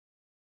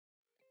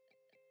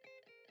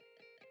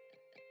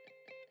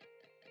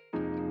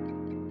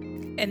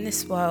In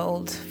this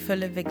world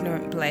full of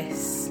ignorant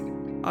bliss,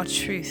 our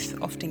truth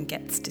often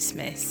gets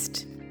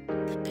dismissed.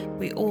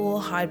 We all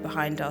hide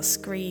behind our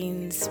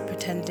screens,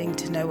 pretending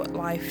to know what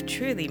life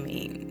truly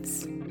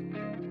means.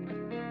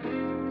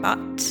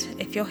 But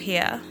if you're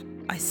here,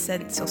 I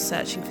sense you're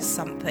searching for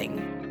something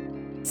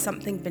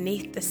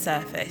beneath the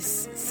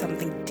surface,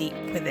 something deep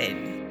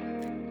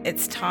within.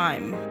 It's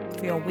time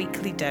for your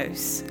weekly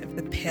dose of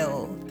the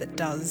pill that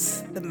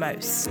does the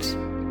most.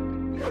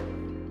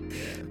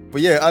 But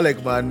yeah,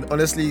 Alec, man,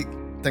 honestly,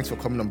 thanks for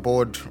coming on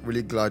board.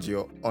 Really glad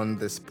you're on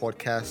this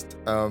podcast.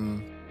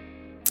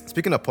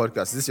 Speaking of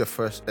podcasts, is this your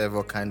first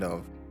ever kind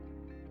of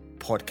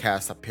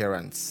podcast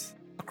appearance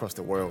across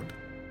the world?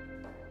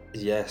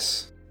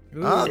 Yes.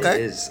 Okay.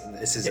 It is.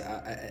 This is.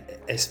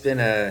 It's been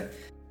a.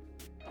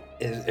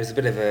 It was a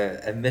bit of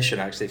a mission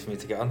actually for me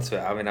to get onto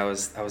it. I mean, I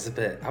was a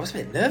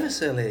bit nervous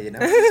earlier, you know.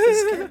 I was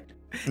a bit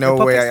scared.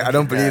 No way, I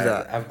don't believe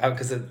that.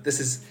 Because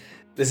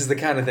this is the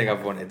kind of thing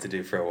I've wanted to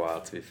do for a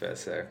while, to be fair.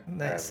 So,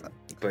 nice.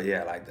 But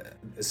yeah, like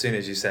as soon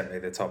as you sent me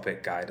the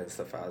topic guide and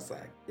stuff, I was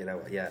like, you know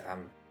what? Yeah,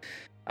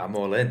 I'm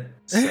all in.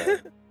 So,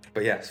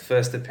 but yeah,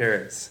 first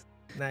appearance.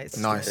 Nice.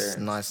 And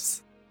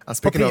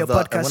speaking of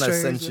that, and when I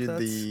podcast sent shows you with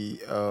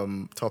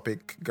the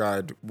topic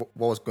guide, what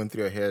was going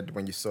through your head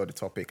when you saw the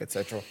topic,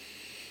 etc.?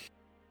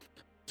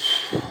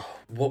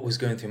 What was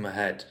going through my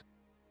head?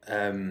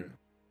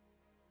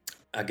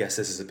 I guess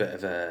this is a bit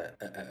of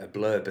a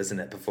blurb, isn't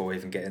it, before we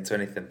even get into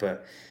anything.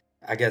 But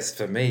I guess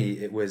for me,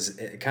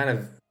 it kind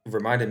of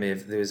reminded me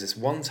of, there was this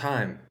one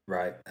time,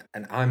 right?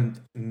 And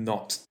I'm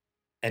not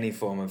any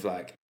form of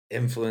like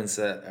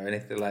influencer or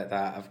anything like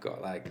that. I've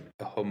got like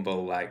a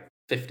humble like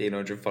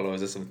 1,500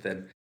 followers or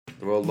something.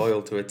 They're all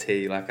loyal to a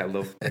T. Like, I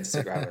love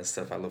Instagram and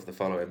stuff. I love the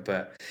following.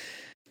 But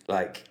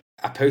like,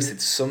 I posted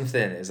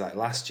something, it was like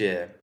last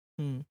year,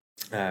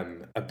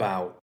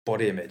 about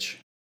body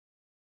image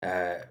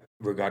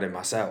regarding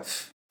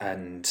myself.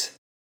 And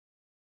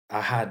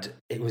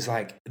it was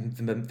like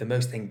the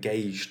most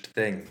engaged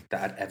thing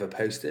that I'd ever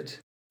posted.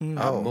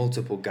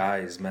 Multiple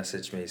guys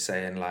messaged me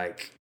saying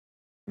like,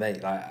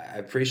 mate, like, I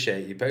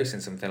appreciate you posting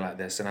something like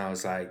this. And I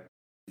was like,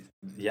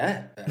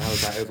 yeah. And I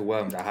was like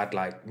overwhelmed. I had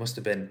like, must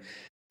have been,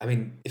 I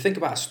mean, you think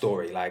about a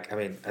story, like, I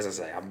mean, as I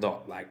say, I'm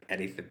not like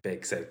anything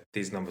big, so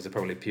these numbers are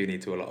probably puny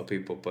to a lot of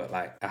people, but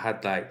like, I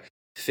had like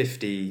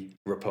 50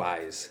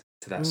 replies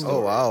to that story.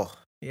 Oh, wow.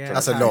 Yeah,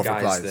 That's a lot of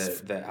guys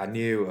replies. that I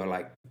knew are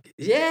like,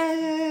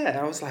 yeah. And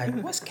I was like,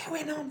 what's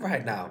going on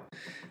right now?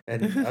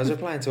 And I was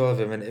replying to all of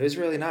them, and it was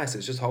really nice. It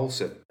was just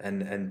wholesome.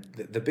 And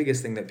the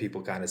biggest thing that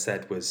people kind of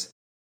said was,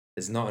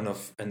 there's not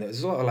enough, and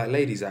there's a lot of like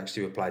ladies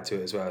actually replied to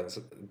it as well.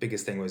 The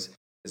biggest thing was,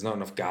 there's not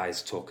enough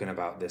guys talking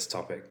about this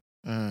topic.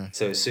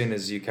 So as soon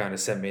as you kind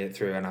of sent me it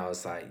through, and I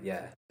was like,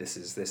 yeah, this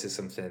is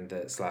something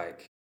that's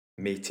like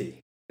meaty.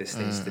 This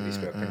needs to be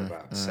spoken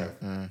about.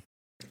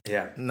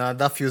 Yeah. No,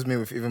 that fills me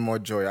with even more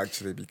joy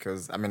actually,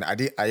 because I mean, I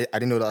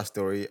didn't know that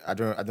story. I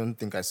don't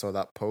think I saw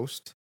that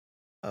post.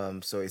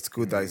 So it's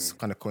good that it's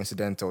kind of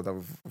coincidental that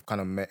we've kind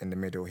of met in the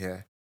middle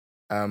here.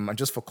 And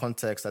just for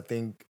context, I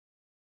think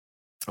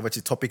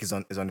obviously the topic is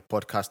on the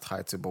podcast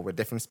title, but we're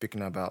definitely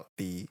speaking about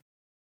the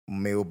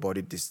male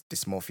body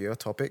dysmorphia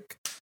topic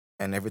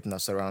and everything that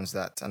surrounds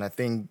that. And I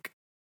think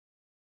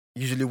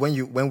usually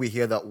when we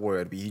hear that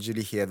word, we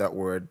usually hear that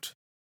word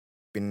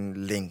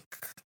being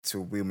linked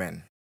to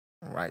women,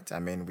 right? I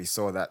mean, we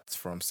saw that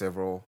from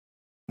several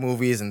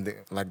movies and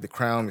like The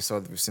Crown.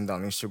 We've seen that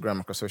on Instagram,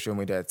 across social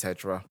media,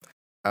 etc.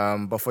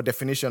 But for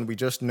definition, we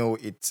just know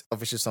it's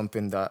obviously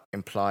something that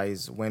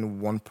implies when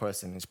one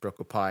person is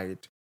preoccupied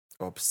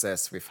or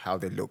obsessed with how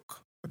they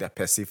look, or their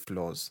perceived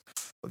flaws,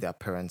 or their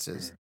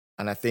appearances.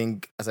 And I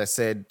think, as I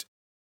said,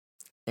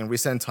 in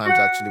recent times,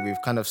 actually,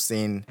 we've kind of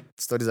seen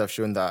studies have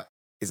shown that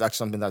it's actually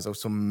something that's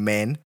also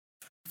men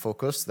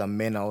focused, that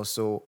men are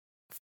also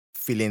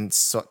feeling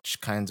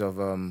such kinds of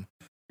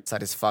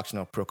satisfaction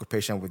or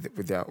preoccupation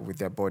with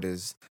their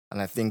bodies.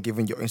 And I think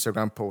even your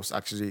Instagram post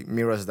actually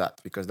mirrors that,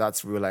 because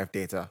that's real life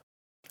data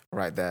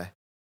right there.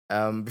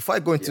 Before I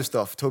go into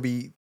stuff,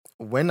 Toby,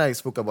 when I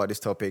spoke about this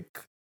topic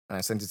and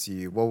I sent it to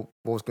you, what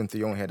was going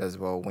through your own head as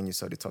well when you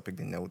saw the topic,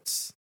 the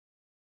notes?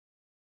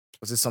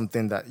 Was this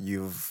something that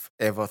you've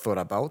ever thought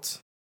about?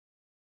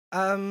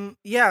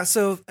 Yeah,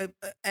 so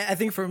I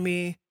think for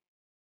me,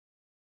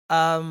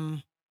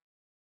 in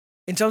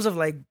terms of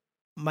like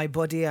my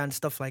body and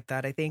stuff like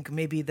that, I think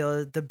maybe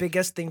the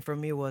biggest thing for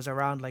me was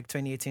around like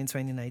 2018,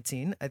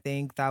 2019. I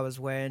think that was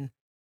when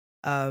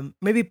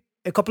maybe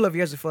a couple of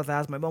years before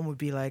that, my mom would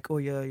be like, "Oh,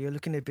 you're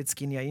looking a bit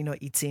skinnier, you're not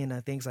eating,"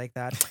 and things like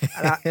that.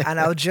 And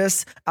I'll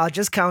just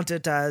count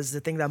it as the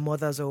thing that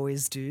mothers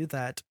always do,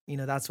 that, you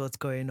know, that's what's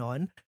going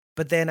on.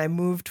 But then I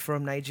moved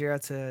from Nigeria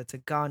to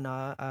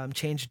Ghana,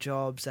 changed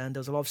jobs, and there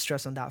was a lot of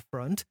stress on that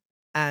front.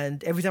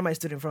 And every time I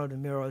stood in front of the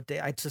mirror,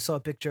 I just saw a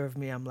picture of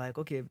me. I'm like,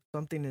 okay,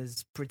 something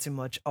is pretty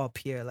much up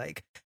here.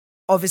 Like,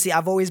 obviously,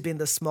 I've always been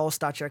the small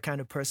stature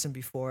kind of person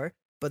before,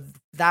 but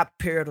that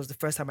period was the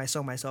first time I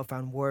saw myself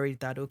and worried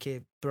that,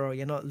 okay, bro,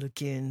 you're not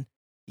looking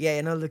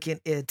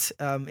it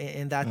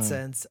in that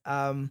sense.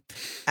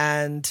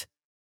 And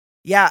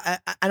yeah,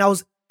 and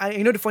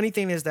the funny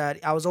thing is that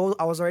I was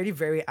already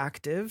very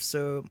active,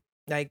 so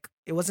like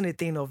it wasn't a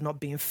thing of not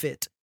being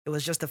fit. It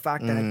was just the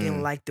fact that I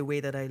didn't like the way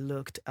that I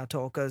looked at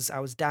all, because I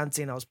was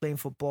dancing, I was playing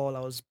football,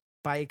 I was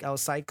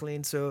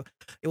cycling, so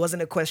it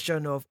wasn't a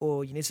question of,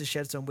 oh, you need to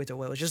shed some weight or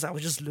what. It was just I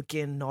was just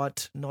looking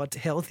not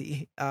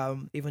healthy,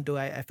 even though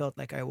I felt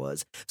like I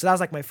was. So that was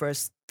like my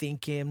first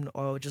thinking,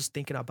 or just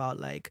thinking about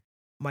like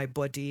my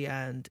body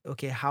and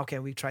okay, how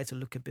can we try to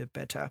look a bit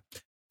better?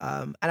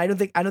 And I don't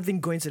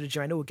think going to the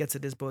gym, I know we'll get to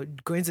this,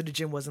 but going to the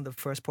gym wasn't the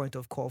first point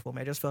of call for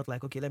me. I just felt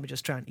like, okay, let me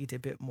just try and eat a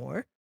bit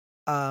more.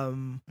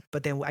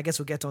 But then I guess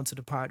we'll get on to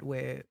the part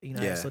where, I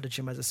Yeah. saw the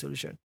gym as a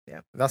solution.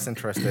 Yeah. That's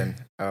interesting.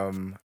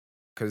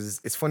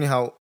 Because it's funny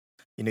how,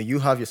 you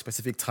have your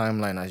specific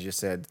timeline, as you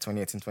said,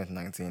 2018,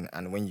 2019,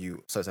 and when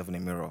you saw yourself in the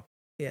mirror.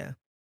 Yeah.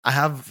 I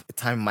have a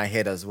time in my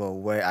head as well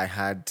where I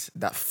had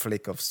that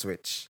flick of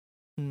switch.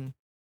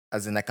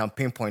 As in, I can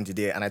pinpoint the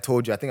day. And I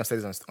told you, I think I've said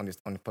this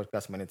on the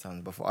podcast many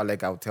times, but for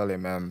Alec, I'll tell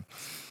him.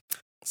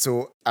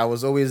 So I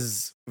was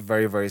always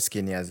very, very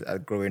skinny as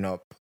growing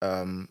up.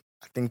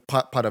 I think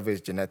part of it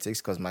is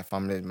genetics, because my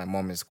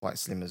mom is quite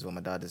slim as well.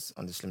 My dad is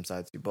on the slim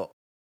side too. But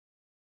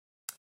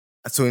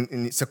so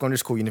in secondary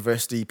school,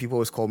 university, people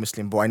always call me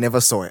slim, but I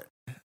never saw it.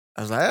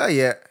 I was like, oh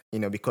yeah,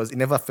 because it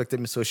never affected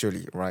me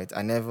socially, right?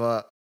 I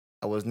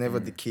was never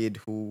the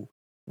kid who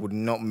would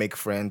not make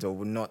friends or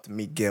would not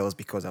meet girls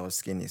because I was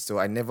skinny. So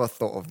I never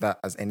thought of that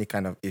as any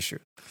kind of issue.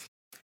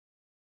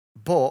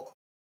 But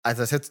as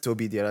I said to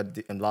Toby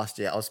last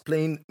year, I was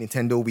playing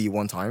Nintendo Wii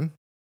one time.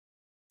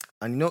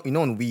 And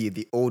on Wii,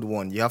 the old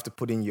one, you have to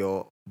put in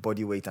your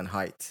body weight and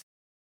height.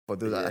 For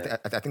those, Yeah.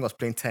 I think I was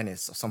playing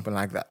tennis or something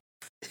like that.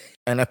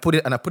 And I put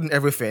in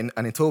everything,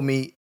 and it told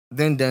me,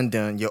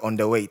 dun, you're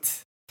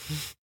underweight.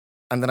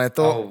 And then I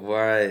thought, Oh,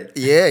 right.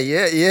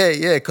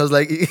 yeah. Because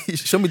like, it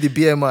showed me the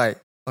BMI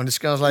on the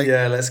screen. I was like,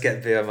 yeah, let's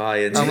get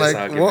BMI into I'm this like,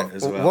 argument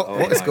as well.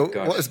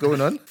 what is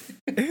going on?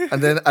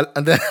 and then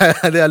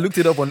I looked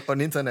it up on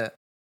the internet,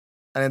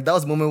 and then that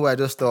was the moment where I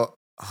just thought,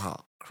 oh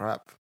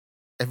crap,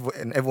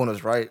 everyone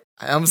was right.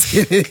 I am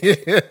skinny.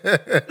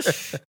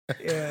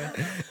 Yeah.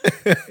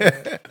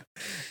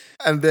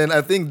 And then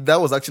I think that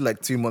was actually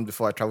like 2 months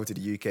before I traveled to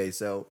the UK,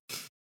 so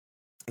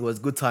it was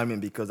good timing,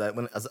 because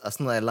as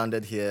soon as I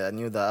landed here, I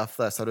knew that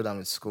after I started out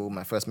in school,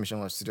 my first mission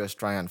was to just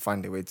try and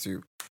find a way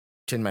to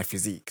change my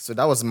physique. So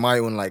that was my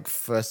own like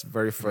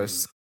very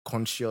first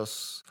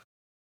conscious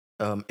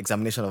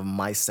examination of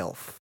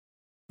myself.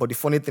 But the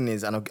funny thing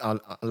is, and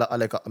I'll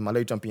let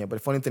you jump in here, but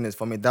the funny thing is,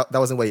 for me, that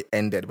wasn't where it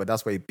ended, but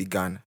that's where it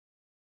began.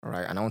 All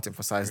right, and I want to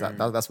emphasize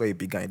that's where it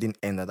began. It didn't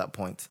end at that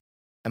point.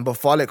 And but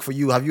for Alec, for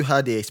you, have you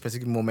had a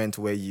specific moment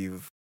where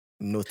you've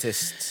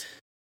noticed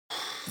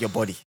your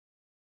body?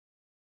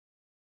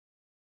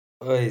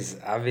 Boys,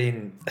 I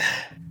mean,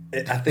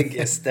 I think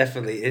it's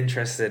definitely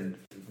interesting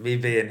me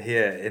being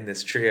here in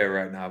this trio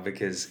right now,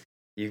 because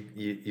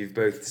you've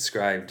both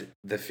described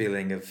the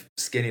feeling of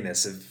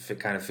skinniness, of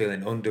kind of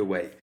feeling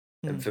underweight,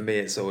 and for me,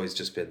 it's always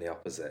just been the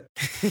opposite.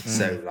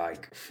 So,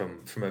 like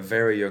from a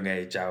very young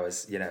age, I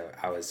was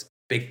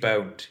big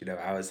boned.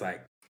 I was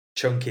like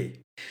chunky.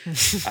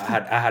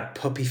 I had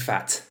puppy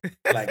fat.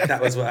 Like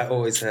that was what I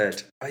always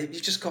heard. Oh, you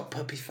just got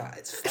puppy fat.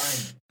 It's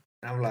fine.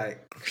 And I'm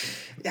like,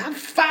 yeah, I'm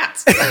fat.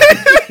 So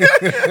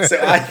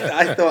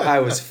I thought I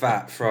was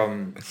fat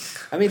from.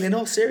 I mean, in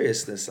all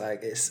seriousness,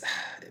 like it's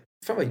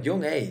from a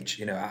young age.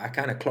 I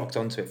kind of clocked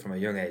onto it from a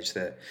young age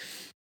that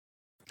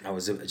I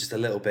was just a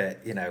little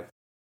bit,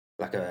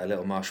 like a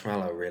little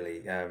marshmallow,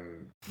 really.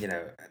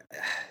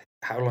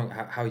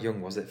 How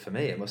young was it for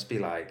me? It must be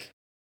like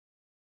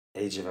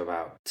age of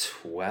about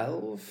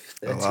 12,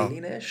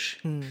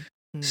 13-ish.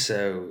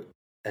 So,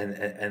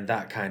 and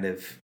that kind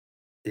of,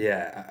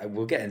 yeah,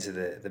 we'll get into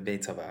the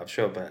meat of it, I'm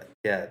sure. But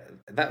yeah,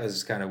 that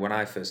was kind of when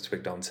I first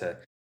twigged on to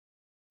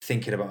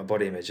thinking about a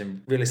body image.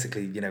 And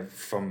realistically,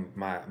 from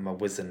my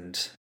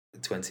wizened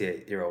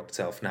 28-year-old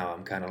self now,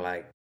 I'm kind of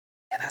like,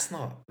 yeah, that's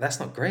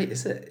not great,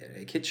 is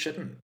it? Kids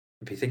shouldn't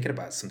be thinking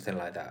about something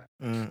like that.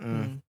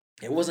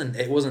 It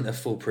wasn't a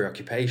full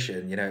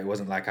preoccupation, it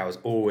wasn't like I was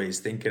always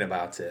thinking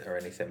about it or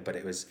anything, but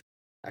it was,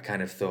 I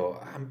kind of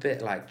thought, I'm a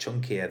bit like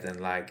chunkier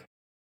than like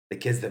the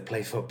kids that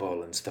play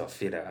football and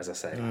stuff, as I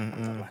say,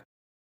 I'm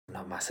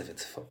not massive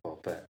into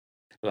football, but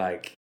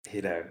like,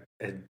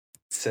 and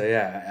so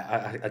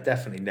yeah, I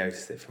definitely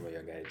noticed it from a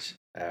young age.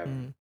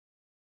 And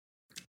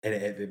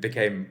it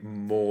became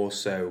more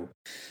so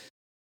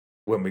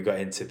when we got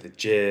into the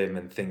gym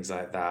and things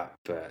like that,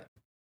 but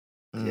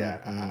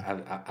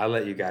yeah, I'll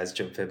let you guys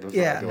jump in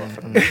before I go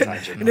off on a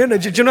tangent. No,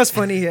 do you know what's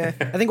funny here?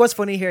 I think what's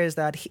funny here is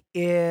that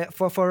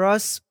for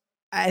us,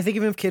 I think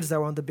even with kids that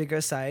were on the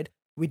bigger side,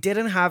 we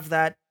didn't have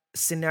that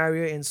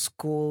scenario in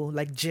school,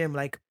 like gym,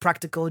 like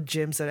practical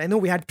gyms. And I know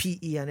we had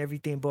PE and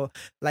everything, but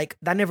like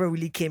that never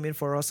really came in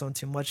for us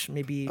until much.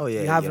 Maybe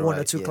you have one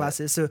or two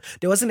classes. So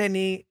there wasn't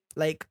any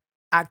like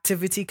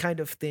activity kind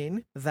of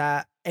thing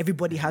that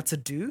everybody had to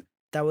do.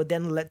 that would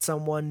then let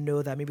someone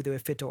know that maybe they were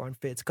fit or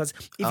unfit. Because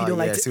if you don't yeah,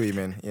 like I to, see what you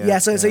mean. yeah,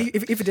 so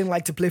if you didn't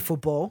like to play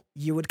football,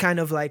 you would kind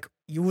of like,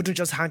 you wouldn't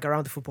just hang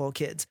around the football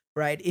kids,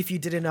 right? If you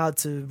didn't know how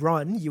to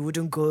run, you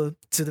wouldn't go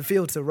to the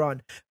field to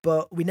run.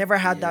 But we never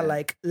had that, Yeah.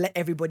 like, let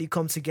everybody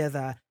come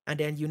together, and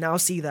then you now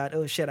see that,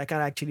 oh shit, I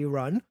can't actually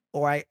run,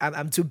 or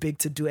I'm too big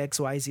to do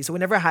XYZ. So we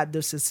never had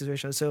those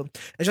situations. So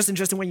it's just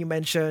interesting when you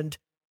mentioned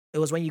it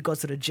was when you got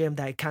to the gym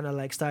that it kind of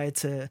like started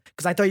to,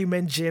 because I thought you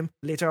meant gym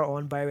later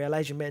on, but I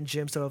realized you meant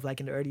gym sort of like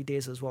in the early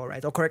days as well,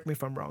 right? Or correct me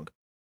if I'm wrong.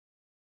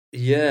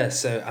 Yeah,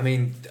 so I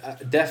mean,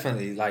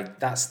 definitely, like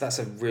that's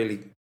a really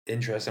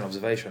interesting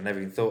observation. I never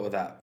even thought of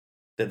that.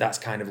 That's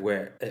kind of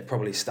where it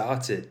probably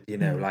started. You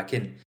know, like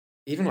in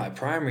even like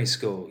primary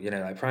school. You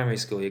know, like primary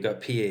school, you got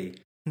PE,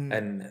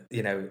 and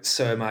you know,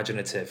 so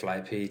imaginative.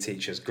 Like PE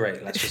teachers,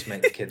 great. Let's just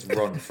make the kids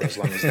run for as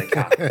long as they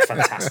can.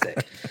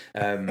 Fantastic.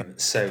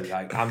 So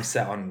like I'm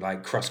set on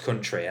like cross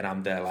country, and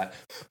I'm there like,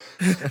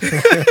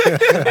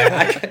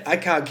 I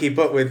can't keep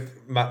up with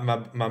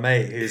my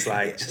mate who's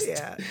like,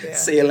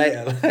 just see you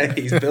later. Like,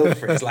 he's built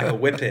for it. It's like a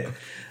whippet,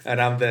 and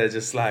I'm there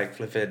just like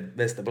flipping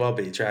Mr.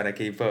 Blobby trying to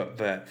keep up.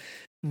 But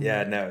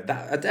yeah, no,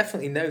 that I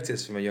definitely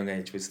noticed from a young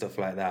age with stuff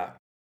like that.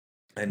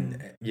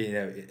 And you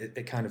know,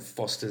 it kind of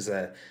fosters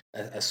a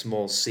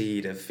small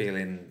seed of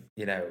feeling,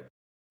 you know,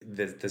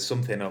 there's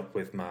something up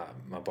with my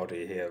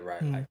body here,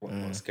 right? Like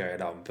what's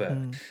going on? But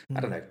I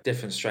don't know,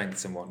 different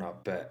strengths and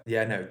whatnot. But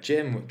yeah, no,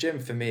 gym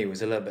for me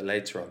was a little bit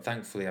later on.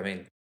 Thankfully, I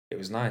mean, it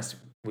was nice.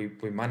 We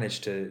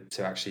managed to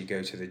actually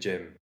go to the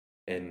gym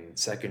in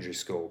secondary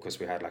school because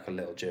we had like a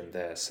little gym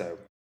there. So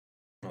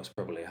I was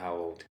probably how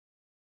old?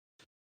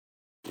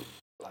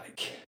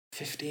 Like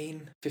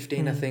 15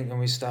 I think when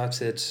we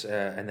started,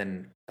 and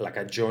then like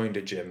I joined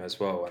a gym as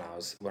well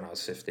when I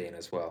was 15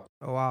 as well.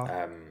 Oh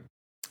wow.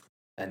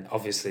 And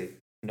obviously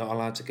not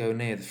allowed to go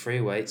near the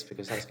free weights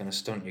because that's going to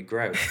stunt your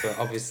growth. But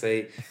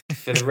obviously,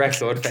 for the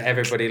record, for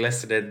everybody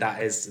listening,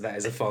 that is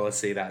a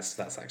fallacy. That's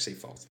actually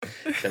false.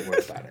 Don't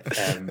worry about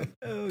it.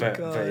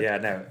 But yeah,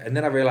 no. And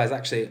then I realized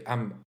actually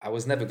I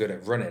was never good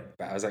at running,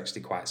 but I was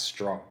actually quite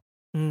strong.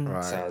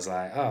 Right. So I was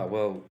like, oh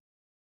well,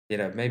 you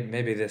know,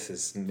 maybe this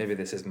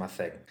is my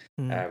thing.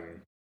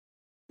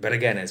 But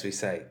again, as we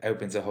say,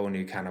 opens a whole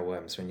new can of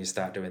worms when you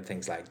start doing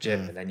things like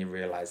gym, and then you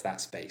realize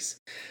that space,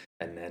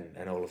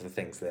 and all of the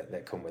things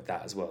that come with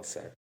that as well.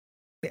 So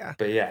yeah,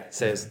 but yeah,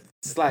 so it's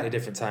slightly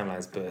different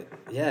timelines. But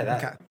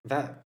yeah,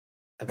 that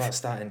about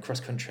starting cross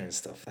country and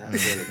stuff, that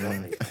really got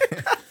me.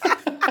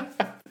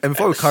 And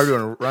before we carry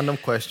on, random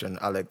question,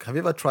 Alec, have you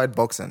ever tried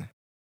boxing?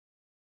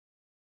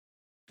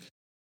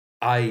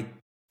 I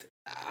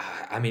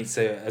mean,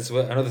 so as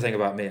well, another thing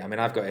about me, I mean,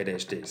 I've got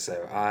ADHD,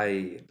 so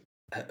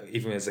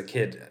even as a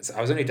kid, so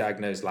I was only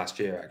diagnosed last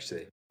year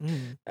actually.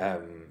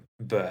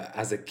 But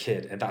as a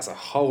kid, and that's a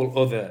whole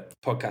other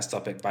podcast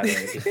topic, by the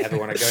way, if you ever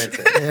want to go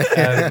into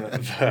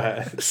it.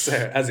 But so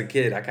as a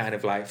kid, I kind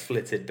of like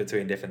flitted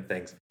between different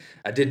things.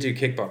 I did do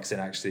kickboxing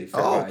actually for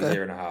about a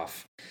year and a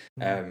half.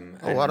 And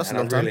I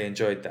really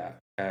enjoyed that.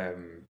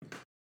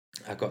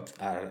 I got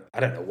I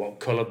don't know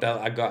what color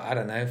belt I got. I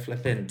don't know,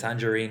 flipping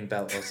tangerine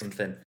belt or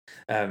something.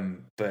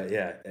 But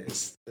yeah,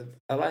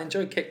 I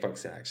enjoyed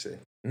kickboxing actually.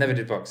 Never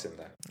did boxing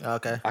though.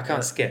 Okay. I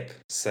can't skip,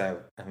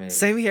 so I mean.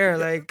 Same here.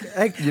 Like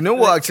you know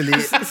what?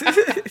 Actually,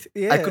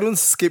 yeah. I couldn't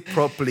skip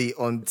properly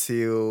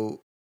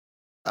until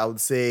I would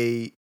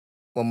say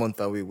 1 month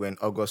away. When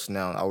August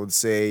now, I would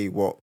say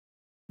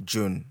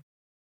June.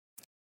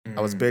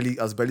 I was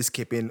barely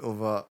skipping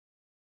over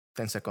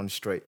 10 seconds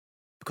straight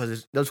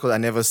because that's because I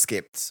never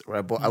skipped,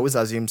 right? But I always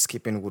assumed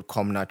skipping would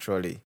come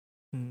naturally.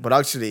 But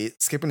actually,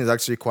 skipping is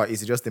actually quite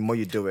easy. Just the more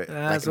you do it,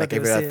 like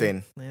every other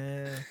thing.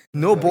 Yeah.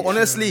 No, but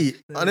honestly,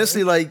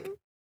 like,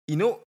 you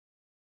know,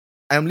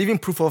 I'm living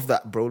proof of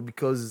that, bro,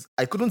 because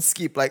I couldn't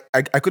skip. Like,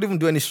 I couldn't even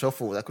do any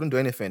shuffles. I couldn't do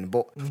anything.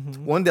 But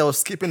one day I was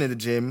skipping in the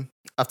gym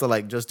after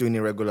like just doing it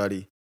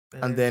regularly.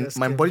 And then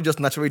my body just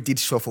naturally did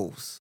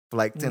shuffles for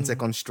like 10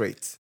 seconds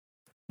straight.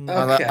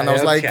 Okay, and I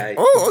was like,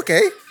 oh,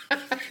 okay.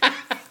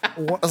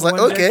 I was like,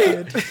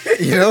 okay,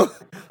 you know?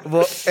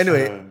 But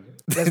anyway,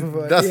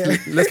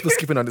 let's put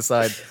skipping on the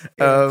side.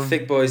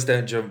 Thick boys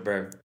don't jump,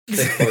 bro.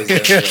 Thick boys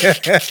don't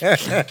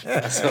jump.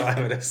 That's what I'm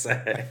going to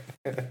say.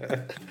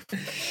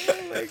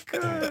 Oh my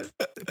God.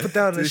 Put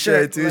down a Touche,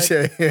 shirt. touche.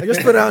 Like, I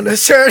just put on a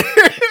shirt.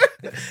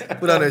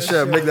 Put on a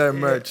shirt, make that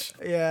merch.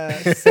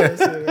 Yeah.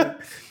 So,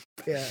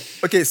 yeah.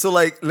 Okay, so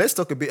like, let's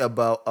talk a bit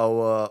about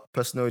our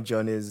personal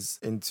journeys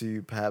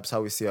into perhaps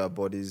how we see our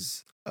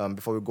bodies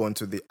before we go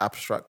into the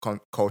abstract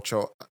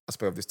culture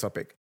aspect of this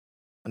topic.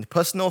 And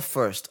personal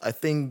first, I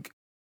think,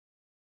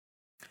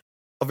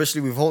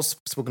 obviously, we've all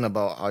spoken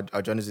about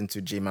our journeys into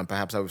gym and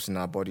perhaps how we've seen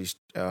our bodies,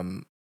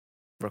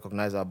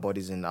 recognize our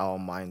bodies in our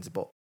minds.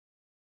 But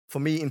for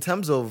me, in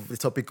terms of the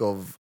topic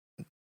of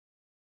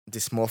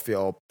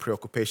dysmorphia or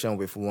preoccupation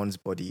with one's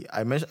body,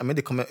 I made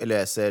the comment earlier.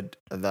 I said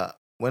that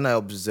when I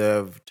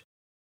observed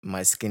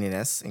my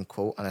skinniness, in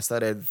quote, and I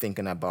started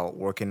thinking about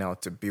working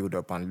out to build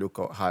up and look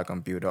at how I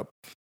can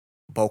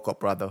bulk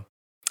up rather.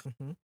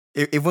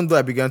 Even though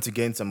I began to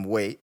gain some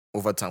weight,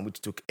 over time,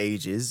 which took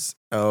ages.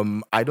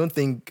 I don't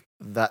think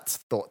that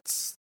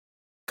thoughts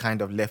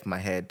kind of left my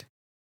head.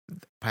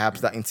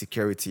 Perhaps that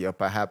insecurity, or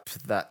perhaps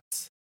that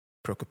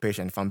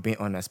preoccupation, if I'm being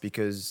honest,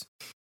 because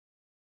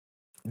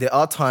there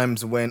are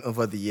times when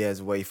over the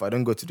years where if I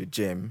don't go to the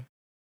gym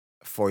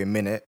for a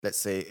minute, let's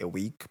say a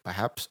week,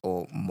 perhaps,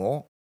 or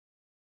more,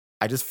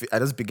 I just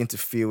begin to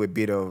feel a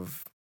bit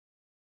of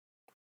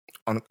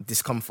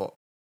discomfort,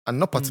 and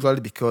not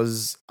particularly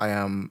because I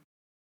am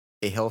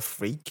a health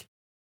freak,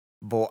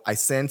 but I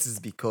sense it's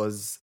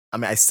because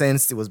I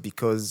sensed it was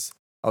because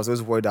I was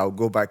always worried I'll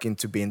go back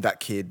into being that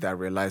kid that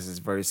realizes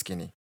very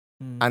skinny.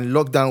 And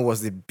lockdown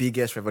was the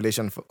biggest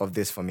revelation of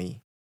this for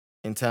me,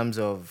 in terms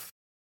of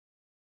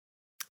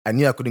I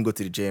knew I couldn't go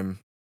to the gym,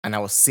 and I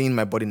was seeing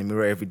my body in the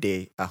mirror every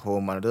day at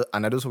home,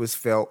 and I just always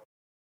felt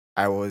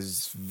I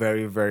was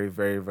very, very,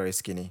 very, very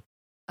skinny.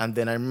 And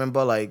then I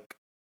remember like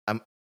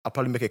I'll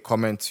probably make a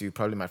comment to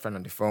probably my friend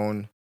on the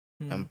phone,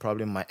 and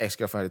probably my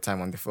ex-girlfriend at the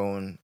time on the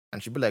phone,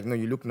 and she'd be like, "No,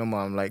 you look normal."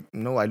 I'm like,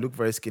 "No, I look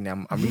very skinny.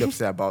 I'm really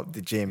upset about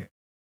the gym."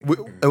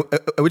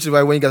 Which is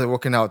why when you guys are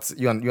working out,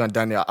 you and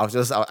Daniel,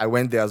 I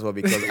went there as well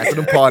because I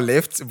couldn't power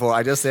lift, but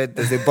I just said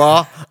there's a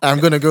bar, I'm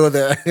gonna go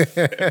there.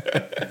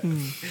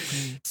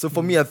 So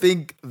for me, I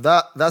think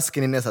that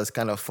skinniness has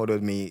kind of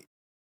followed me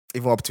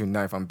even up to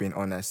now, if I'm being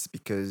honest,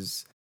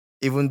 because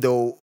even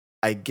though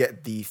I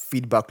get the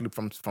feedback loop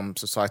from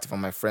society, from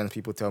my friends,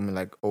 people tell me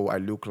like, "Oh, I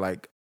look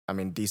like I'm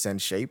in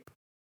decent shape."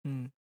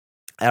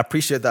 I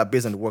appreciate that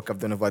based on the work I've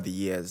done over the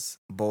years,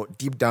 but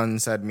deep down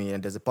inside me,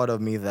 and there's a part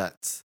of me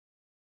that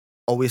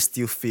always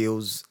still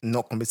feels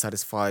not completely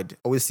satisfied.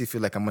 Always still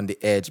feel like I'm on the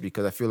edge,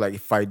 because I feel like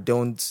if I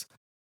don't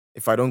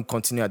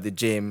continue at the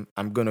gym,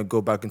 I'm gonna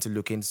go back into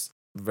looking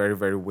very,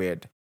 very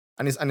weird.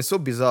 And it's so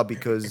bizarre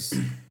because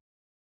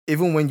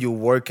even when you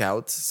work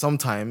out,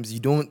 sometimes you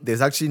don't.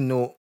 There's actually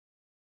no.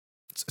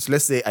 So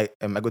let's say I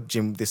go to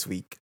gym this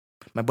week.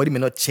 My body may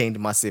not change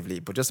massively,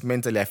 but just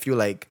mentally, I feel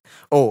like,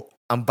 oh,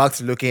 I'm back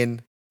to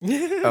looking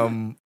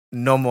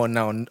normal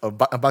now, or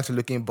I'm back to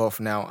looking buff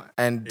now,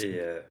 and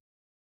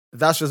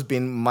that's just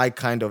been my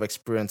kind of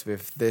experience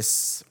with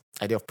this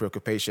idea of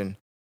preoccupation.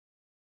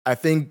 I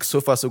think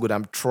so far so good.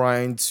 I'm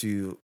trying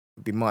to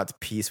be more at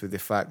peace with the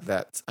fact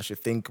that I should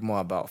think more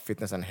about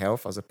fitness and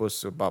health as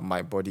opposed to about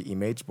my body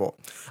image. But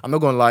I'm not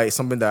gonna lie, it's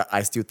something that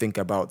I still think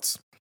about,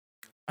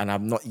 and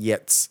I'm not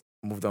yet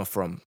moved on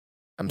from.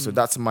 So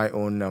that's my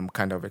own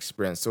kind of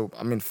experience. So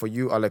I mean, for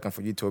you, Alec, and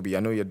for you, Toby, I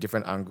know you're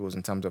different angles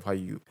in terms of how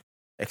you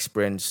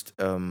experienced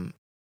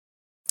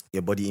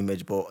your body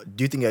image, but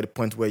do you think you're at a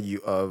point where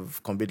you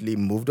have completely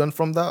moved on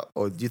from that,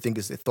 or do you think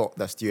it's a thought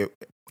that still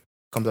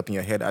comes up in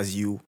your head as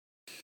you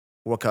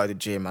work out at the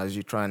gym, as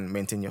you try and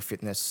maintain your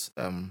fitness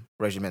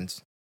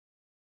regimens?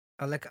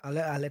 I'll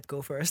let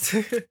go first.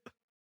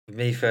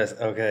 Me first,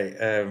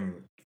 okay.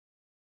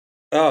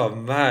 Oh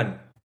man,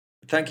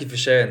 thank you for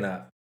sharing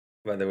that.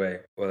 By the way,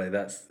 Wally,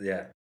 that's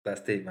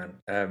deep,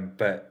 man.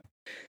 But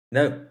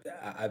no,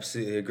 I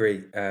absolutely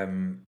agree.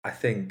 I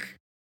think,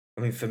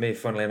 I mean, for me,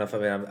 funnily enough, I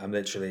mean, I'm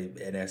literally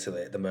in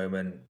Italy at the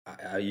moment.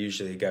 I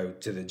usually go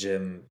to the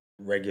gym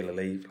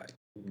regularly, like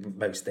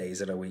most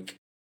days of a week,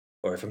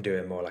 or if I'm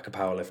doing more like a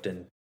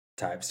powerlifting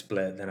type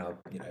split, then I'll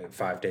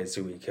 5 days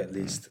a week at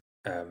least.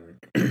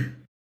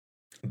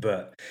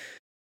 But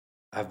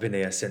I've been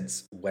here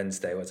since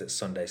Wednesday. Was it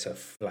Sunday? So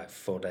like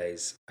 4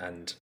 days,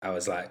 and I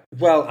was like,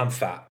 "Well, I'm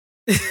fat."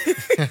 I'm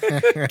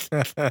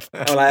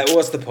like,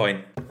 "What's the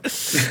point?"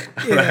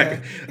 I'm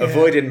like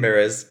avoiding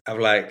mirrors. I'm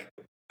like,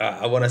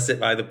 I want to sit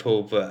by the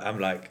pool, but I'm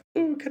like,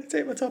 "Oh, can I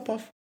take my top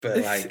off?" But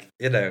like,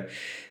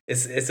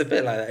 it's a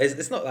bit like that.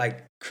 It's not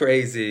like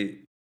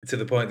crazy to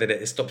the point that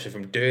it stops you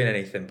from doing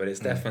anything, but it's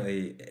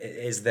definitely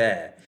it is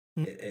there.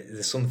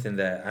 There's something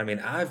there. I mean,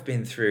 I've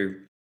been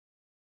through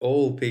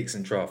all peaks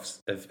and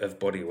troughs of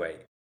body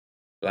weight.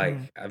 Like,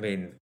 I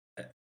mean,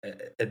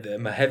 at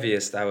my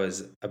heaviest, I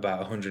was about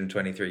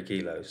 123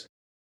 kilos.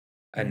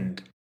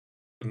 And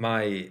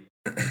my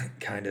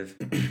kind of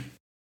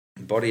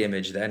body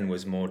image then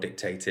was more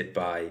dictated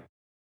by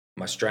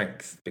my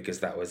strength,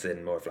 because that was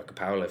in more of like a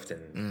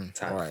powerlifting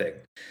type thing.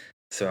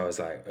 So I was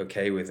like,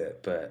 okay with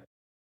it. But,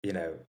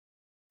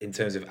 in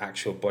terms of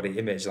actual body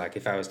image, like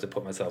if I was to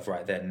put myself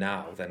right there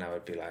now, then I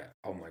would be like,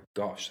 oh my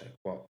gosh,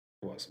 like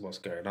what's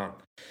going on?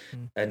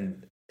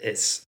 And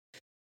it's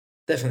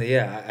definitely,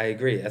 I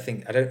agree. I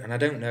think I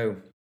don't know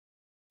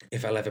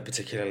if I'll ever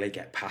particularly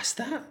get past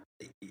that.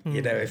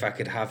 If I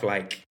could have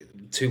like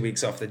 2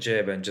 weeks off the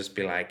gym and just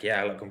be like,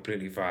 yeah, I look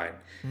completely fine,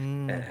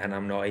 and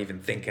I'm not even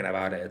thinking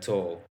about it at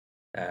all.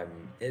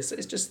 It's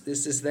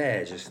just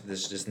there,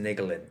 there's just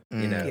niggling,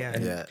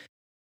 And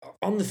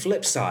on the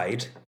flip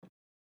side,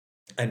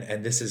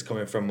 and this is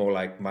coming from more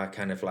like my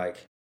kind of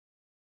like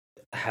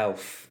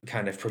health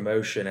kind of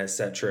promotion,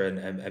 etc.,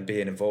 and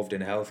being involved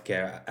in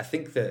healthcare, I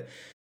think that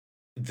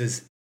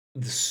there's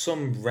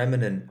some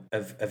remnant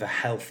of a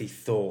healthy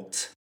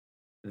thought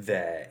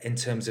there, in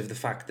terms of the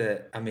fact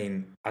that, I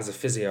mean, as a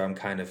physio, I'm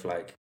kind of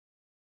like,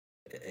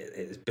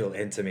 it's built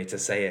into me to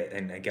say it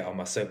and get on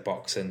my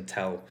soapbox and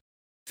tell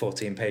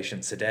 14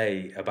 patients a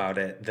day about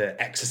it, that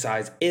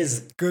exercise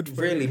is Good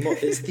for really you.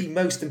 it's the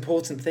most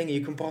important thing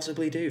you can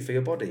possibly do for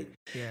your body.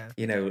 Yeah.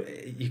 You know,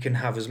 you can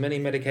have as many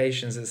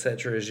medications,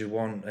 etc., as you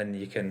want, and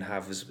you can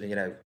have, as you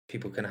know,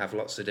 people can have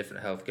lots of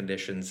different health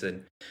conditions,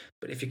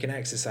 but if you can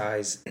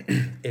exercise,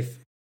 if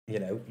you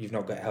know you've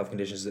not got health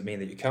conditions that mean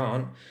that you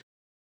can't,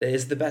 it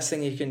is the best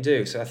thing you can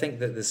do. So I think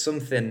that there's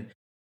something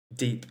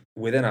deep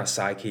within our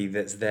psyche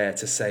that's there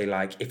to say,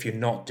 like, if you're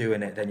not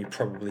doing it, then you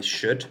probably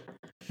should.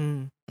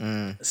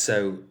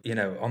 So, you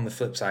know, on the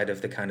flip side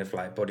of the kind of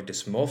like body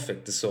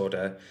dysmorphic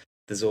disorder,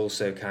 there's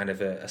also kind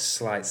of a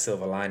slight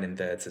silver lining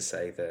there to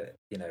say that,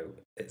 you know,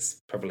 it's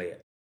probably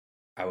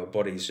our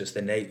body's just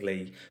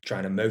innately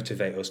trying to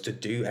motivate us to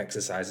do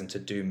exercise and to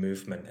do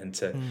movement and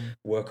to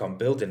work on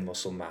building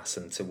muscle mass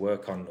and to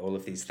work on all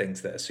of these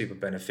things that are super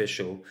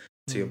beneficial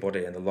to your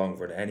body in the long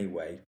run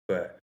anyway.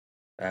 But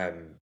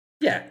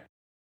yeah,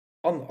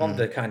 on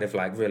the kind of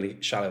like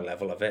really shallow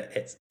level of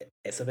it,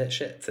 it's a bit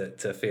shit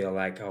to feel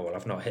like, oh well,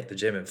 I've not hit the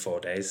gym in 4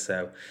 days,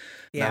 so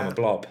now I'm a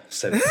blob.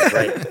 So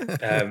great.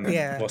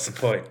 Yeah. What's the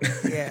point?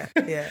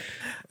 Yeah.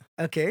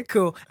 Okay,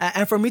 cool.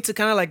 And for me to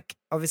kind of like,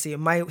 obviously,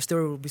 my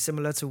story will be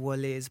similar to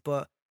Wale's,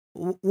 but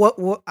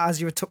what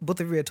as both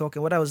of you are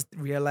talking, what I was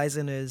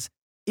realizing is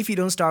if you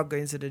don't start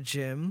going to the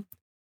gym,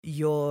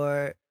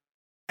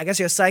 I guess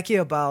your psyche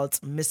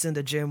about missing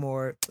the gym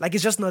or like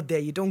it's just not there.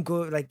 You don't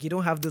go, like you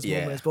don't have those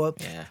moments.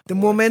 But the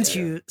moment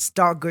you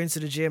start going to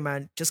the gym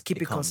and just keep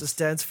it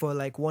consistent for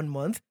like 1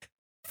 month,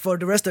 for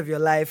the rest of your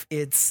life,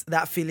 it's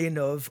that feeling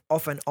of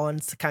off and on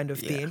kind of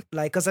thing.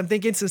 Like, cause I'm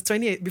thinking since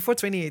before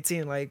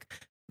 2018, like,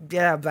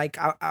 yeah, like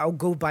I'll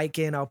go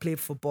biking, I'll play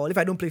football. If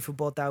I don't play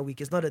football that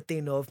week, it's not a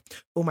thing of,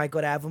 oh my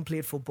God, I haven't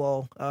played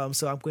football.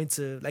 So I'm going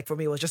to, like, for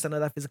me, it was just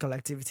another physical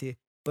activity.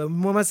 But the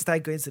moment I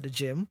start going to the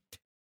gym,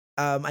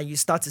 and you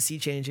start to see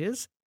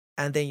changes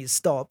and then you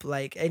stop,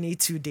 like any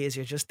 2 days,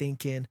 you're just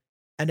thinking.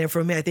 And then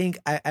for me, I think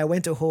I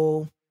went a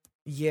whole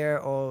year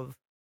of,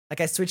 like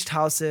I switched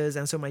houses,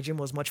 and so my gym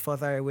was much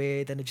further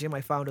away. Then the gym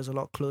I found was a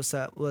lot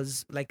closer,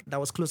 was like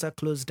that was closer,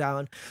 closed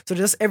down. So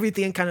just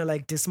everything kind of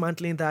like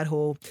dismantling that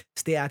whole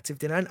stay active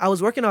thing. And I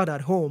was working out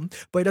at home,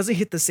 but it doesn't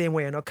hit the same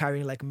way. You're not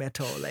carrying like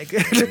metal, like No,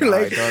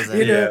 like it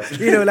doesn't.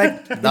 you know,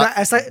 like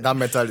that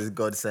metal is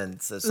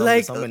godsend. So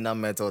something in that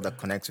metal that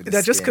connects with the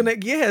that skin. just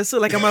connect. Yeah, so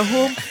like I'm at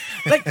home,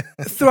 like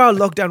throughout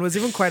lockdown was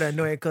even quite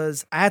annoying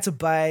because I had to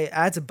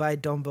buy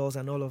dumbbells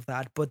and all of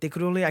that, but I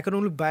could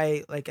only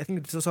buy, like, I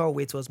think the total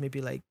weight was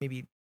maybe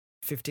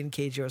 15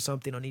 kg or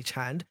something on each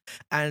hand.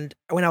 And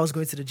when I was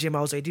going to the gym,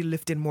 I was already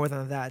lifting more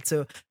than that.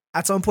 So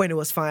at some point it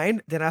was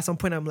fine. Then at some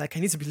point I'm like, I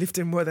need to be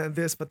lifting more than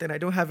this, but then I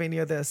don't have any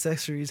other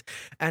accessories.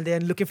 And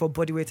then looking for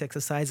body weight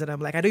exercise, and I'm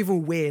like, I don't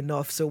even weigh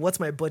enough. So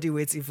what's my body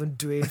weight even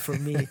doing for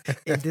me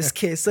in this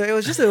case? So it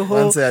was just a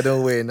whole. One say I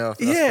don't weigh enough.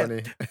 That's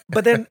funny.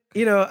 But then,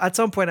 you know, at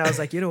some point I was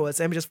like, you know what,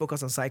 let me just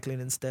focus on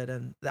cycling instead.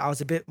 And I was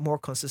a bit more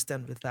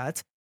consistent with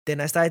that.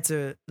 Then I started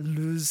to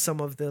lose some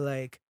of the,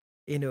 like,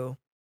 you know,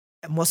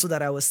 muscle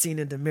that I was seeing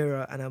in the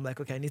mirror, and I'm like,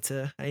 okay, I need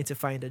to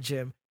find a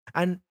gym.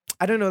 And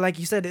I don't know, like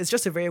you said, it's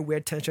just a very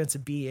weird tension to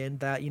be in,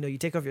 that, you know, you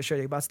take off your shirt,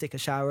 you're about to take a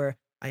shower,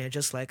 and you're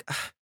just like,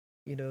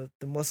 you know,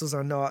 the muscles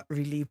are not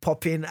really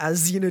popping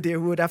as, you know, they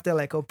would after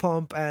like a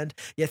pump, and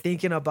you're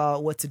thinking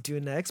about what to do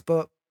next.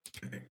 But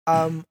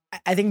I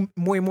think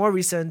in more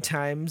recent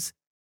times,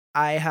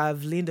 I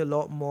have leaned a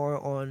lot more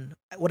on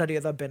what are the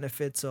other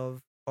benefits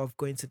of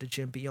going to the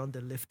gym beyond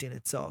the lifting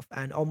itself.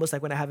 And almost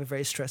like when I have a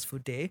very stressful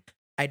day,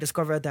 I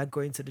discovered that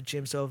going to the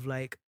gym sort of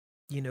like,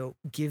 you know,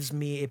 gives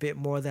me a bit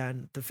more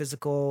than the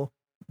physical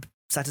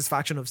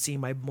satisfaction of seeing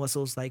my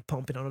muscles like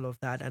pumping and all of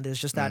that. And there's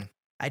just that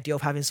idea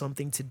of having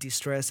something to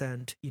de-stress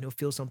and, you know,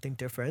 feel something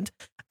different.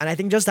 And I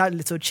think just that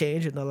little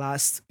change in the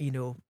last, you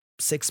know,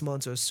 6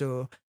 months or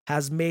so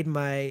has made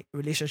my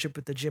relationship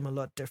with the gym a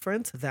lot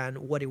different than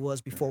what it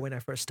was before when I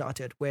first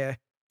started, where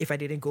if I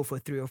didn't go for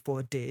 3 or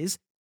 4 days,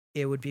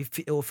 it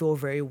will feel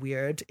very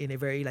weird in a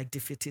very like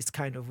defeatist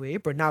kind of way.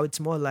 But now it's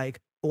more like,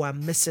 oh,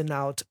 I'm missing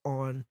out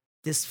on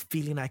this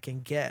feeling I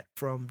can get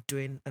from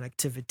doing an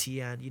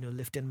activity and, you know,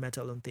 lifting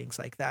metal and things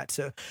like that.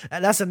 So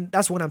that's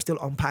what I'm still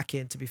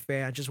unpacking, to be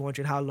fair. I'm just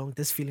wondering how long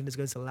this feeling is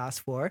going to last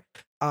for.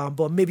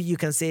 But maybe you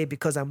can say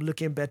because I'm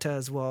looking better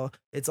as well,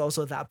 it's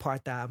also that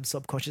part that I'm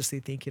subconsciously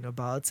thinking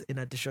about in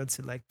addition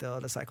to like the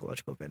other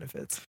psychological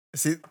benefits.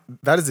 See,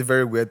 that is a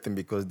very weird thing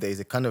because there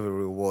is a kind of a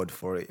reward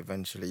for it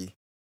eventually.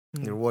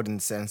 The reward in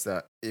the sense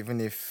that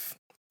even if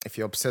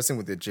you're obsessing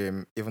with the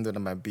gym, even though there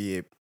might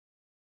be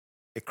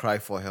a cry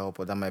for help,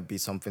 or that might be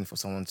something for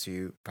someone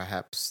to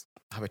perhaps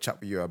have a chat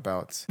with you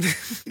about,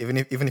 even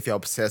if you're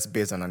obsessed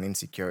based on an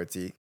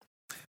insecurity,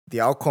 the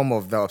outcome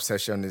of that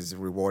obsession is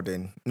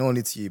rewarding, not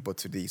only to you, but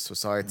to the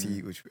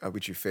society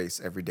which you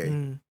face every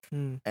day.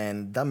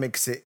 And that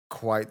makes it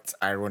quite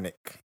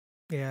ironic.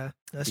 Yeah,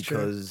 that's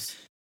because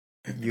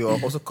true. You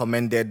are also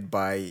commended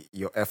by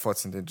your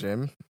efforts in the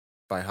gym,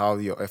 by how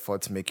your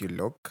efforts make you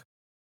look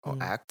or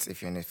act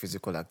if you're in a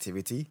physical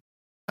activity.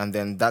 And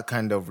then that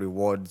kind of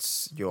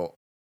rewards your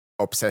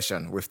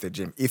obsession with the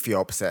gym, if you're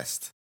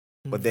obsessed.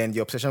 But then the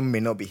obsession may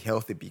not be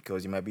healthy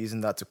because you might be using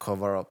that to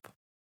cover up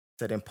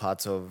certain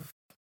parts of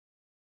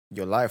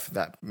your life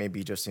that maybe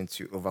you just need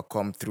to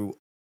overcome through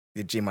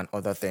the gym and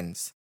other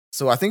things.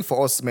 So I think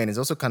for us men, it's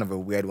also kind of a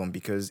weird one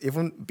because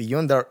even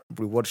beyond that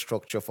reward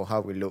structure for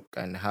how we look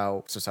and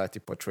how society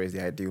portrays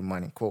the ideal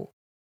man in quote,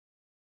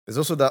 there's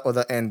also that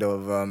other end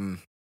of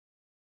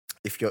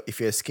if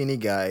you're a skinny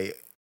guy,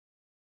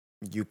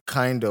 you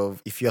kind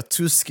of if you're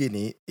too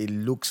skinny, it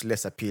looks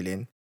less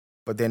appealing.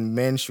 But then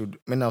men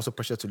are also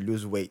pressured to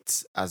lose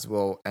weight as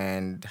well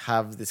and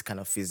have this kind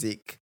of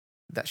physique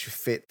that should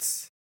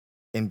fit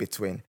in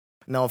between.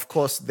 Now, of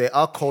course, there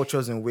are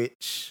cultures in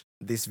which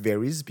this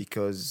varies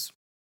because,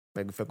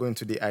 like, if we're going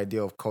to the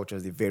idea of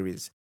cultures, it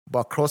varies.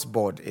 But across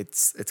board,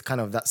 it's kind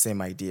of that same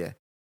idea.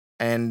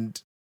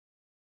 And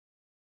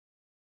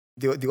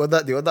the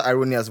other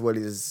irony as well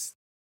is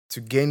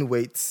to gain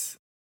weight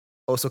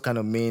also kind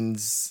of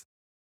means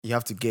you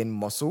have to gain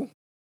muscle.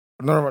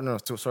 No,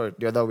 sorry,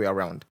 the other way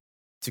around.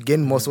 To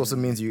gain muscle also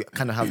means you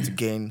kind of have to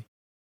gain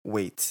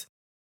weight.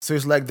 So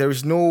it's like there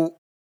is no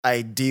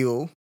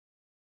ideal,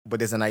 but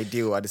there's an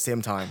ideal at the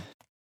same time.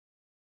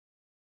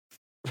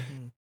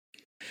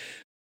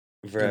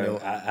 Bro,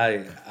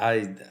 You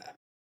know?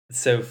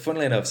 so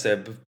funnily enough,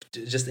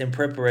 just in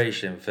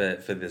preparation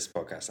for this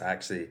podcast, I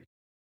actually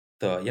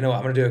thought, you know what,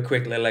 I'm gonna do a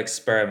quick little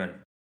experiment,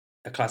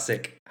 a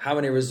classic. How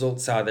many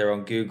results are there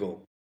on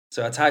Google?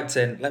 So I typed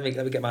in, let me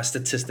get my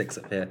statistics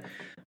up here.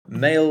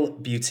 Male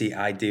beauty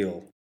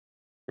ideal,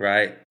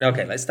 right?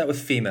 Okay, let's start with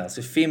female.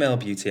 So female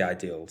beauty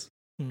ideals,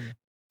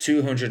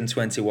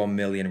 221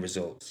 million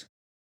results.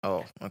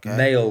 Oh, okay.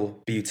 Male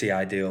beauty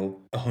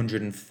ideal,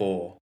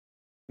 104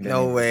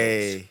 million No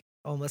way. results.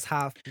 Almost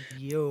half.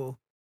 Yo.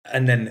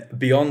 And then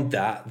beyond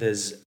that,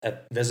 there's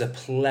a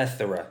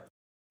plethora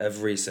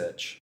of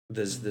research.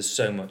 There's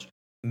so much.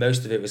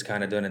 Most of it was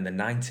kind of done in the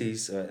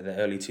 90s, the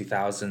early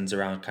 2000s,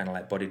 around kind of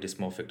like body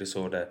dysmorphic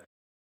disorder.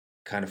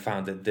 Kind of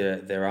found that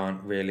there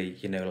aren't really,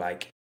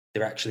 like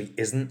there actually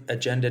isn't a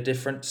gender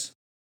difference.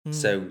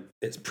 So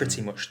it's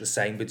pretty much the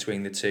same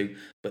between the two.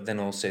 But then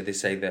also they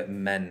say that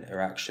men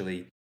are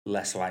actually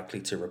less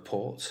likely to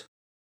report.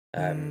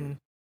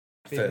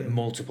 For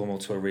multiple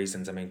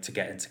reasons. I mean, to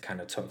get into kind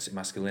of toxic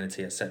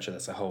masculinity, etc.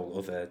 That's a whole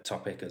other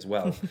topic as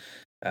well.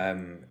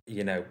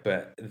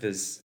 But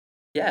there's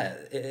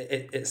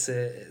it's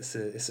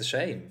a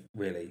shame,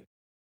 really.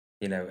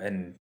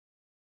 And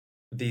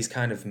these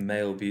kind of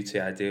male beauty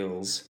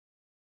ideals,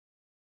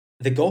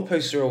 the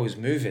goalposts are always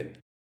moving.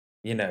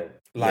 And I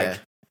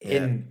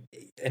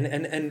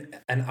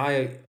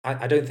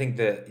don't think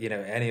that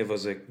any of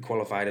us are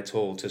qualified at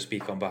all to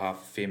speak on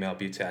behalf of female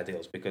beauty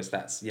ideals because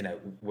that's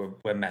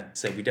we're men,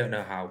 so we don't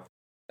know how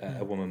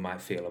a woman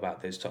might feel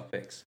about those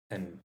topics,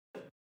 and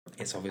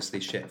it's obviously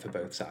shit for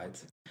both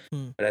sides.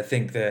 But I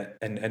think that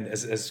and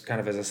as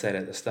kind of as I said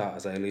at the start,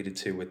 as I alluded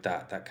to with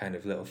that kind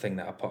of little thing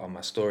that I put on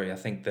my story, I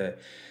think that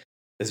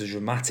there's a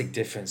dramatic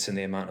difference in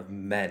the amount of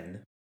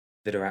men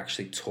that are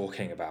actually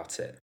talking about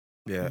it.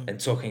 Yeah. And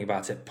talking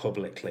about it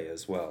publicly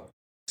as well.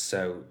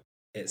 So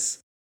I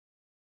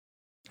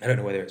don't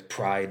know whether it's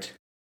pride.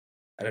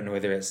 I don't know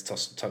whether it's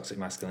toxic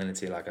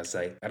masculinity, like I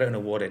say. I don't know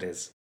what it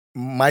is.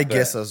 My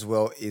guess as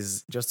well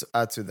is just to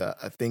add to that.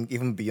 I think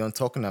even beyond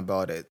talking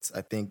about it,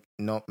 I think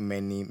not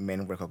many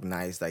men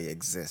recognize that it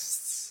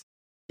exists.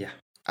 Yeah.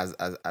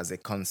 As a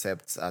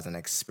concept, as an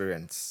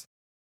experience.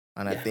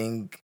 And I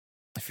think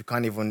if you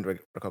can't even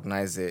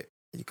recognize it,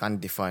 you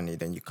can't define it,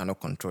 then you cannot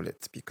control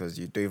it because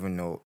you don't even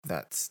know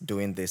that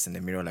doing this in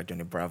the mirror like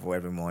Johnny Bravo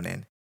every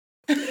morning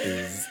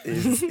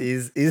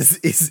is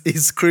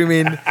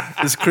screaming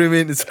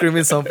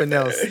something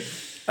else.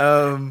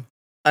 And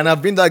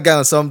I've been that guy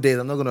on some days.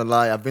 I'm not gonna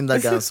lie. I've been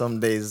that guy on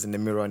some days in the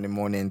mirror in the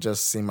morning,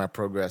 just seeing my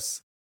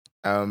progress.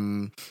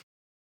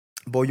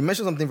 But you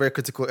mentioned something very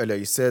critical earlier.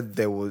 You said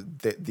the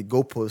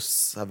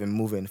goalposts have been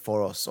moving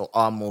for us or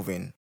are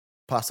moving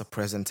past or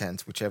present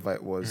tense, whichever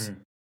it was.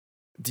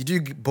 Did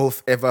you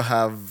both ever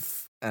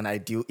have an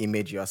ideal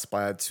image you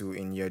aspired to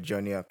in your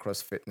journey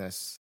across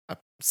fitness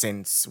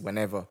since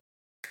whenever?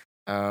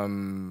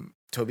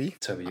 Toby,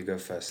 you go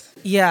first.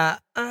 Yeah,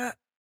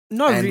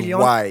 not and really.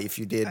 Why, if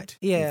you did?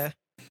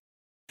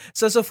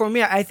 So for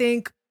me, I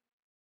think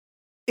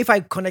if I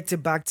connect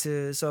it back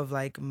to sort of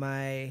like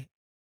my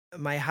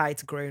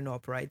height growing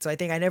up, right? So I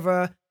think I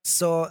never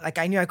saw, like,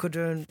 I knew I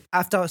couldn't,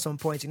 after some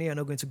point, you're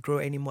not going to grow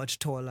any much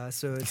taller.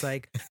 So it's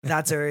like,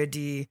 that's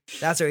already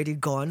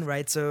gone,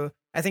 right? So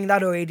I think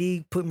that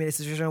already put me in a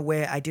situation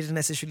where I didn't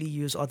necessarily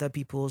use other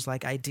people's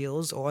like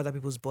ideals or other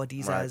people's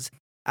bodies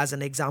as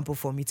an example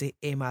for me to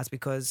aim at,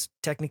 because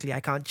technically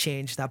I can't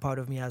change that part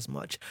of me as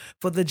much.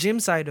 For the gym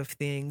side of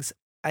things,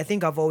 I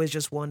think I've always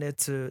just wanted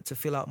to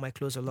fill out my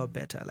clothes a lot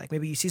better. Like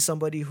maybe you see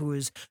somebody who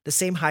is the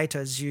same height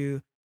as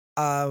you,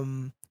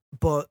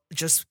 but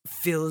just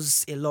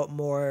feels a lot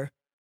more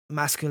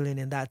masculine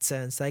in that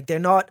sense. Like they're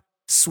not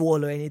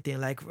swole or anything.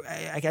 Like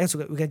I guess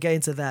we can get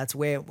into that,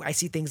 where I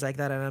see things like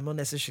that and I'm not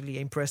necessarily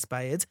impressed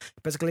by it,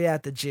 particularly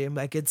at the gym.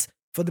 Like it's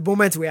for the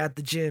moment we're at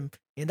the gym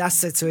in that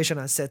situation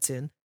and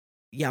setting,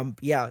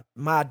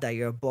 mad that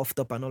you're buffed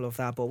up and all of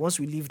that. But once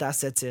we leave that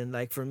setting,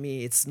 like for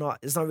me, it's not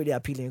really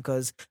appealing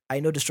because I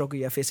know the struggle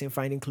you're facing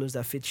finding clothes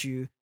that fit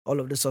you, all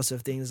of those sorts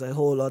of things, a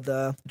whole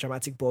other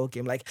dramatic ball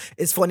game. Like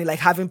it's funny, like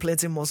having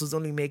plenty of muscles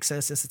only makes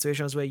sense in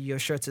situations where your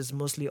shirt is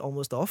mostly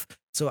almost off.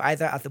 So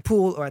either at the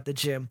pool or at the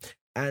gym.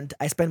 And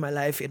I spend my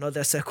life in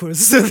other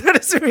circles, so that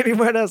doesn't really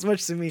matter as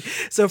much to me.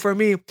 So for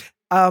me,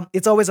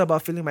 it's always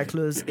about feeling my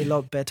clothes a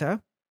lot better,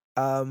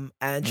 and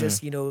Mm.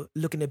 just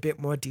looking a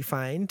bit more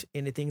defined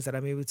in the things that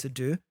I'm able to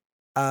do.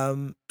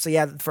 So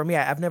yeah, for me,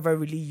 I've never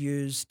really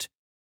used,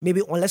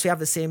 maybe unless we have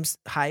the same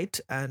height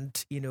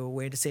and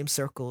we're in the same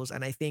circles,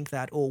 and I think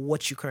that, oh,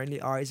 what you currently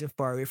are isn't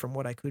far away from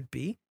what I could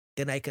be,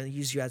 then I can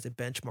use you as a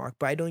benchmark.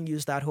 But I don't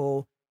use that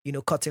whole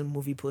cutting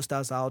movie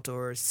posters out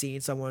or seeing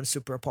someone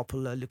super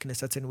popular looking a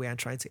certain way and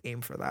trying to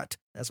aim for that.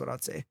 That's what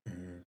I'd say.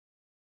 Mhm.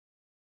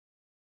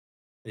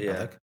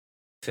 Yeah.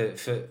 Alec?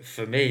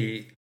 For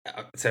me,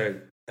 so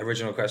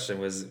original question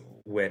was,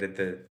 where did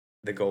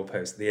the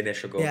goalpost, the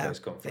initial Yeah,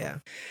 goalpost come from? yeah.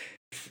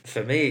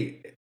 For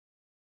me,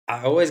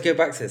 I always go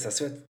back to this. I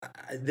swear,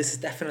 this is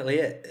definitely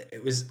it.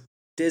 It was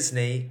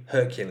Disney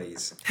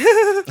Hercules,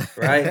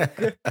 right?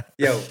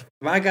 Yo,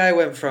 my guy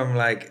went from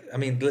like, I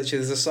mean, literally,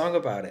 there's a song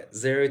about it,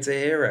 Zero to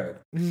Hero.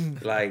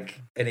 Mm. Like,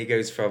 and he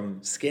goes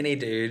from skinny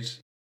dude,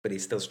 but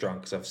he's still strong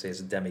because obviously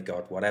he's a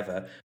demigod,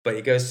 whatever. But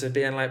he goes to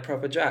being like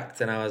proper jacked,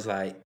 and I was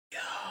like, yo,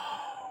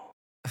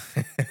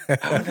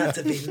 I want that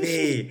to be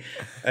me.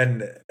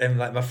 And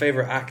like my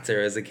favorite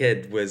actor as a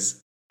kid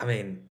was, I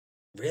mean,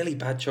 really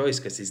bad choice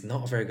because he's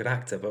not a very good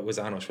actor, but was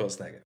Arnold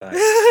Schwarzenegger. Like,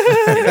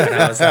 and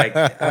I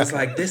was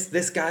like,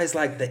 this guy's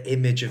like the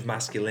image of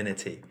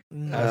masculinity. I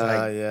was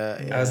like,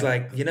 yeah. I was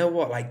like, you know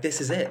what? Like, this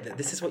is it.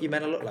 This is what you're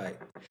meant to look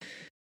like.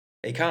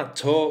 He can't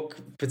talk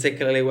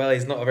particularly well.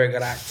 He's not a very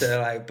good actor.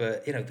 Like,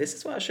 but this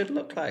is what I should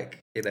look like.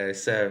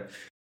 So.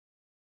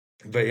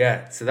 But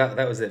yeah, so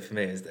that was it for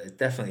me. It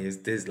definitely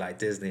is like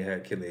Disney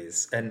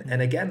Hercules,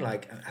 and again,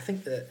 like I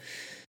think that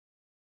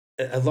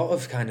a lot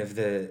of kind of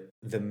the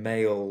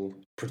male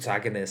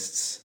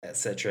protagonists,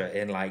 etc.,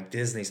 in like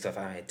Disney stuff.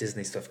 I mean,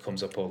 Disney stuff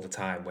comes up all the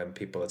time when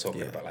people are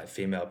talking Yeah. about like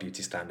female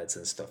beauty standards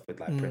and stuff with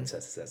like Mm.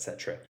 princesses,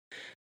 etc.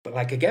 But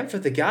like again for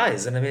the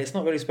guys, and I mean it's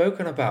not really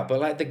spoken about,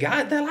 but like the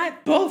guy, they're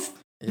like buff.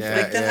 Yeah,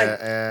 Like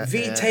they're like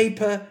V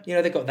taper,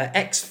 they got their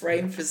X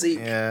frame physique.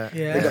 Yeah,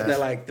 Yeah. They got their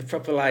like the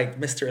proper like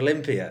Mr.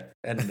 Olympia,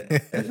 and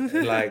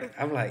like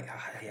I'm like,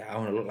 yeah, I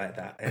want to look like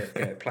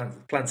that.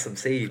 Plant some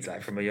seeds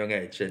like from a young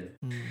age, and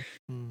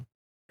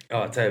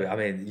oh, totally. I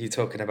mean, you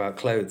talking about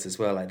clothes as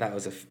well. Like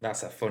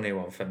that's a funny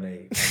one for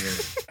me. I mean,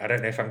 I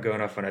don't know if I'm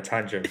going off on a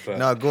tangent, but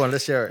No, go on,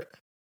 let's share it.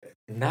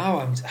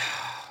 now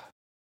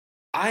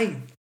I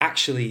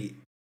actually,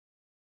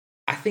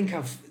 I think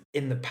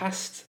in the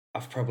past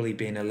I've probably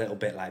been a little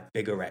bit like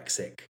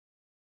bigorexic,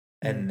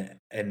 and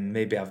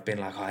maybe I've been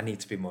like, oh, I need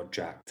to be more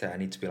jacked. I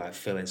need to be like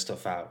filling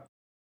stuff out.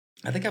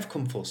 I think I've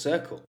come full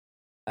circle.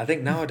 I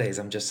think nowadays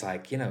I'm just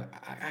like,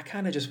 I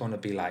kind of just want to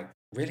be like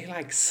really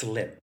like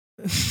slim,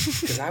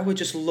 because I would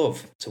just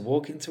love to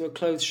walk into a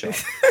clothes shop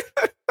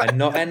and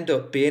not end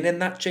up being in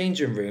that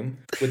changing room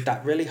with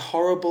that really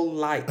horrible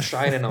light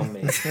shining on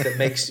me that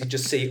makes you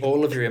just see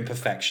all of your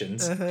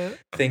imperfections,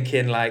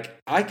 thinking like,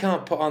 I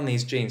can't put on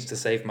these jeans to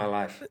save my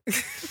life,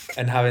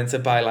 and having to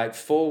buy like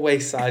 4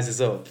 waist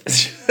sizes up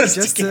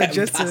just to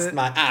get past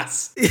my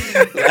ass.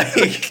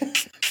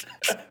 Like,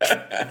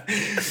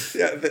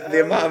 yeah,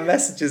 the amount of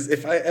messages,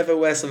 if I ever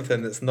wear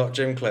something that's not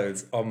gym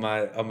clothes on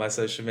my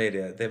social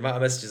media, the amount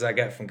of messages I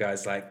get from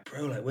guys like,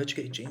 bro, like, where'd you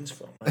get your jeans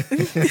from?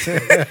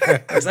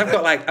 Because I've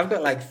got like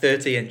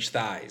 30-inch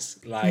thighs,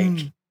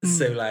 like,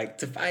 so like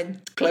to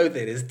find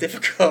clothing is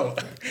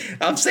difficult.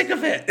 I'm sick of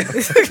it.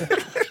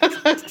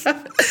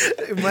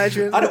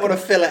 Imagine. I don't want to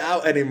fill it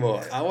out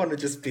anymore. I want to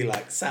just be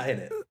like sat in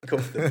it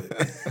comfortably.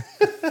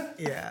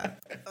 Yeah.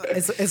 I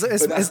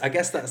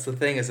guess that's the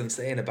thing, as I'm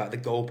saying, about the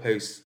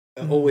goalposts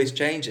are always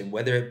changing,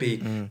 whether it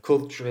be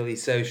culturally,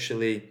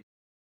 socially,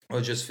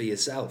 or just for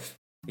yourself.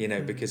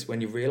 Because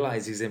when you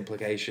realize these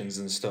implications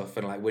and stuff,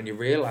 and like when you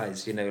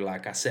realize,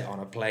 like I sit on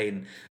a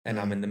plane and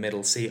I'm in the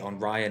middle seat on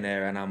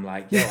Ryanair, and I'm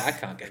like, yo, I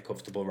can't get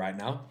comfortable right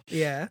now.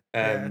 Yeah.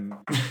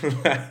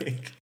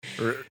 Like,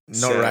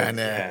 Not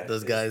Ryanair,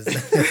 those guys.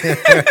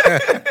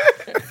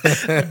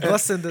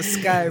 Bus in the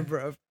sky,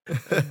 bro.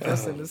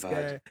 Bus in the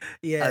sky.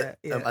 Yeah.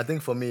 I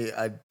think for me,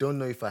 I don't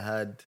know if I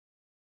had.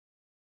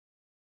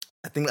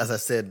 I think, as I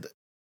said,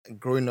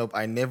 growing up,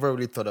 I never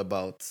really thought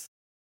about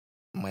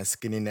my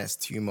skinniness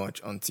too much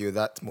until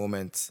that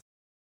moment,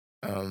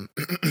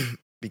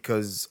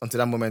 because until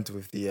that moment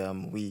with the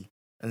we,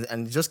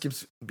 and it just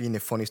keeps being a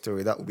funny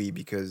story, that we,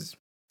 because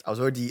I was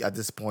already at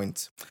this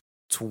point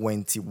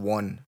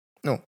 22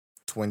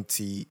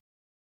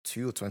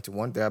 or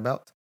 21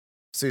 thereabout.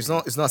 So it's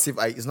not as if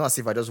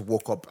I just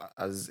woke up,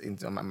 as in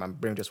my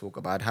brain just woke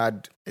up. I'd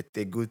had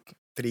a good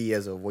 3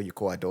 years of what you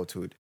call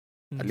adulthood,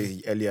 at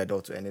least early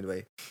adulthood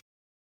anyway.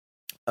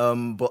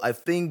 But I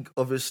think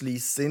obviously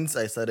since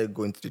I started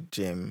going to the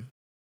gym,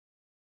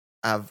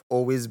 I've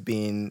always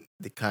been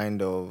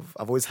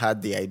I've always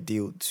had the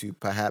ideal to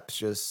perhaps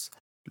just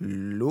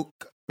look,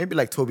 maybe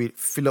like Toby,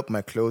 fill up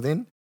my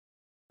clothing,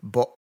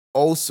 but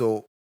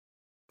also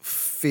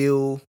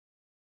feel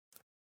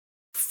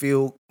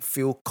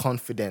feel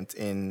confident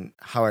in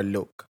how I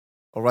look,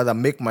 or rather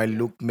make my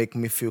look make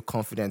me feel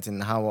confident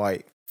in how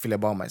I feel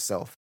about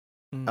myself.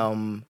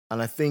 Mm.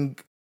 And I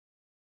think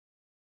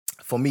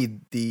for me,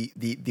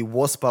 the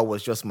worst part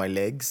was just my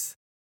legs,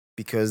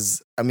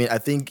 because I mean I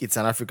think it's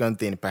an African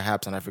thing,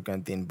 perhaps an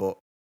African thing, but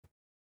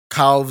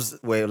calves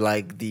were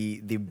like the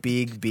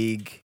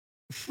big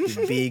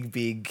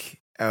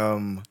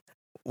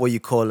what you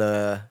call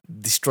a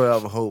destroyer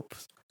of hope,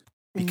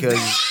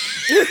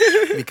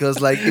 because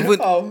like even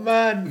Oh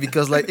man.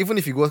 because like even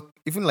if you go,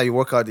 even like you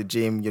work out at the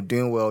gym, you're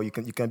doing well, you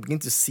can begin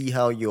to see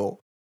how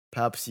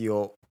perhaps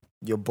your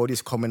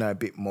body's coming out a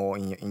bit more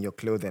in your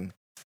clothing.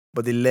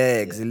 But the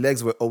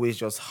legs were always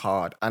just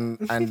hard, and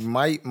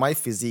my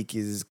physique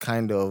is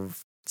kind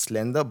of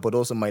slender, but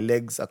also my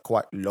legs are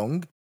quite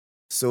long,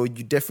 so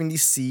you definitely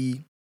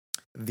see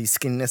the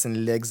skinniness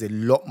in legs a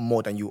lot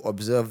more than you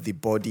observe the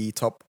body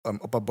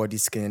upper body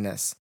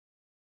skinniness.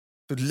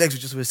 So the legs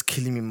were just always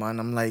killing me, man.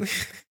 I'm like,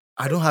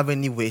 I don't have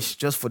any wish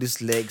just for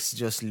these legs to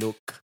just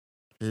look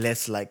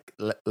less like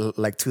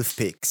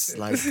toothpicks.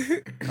 Like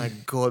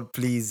God,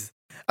 please.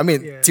 I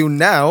mean, Yeah. till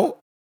now,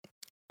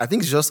 I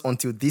think it's just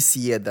until this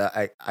year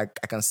that I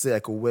can say I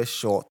could wear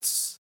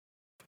shorts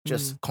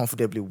just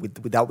comfortably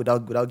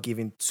without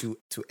giving two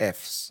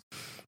Fs.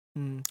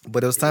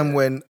 But there was time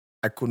when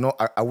I could not,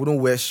 I wouldn't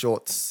wear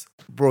shorts.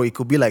 Bro, it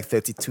could be like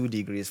 32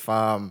 degrees,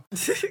 fam.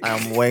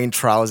 I'm wearing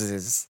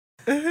trousers.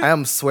 I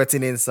am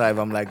sweating inside.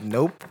 I'm like,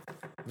 nope.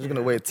 I'm just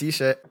gonna wear a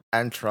t-shirt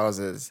and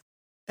trousers.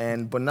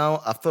 But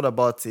now I've thought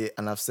about it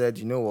and I've said,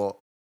 you know what?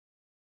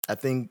 I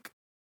think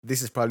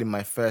this is probably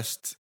my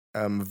first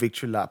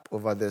victory lap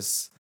over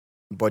this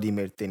body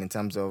made thing, in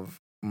terms of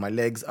my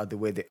legs are the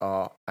way they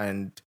are,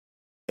 and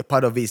a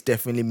part of it is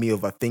definitely me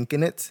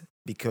overthinking it,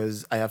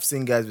 because I have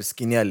seen guys with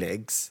skinnier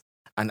legs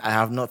and I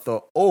have not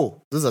thought,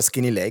 oh, those are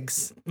skinny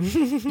legs.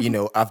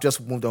 I've just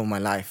moved on with my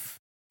life.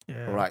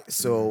 Yeah. Right.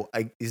 So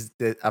I've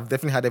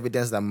definitely had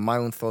evidence that my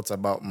own thoughts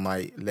about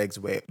my legs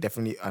were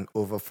definitely an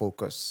over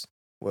focus.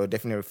 Were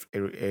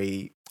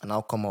definitely an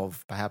outcome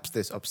of perhaps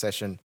this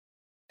obsession.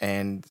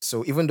 And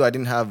so even though I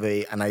didn't have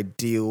an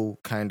ideal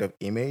kind of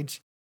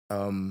image,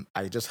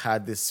 I just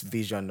had this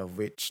vision of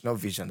which, not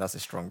vision, that's a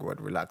strong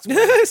word, relax. man.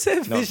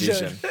 Not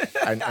vision.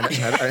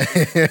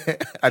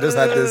 I just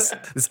had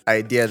this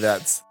idea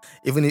that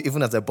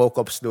even as I bulk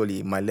up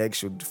slowly, my legs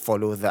should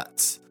follow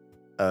that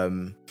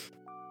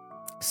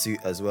suit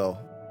as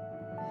well.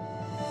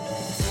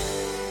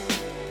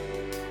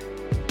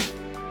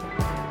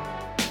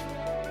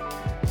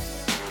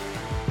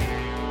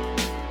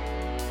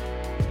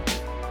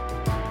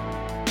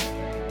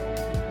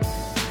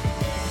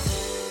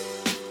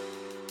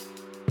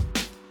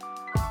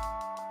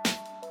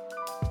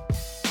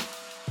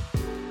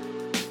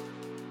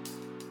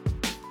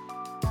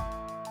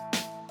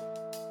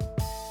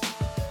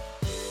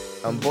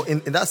 But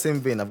in that same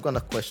vein, I've got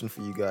a question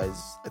for you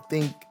guys. I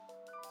think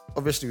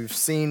obviously we've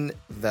seen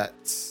that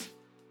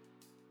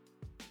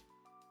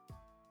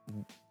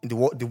the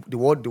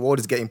world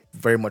is getting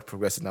very much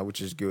progressive now, which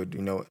is good.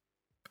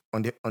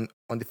 On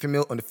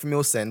the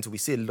female sense, we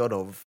see a lot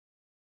of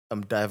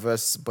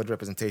diverse body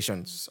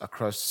representations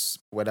across,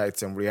 whether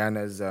it's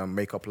Rihanna's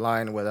makeup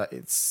line, whether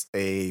it's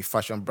a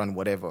fashion brand,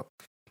 whatever.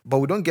 But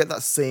we don't get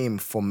that same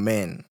for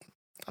men.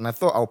 And I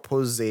thought I'll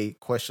pose a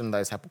question that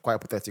is quite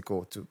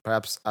hypothetical to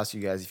perhaps ask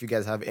you guys if you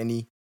guys have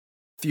any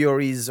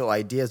theories or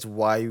ideas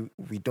why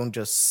we don't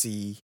just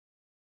see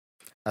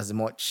as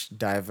much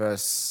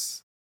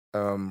diverse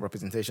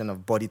representation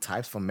of body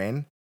types for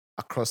men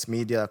across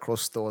media,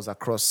 across stores,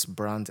 across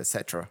brands,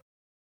 etc.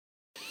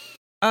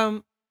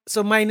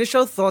 So my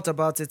initial thought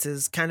about it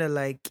is kind of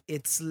like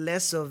it's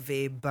less of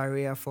a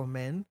barrier for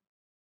men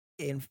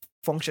in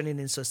functioning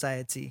in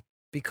society,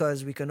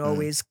 because we can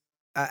always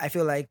I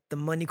feel like the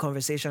money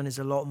conversation is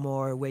a lot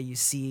more where you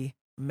see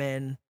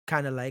men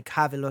kind of like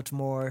have a lot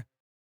more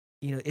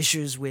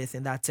issues with,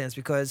 in that sense,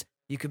 because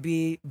you could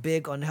be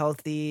big,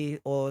 unhealthy,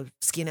 or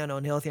skinny and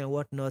unhealthy and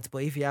whatnot,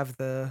 but if you have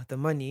the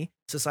money,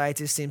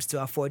 society seems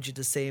to afford you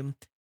the same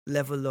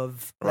level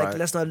of, like, Right.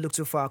 let's not look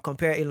too far,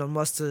 compare Elon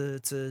Musk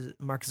to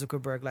Mark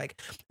Zuckerberg.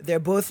 Like, they're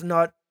both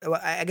not,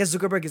 well, I guess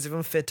Zuckerberg is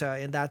even fitter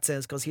in that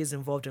sense because he's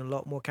involved in a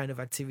lot more kind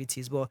of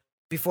activities, but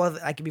before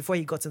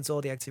he got into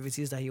all the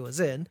activities that he was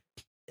in,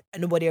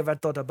 nobody ever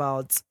thought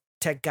about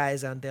tech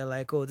guys and they're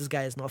like, oh, this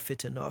guy is not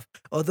fit enough.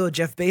 Although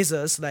Jeff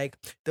Bezos, like,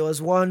 there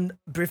was one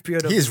brief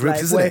period of He's his ripped,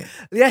 life isn't where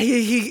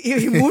he? yeah,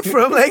 he moved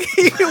from like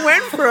he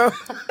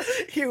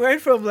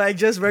went from like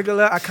just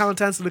regular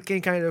accountants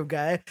looking kind of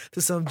guy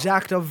to some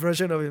jacked up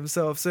version of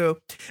himself. So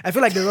I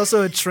feel like there's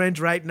also a trend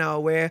right now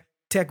where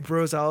tech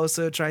bros are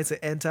also trying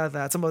to enter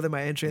that. Some of them are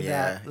entering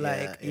that,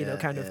 like,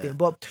 kind of thing.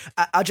 But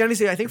I'll generally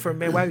say, I think for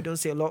men, why we don't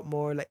see a lot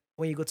more, like,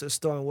 when you go to a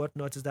store and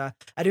whatnot, is that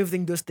I don't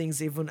think those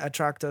things even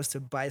attract us to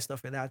buy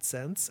stuff in that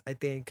sense. I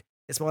think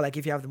It's more like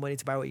if you have the money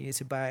to buy what you need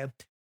to buy,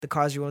 the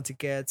cars you want to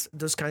get,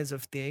 those kinds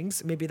of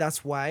things. Maybe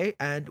that's why.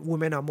 And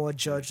women are more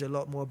judged a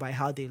lot more by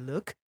how they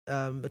look.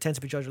 Tend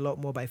to be judged a lot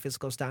more by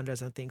physical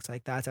standards and things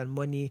like that. And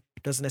money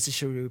doesn't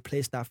necessarily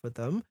replace that for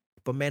them.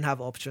 But men have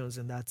options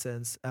in that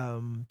sense,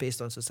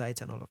 based on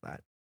society and all of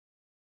that.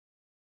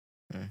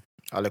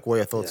 Alec, what are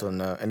your thoughts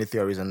on any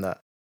theories on that?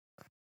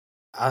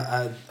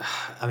 I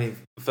mean,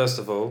 first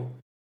of all,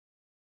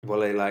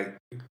 Wale, like,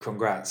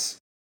 congrats,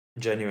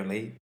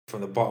 genuinely,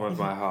 from the bottom of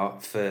my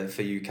heart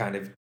for you kind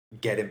of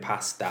getting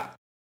past that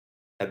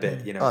a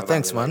bit, you know. Oh,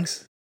 thanks, man.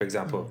 Legs, for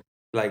example,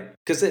 like,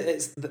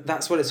 because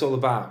that's what it's all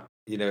about,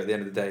 you know. At the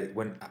end of the day,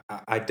 when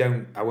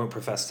I won't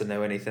profess to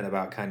know anything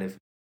about kind of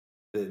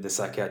the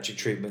psychiatric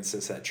treatments,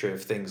 etc.,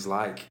 of things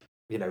like,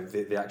 you know,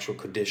 the actual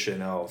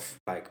condition of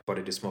like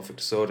body dysmorphic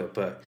disorder,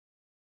 but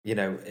you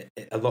know,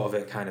 a lot of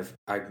it kind of,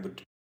 I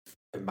would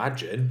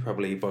imagine,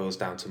 probably boils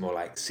down to more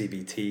like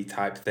CBT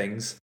type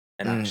things,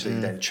 and actually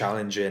then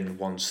challenging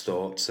one's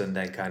thoughts and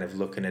then kind of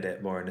looking at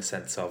it more in a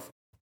sense of,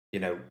 you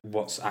know,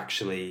 what's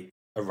actually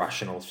a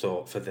rational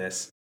thought for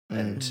this,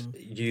 and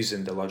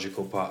using the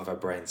logical part of our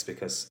brains,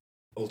 because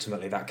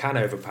ultimately that can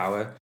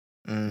overpower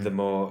the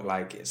more,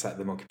 like, it's like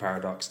the monkey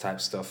paradox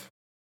type stuff,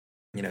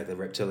 you know, the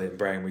reptilian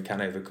brain. We can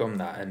overcome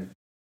that. And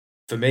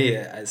for me,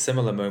 a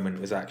similar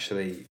moment was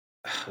actually,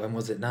 when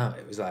was it now?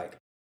 It was like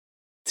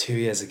 2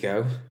 years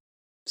ago,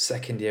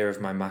 second year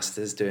of my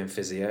master's doing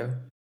physio,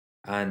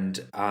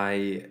 and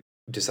I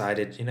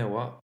decided, you know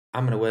what,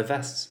 I'm going to wear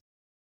vests.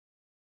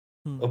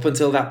 Up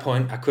until that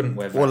point, I couldn't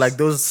wear vests. Or like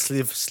those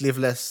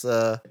sleeveless.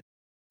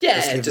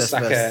 Just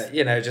like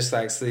vests. just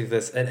like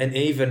sleeveless, and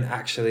even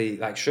actually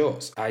like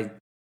shorts. I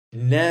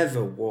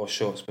never wore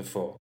shorts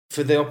before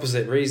for the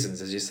opposite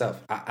reasons as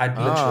yourself. I'd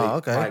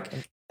literally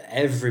like,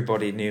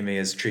 everybody knew me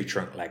as tree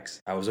trunk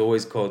legs. I was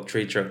always called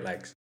tree trunk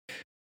legs.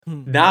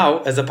 Now,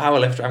 as a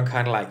powerlifter, I'm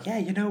kind of like, yeah,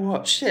 you know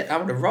what? Shit,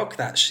 I'm gonna rock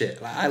that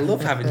shit. Like, I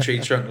love having tree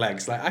trunk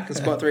legs. Like, I can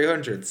squat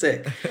 300,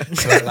 sick.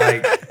 But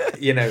like,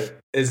 you know,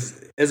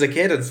 as a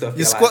kid and stuff,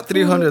 you squat like,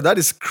 300. That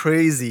is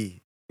crazy.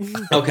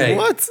 Okay,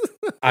 what?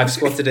 I've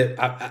squatted it.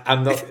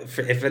 I'm not.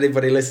 If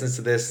anybody listens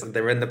to this and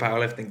they're in the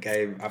powerlifting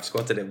game, I've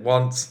squatted it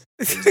once.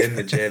 It was in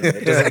the gym.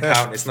 It doesn't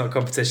count. It's not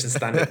competition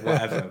standard.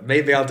 Whatever.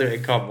 Maybe I'll do it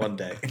in comp one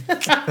day.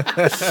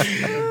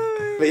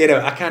 But you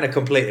know, I kind of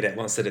completed it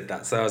once I did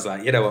that. So I was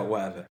like, you know what,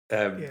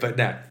 whatever. But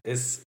no,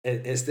 it's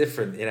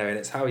different, you know, and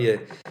it's how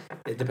you.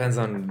 It depends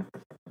on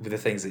the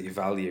things that you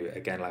value.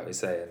 Again, like we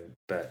say,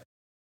 but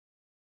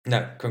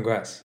no,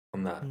 congrats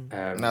on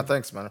that. No,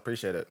 thanks, man.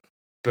 Appreciate it.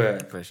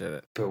 Appreciate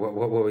it. But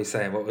what were we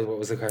saying? What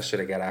was the question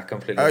again? I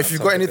completely. If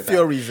you've got any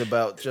theories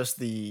about just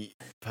the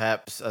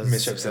perhaps as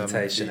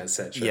misrepresentation,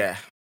 etc.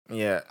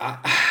 Yeah. I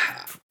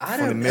from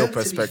don't the male know,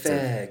 perspective, to be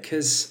fair,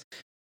 because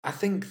I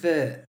think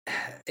that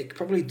it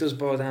probably does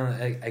boil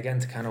down again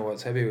to kind of what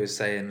Toby was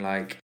saying.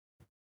 Like,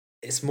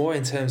 it's more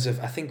in terms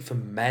of, I think for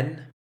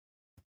men,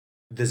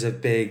 there's a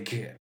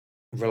big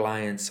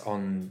reliance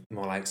on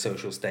more like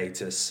social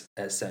status,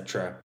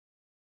 etc.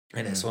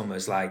 And it's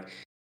almost like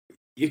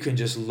you can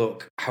just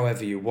look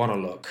however you want to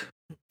look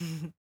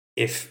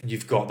if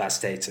you've got that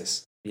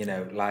status, you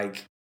know,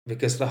 like,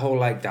 because the whole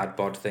like dad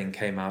bod thing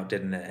came out,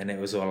 didn't it? And it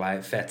was all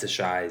like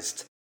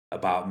fetishized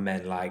about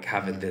men like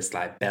having this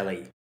like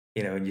belly,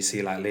 you know, and you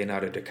see like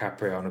Leonardo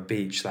DiCaprio on a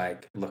beach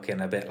like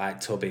looking a bit like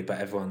tubby, but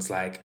everyone's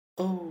like,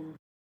 oh,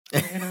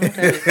 Leonardo.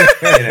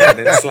 You know, and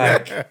it's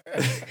like,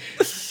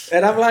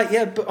 and I'm like,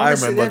 yeah, but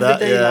honestly, I remember at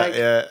the end that. of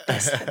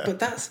the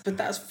day, like,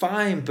 that's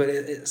fine. But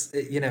it's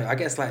you know, I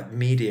guess like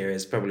media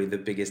is probably the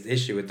biggest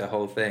issue with the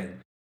whole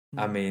thing.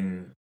 I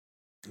mean,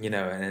 you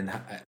know, and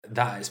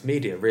that is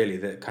media really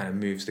that kind of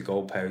moves the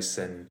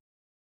goalposts and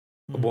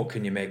what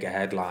can you make a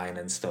headline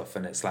and stuff.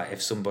 And it's like,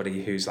 if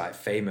somebody who's like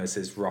famous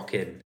is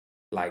rocking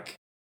like,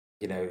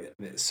 you know,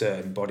 a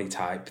certain body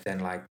type, then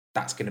like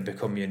that's going to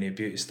become your new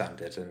beauty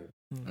standard.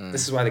 And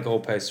this is why the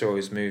goalposts are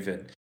always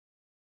moving.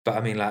 But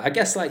I mean, like, I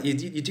guess like you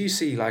do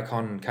see like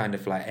on kind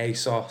of like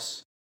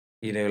ASOS,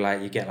 you know,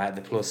 like you get like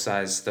the plus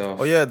size stuff.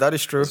 Oh yeah, that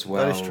is true. As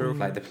well, that is true.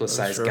 Like the plus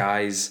size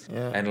guys,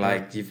 and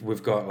like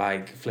we've got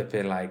like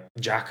flipping like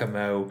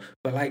Giacomo.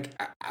 But like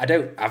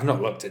I've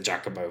not looked at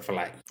Giacomo for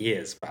like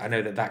years, but I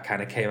know that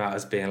kind of came out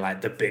as being like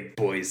the big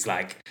boys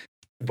like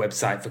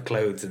website for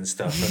clothes and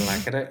stuff. And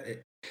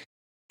like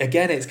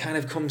again, it kind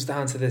of comes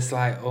down to this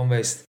like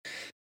almost.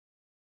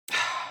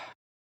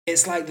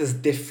 It's like there's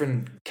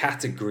different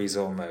categories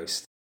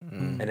almost.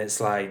 And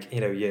it's like,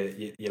 you know,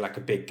 you're like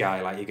a big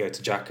guy, like you go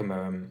to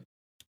Giacomo, and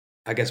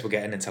I guess we're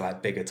getting into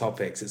like bigger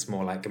topics. It's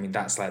more like, I mean,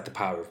 that's like the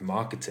power of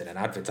marketing and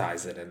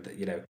advertising, and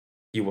you know,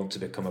 you want to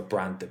become a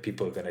brand that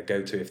people are going to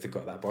go to if they've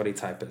got that body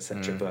type,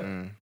 etc. But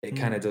it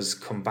kind of does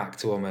come back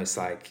to almost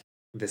like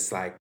this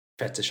like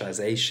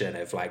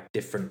fetishization of like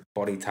different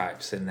body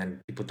types, and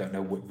then people don't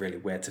know really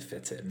where to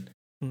fit in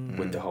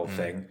with the whole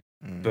thing.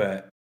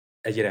 But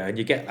you know, and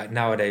you get like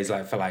nowadays,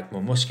 like for like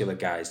more muscular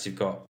guys, you've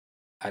got,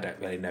 I don't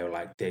really know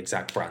like the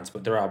exact brands,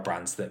 but there are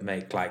brands that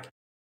make like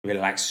really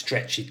like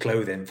stretchy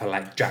clothing for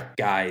like jack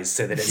guys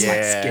so that it's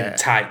like skin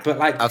tight. But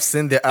like I've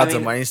seen the ads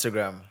on my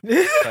Instagram.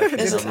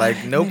 I'm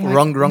like, nope,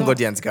 wrong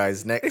audience,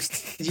 guys.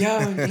 Next.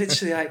 Yeah,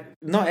 literally, like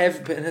not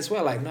every, and as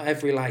well, like not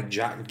every like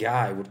jack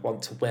guy would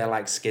want to wear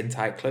like skin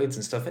tight clothes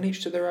and stuff. And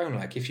each to their own.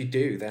 Like if you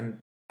do, then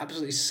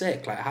absolutely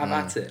sick. Like have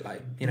at it.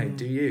 Like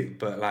do you?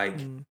 But like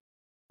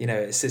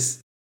it's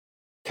this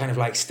kind of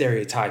like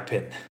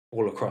stereotyping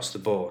all across the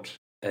board.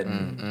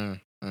 And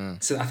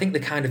so I think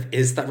there kind of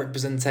is that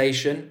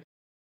representation,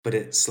 but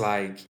it's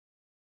like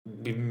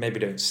we maybe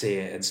don't see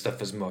it and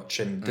stuff as much.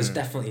 And there's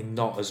definitely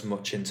not as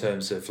much in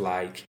terms of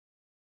like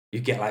you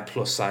get like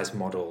plus size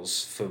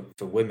models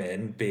for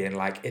women being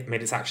like, I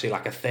mean, it's actually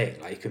like a thing.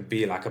 Like you can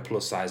be like a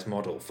plus size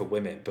model for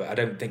women, but I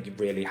don't think you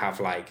really have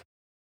like,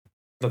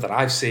 not that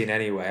I've seen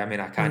anyway. I mean,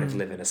 I kind of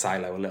live in a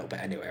silo a little bit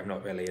anyway. I'm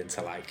not really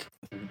into like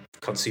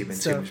consuming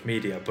too much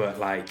media, but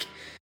like,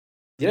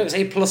 you don't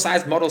see plus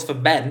size models for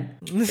men.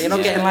 You're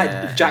not getting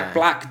like Jack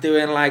Black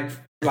doing like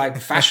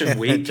Fashion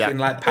Week in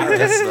like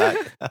Paris.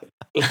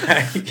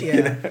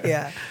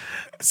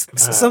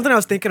 Something I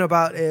was thinking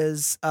about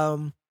is,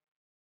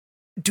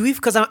 do we?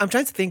 Because I'm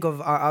trying to think of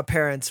our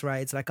parents,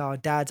 right? Like our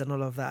dads and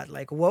all of that.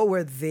 Like, what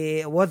were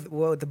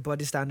the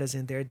body standards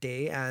in their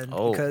day? And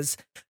because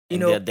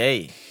their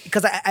day,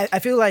 because I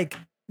feel like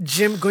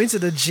going to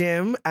the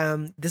gym,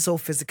 this whole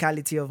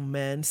physicality of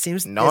men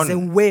seems there's a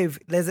wave.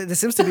 There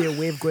seems to be a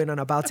wave going on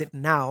about it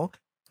now.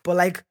 But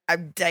like I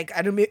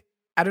don't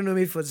know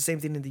if it was the same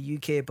thing in the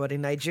UK, but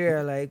in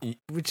Nigeria, like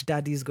which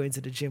daddy is going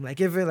to the gym? Like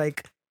even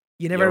like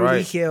you never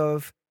really hear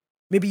of.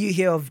 Maybe you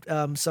hear of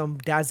some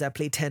dads that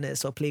play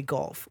tennis or play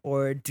golf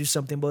or do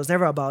something, but it's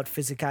never about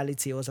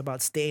physicality. It was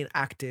about staying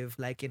active,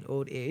 like in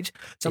old age.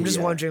 So I'm just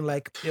wondering,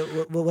 like,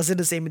 was it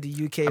the same in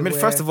the UK? I mean,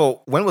 first of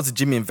all, when was the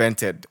gym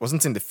invented?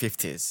 Wasn't it in the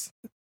 50s?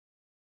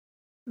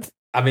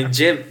 I mean,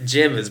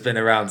 gym has been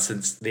around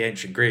since the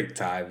ancient Greek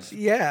times.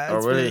 Yeah.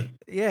 Oh, really?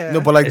 Yeah.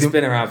 No, but like it's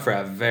been around for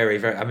a very,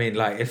 very. I mean,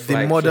 like if the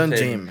like modern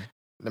gym.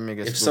 Let me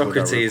if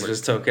Socrates was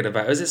talking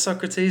about, was it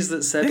Socrates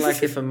that said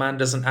like if a man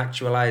doesn't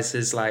actualize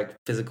his like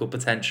physical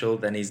potential,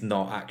 then he's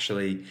not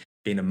actually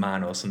being a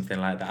man or something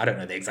like that. I don't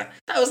know the exact.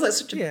 That was like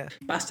such a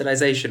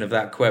bastardization of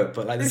that quote,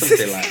 but like there's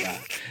something like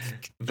that.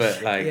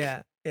 But like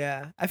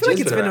I feel like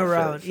it's been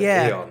around for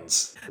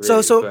eons.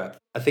 Really. So but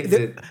I think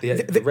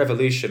the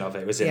revolution of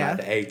it was in like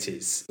the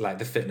 80s, like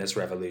the fitness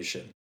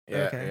revolution.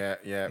 Yeah.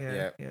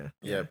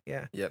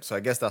 So I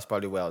guess that's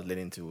probably where I was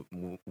leading to.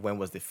 When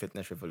was the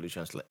fitness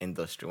revolution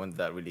industry? When did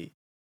that really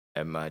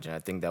emerge? And I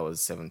think that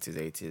was 70s,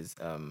 80s.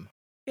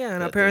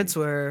 And our parents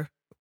were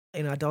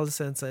in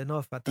adolescence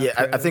enough at that.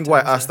 Yeah, I think why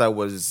I asked that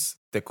was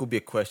there could be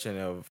a question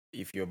of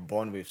if you're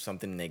born with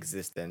something in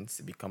existence,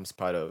 it becomes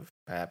part of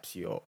perhaps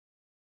your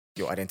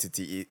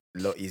identity a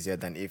lot easier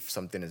than if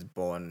something is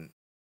born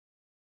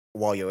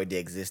while you're already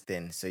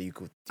existing. So you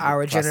could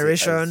our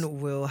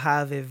generation will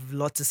have a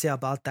lot to say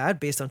about that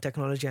based on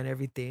technology and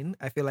everything.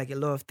 I feel like a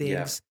lot of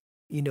things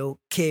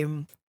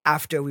came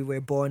after we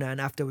were born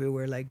and after we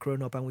were like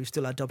grown up, and we've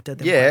still adopted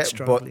them quite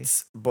strongly.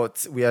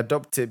 But we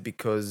adopted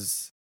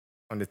because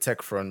on the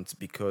tech front,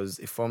 because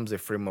it forms a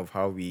frame of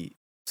how we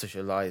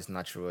socialize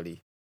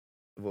naturally,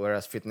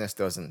 whereas fitness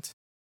doesn't.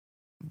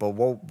 But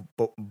what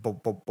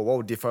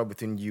would differ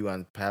between you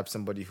and perhaps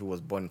somebody who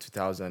was born in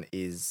 2000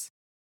 is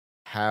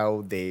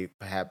how they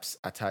perhaps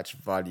attach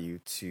value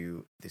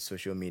to the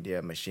social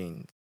media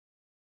machine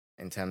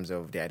in terms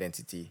of their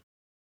identity.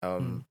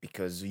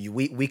 Because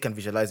we can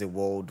visualize a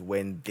world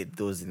when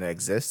those didn't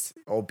exist,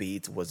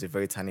 albeit it was a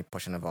very tiny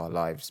portion of our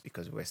lives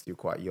because we're still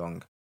quite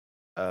young.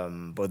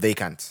 But they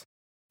can't.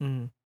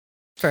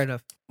 Fair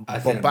enough. I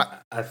think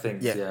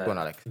go on,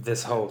 Alec.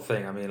 This whole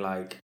thing, I mean,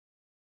 like,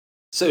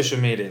 social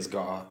media's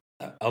got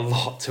a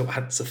lot to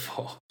answer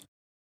for.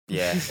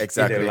 Yeah,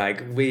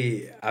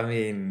 exactly. I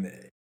mean,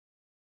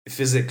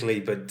 physically,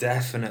 but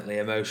definitely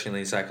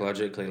emotionally,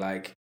 psychologically,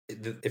 like,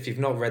 if you've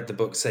not read the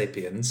book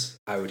Sapiens,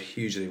 I would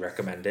hugely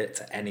recommend it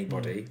to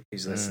anybody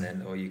who's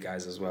listening, or you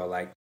guys as well.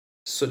 Like,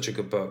 such a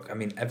good book. I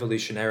mean,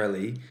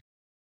 evolutionarily,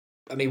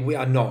 we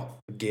are not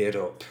geared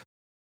up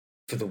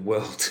for the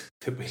world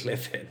that we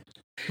live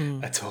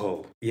in at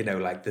all.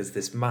 Like, there's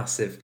this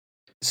massive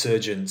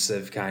surgence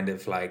of kind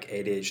of like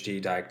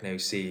ADHD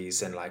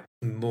diagnoses and like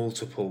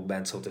multiple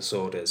mental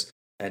disorders.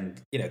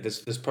 And,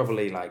 there's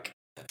probably like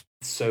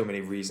so many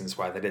reasons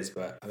why that is.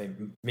 But I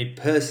mean, me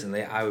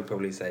personally, I would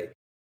probably say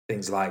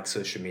things like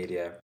social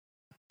media,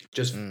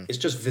 it's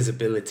just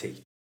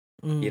visibility.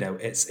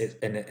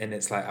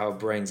 It's like our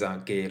brains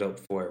aren't geared up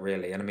for it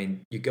really. And I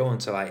mean, you go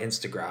onto like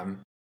Instagram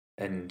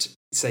and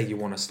say you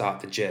want to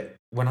start the gym.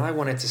 When I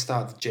wanted to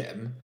start the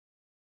gym,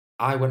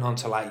 I went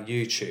onto like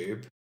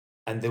YouTube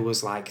and there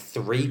was like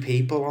 3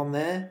 people on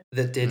there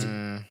that did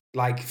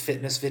like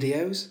fitness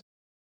videos.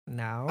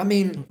 now. I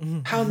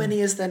mean, how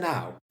many is there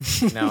now?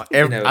 Now,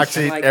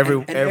 Actually,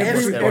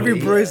 every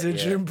bro is a yeah,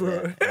 gym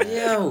bro.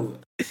 Yo,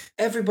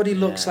 everybody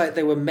looks Yeah. like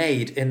they were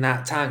made in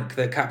that tank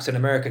that Captain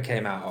America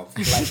came out of.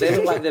 Like they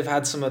look like they've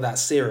had some of that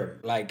serum.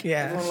 Like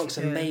Yeah, everyone looks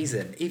yeah.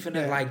 amazing, even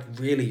at Yeah. like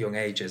really young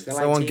ages. They're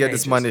Someone like get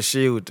this man a teenagers.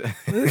 shield.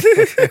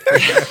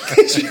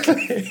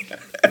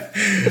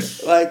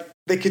 Like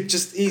they could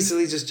just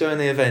easily just join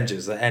the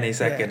Avengers at any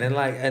second, Yeah. and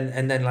like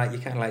and then like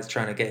you're kind of like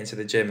trying to get into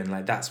the gym, and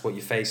like that's what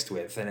you're faced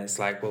with, and it's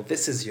like, well,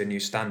 this is your new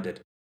standard.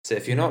 So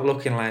if you're not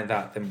looking like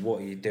that, then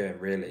what are you doing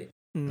really?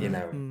 You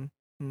know.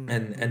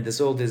 And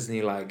there's all these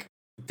new like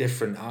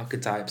different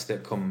archetypes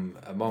that come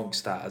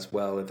amongst that as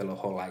well, with the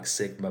whole like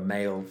Sigma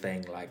male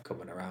thing like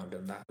coming around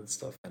and that and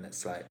stuff, and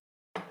it's like,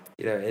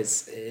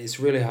 it's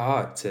really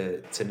hard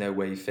to know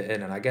where you fit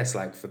in. And I guess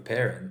like for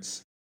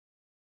parents,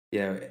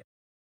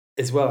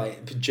 as well,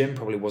 like, gym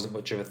probably wasn't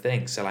much of a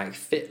thing, so like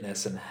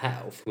fitness and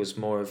health was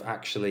more of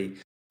actually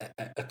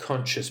a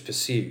conscious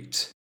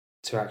pursuit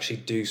to actually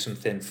do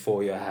something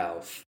for your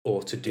health,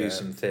 or to do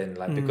something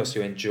like because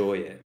you enjoy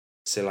it.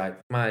 So like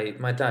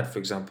my dad, for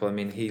example, I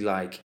mean, he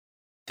like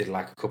did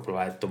like a couple of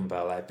like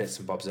dumbbell like bits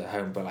and bobs at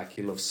home, but like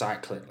he loved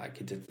cycling. Like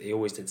he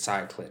always did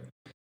cycling,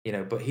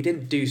 but he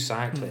didn't do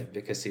cycling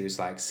because he was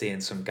like seeing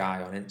some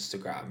guy on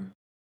Instagram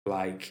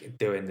like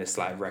doing this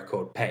like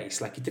record pace.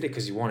 Like he did it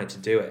because he wanted to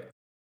do it.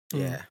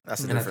 Yeah,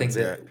 that's the And I think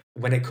difference.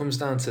 that when it comes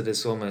down to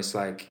this almost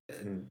like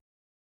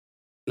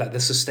the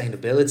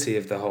sustainability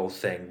of the whole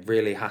thing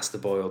really has to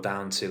boil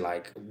down to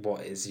like,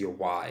 what is your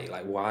why?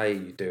 Like, why are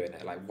you doing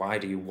it? Like, why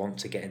do you want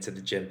to get into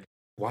the gym?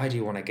 Why do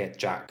you want to get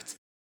jacked?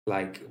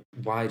 Like,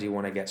 why do you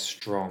want to get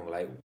strong?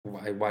 Like,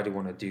 why do you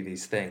want to do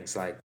these things?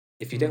 Like,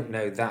 if you don't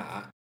know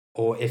that,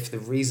 or if the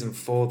reason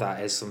for that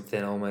is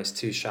something almost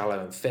too shallow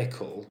and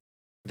fickle,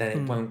 then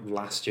it won't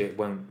last you. It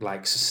won't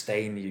like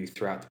sustain you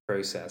throughout the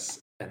process.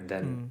 And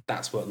then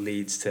that's what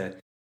leads to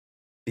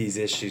these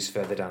issues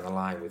further down the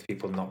line, with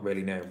people not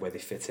really knowing where they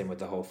fit in with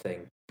the whole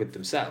thing with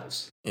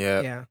themselves.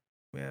 Yeah.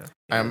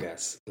 I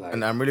guess. Like,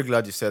 And I'm really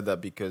glad you said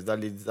that, because that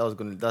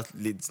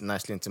leads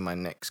nicely into my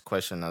next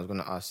question. I was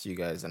gonna ask you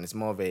guys, and it's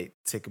more of a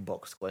tick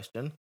box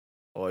question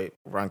or a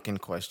ranking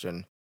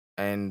question.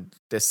 And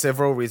there's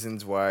several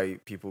reasons why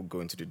people go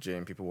into the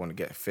gym. People want to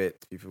get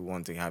fit. People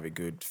want to have a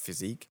good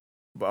physique.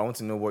 But I want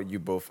to know what you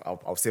both.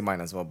 I'll say mine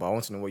as well. But I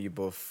want to know what you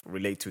both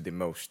relate to the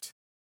most.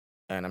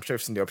 And I'm sure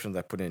you've seen the options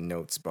I put in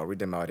notes, but I'll read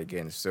them out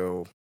again.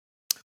 So,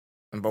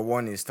 number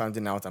 1 is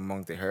standing out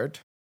among the herd.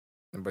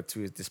 Number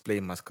 2 is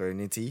displaying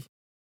masculinity.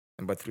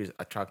 Number 3 is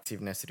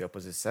attractiveness to the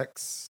opposite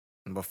sex.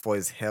 Number 4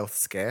 is health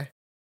scare.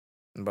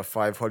 Number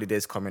 5,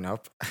 holidays coming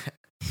up.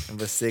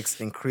 Number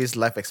 6, increased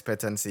life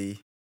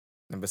expectancy.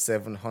 Number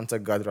 7,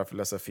 hunter-gatherer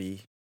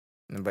philosophy.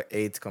 Number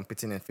 8,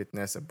 competing in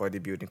fitness or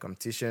bodybuilding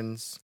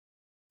competitions.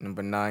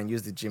 Number 9,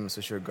 use the gym as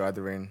social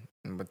gathering.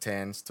 Number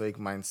 10, stoic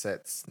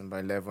mindsets. Number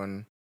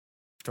 11,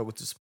 struggle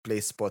to play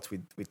sports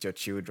with your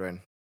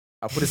children.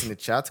 I'll put this in the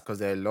chat because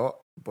there are a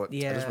lot, but I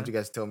just want you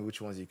guys to tell me which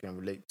ones you can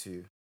relate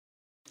to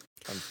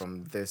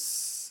from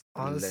this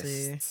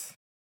Honestly, list.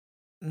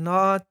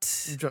 not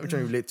Which one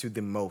you relate to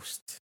the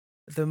most?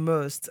 the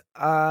most.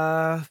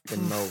 The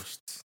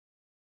most.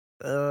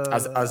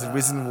 As a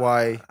reason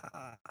why,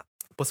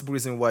 possible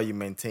reason why you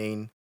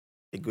maintain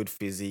a good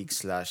physique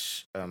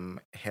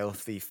 /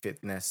 healthy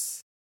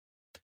fitness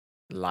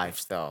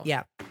lifestyle.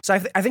 Yeah. So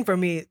I think for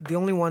me, the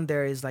only one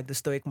there is like the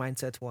stoic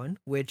mindset one,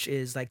 which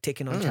is like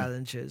taking on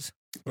challenges.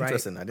 Right.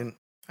 Interesting. I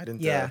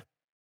didn't. Yeah.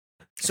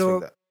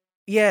 So So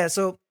yeah.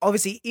 So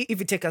obviously, if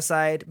you take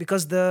aside,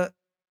 because the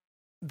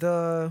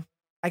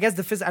I guess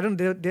the phys, I don't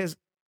know, there's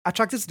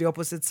attracted to the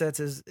opposite sex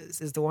is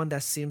the one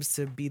that seems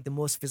to be the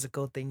most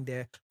physical thing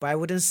there. But I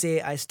wouldn't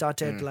say I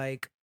started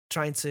like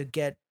trying to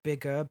get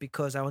bigger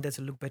because I wanted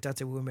to look better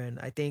to women.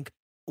 I think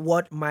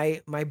what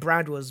my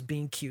brand was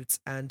being cute,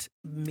 and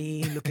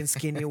me looking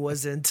skinny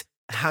wasn't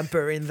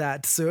hampering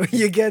that. So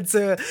you get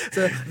to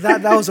so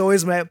that was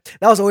always my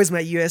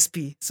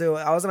USP. So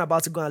I wasn't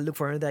about to go and look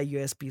for another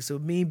USP. So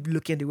me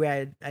looking the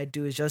way I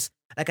do is just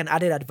like an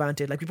added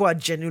advantage. Like people are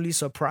genuinely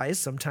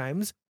surprised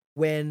sometimes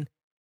when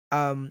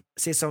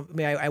say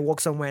I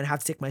walk somewhere and have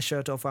to take my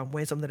shirt off, or I'm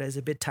wearing something that is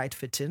a bit tight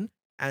fitting,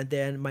 and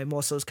then my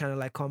muscles kind of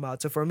like come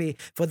out. So for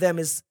them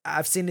is,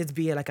 I've seen it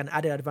be like an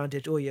added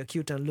advantage. Oh, you're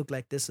cute and look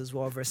like this as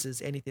well,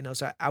 versus anything else.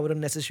 So I wouldn't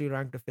necessarily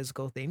rank the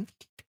physical thing.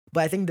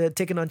 But I think the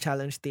taking on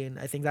challenge thing,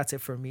 I think that's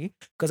it for me.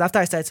 Because after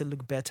I started to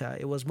look better,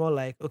 it was more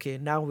like, okay,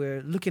 now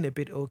we're looking a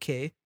bit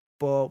okay,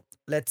 but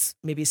let's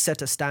maybe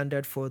set a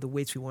standard for the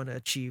weights we want to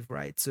achieve,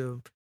 right?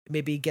 So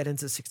maybe get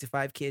into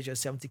 65 kg or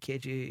 70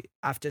 kg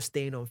after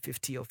staying on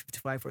 50 or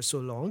 55 for so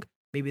long.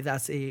 Maybe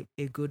that's a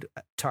good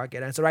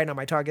target. And so right now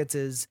my target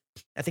is,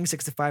 I think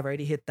 65, I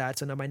already hit that.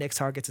 So now my next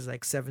target is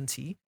like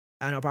 70.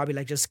 And I'll probably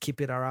like just keep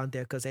it around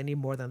there, because any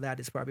more than that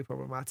is probably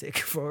problematic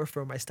for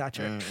my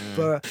stature.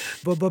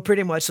 But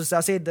pretty much, so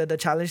I'll say the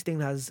challenge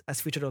thing has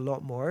featured a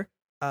lot more.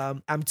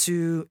 I'm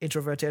too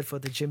introverted for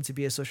the gym to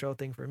be a social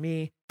thing for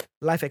me.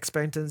 Life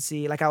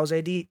expectancy, like I was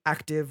already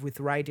active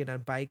with riding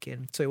and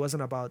biking, so it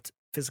wasn't about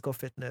physical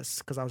fitness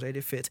because I was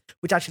already fit,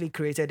 which actually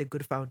created a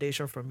good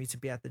foundation for me to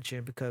be at the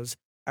gym because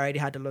I already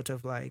had a lot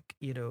of like,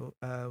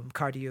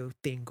 cardio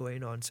thing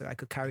going on. So I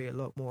could carry a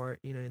lot more,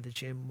 in the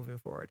gym moving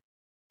forward.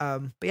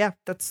 But yeah,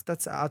 that's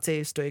I'd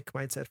say stoic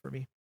mindset for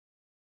me.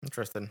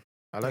 Interesting.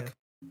 I Yeah. like.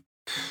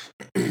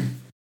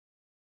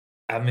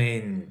 I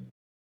mean,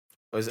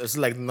 It's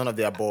like none of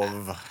the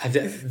above.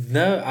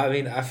 no, I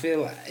mean, I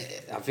feel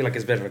like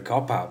it's a bit of a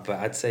cop out, but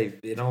I'd say,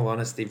 in all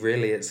honesty,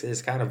 really,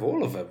 it's kind of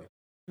all of them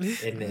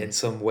in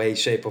some way,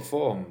 shape, or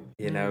form,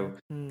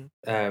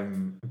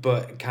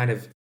 But kind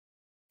of,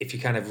 if you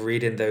kind of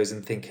reading those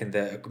and thinking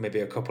that maybe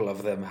a couple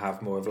of them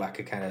have more of like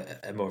a kind of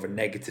a more of a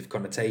negative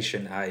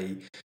connotation, i.e.,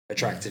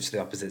 attractive to the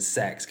opposite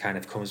sex, kind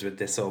of comes with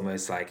this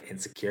almost like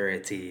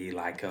insecurity,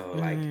 like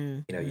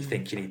you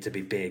think you need to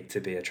be big to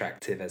be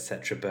attractive,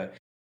 etc. But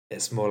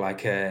it's more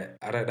like I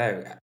don't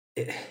know,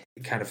 it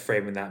kind of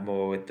framing that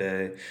more with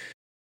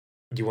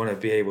you want to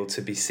be able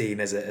to be seen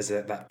as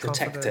a that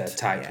protector Confident,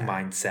 type yeah.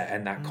 mindset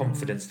and that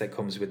confidence that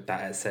comes with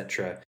that,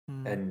 etc.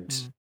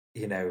 And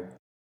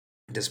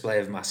display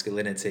of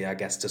masculinity, I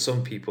guess to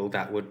some people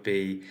that would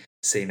be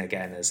seen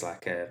again as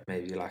like an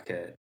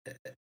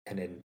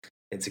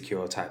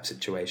insecure type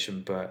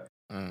situation, but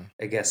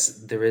I guess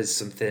there is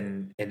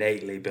something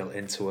innately built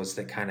into us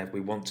that kind of we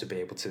want to be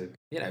able to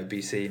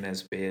be seen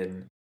as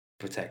being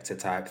protector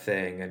type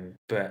thing,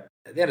 but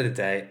at the end of the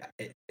day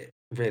it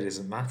really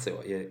doesn't matter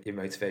what your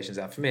motivations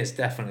are. For me, it's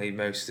definitely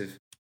most of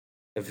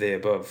the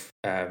above.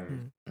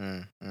 In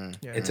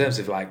terms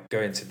of like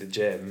going to the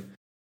gym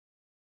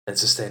and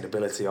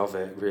sustainability of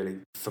it, really,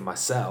 for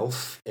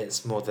myself,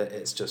 it's more that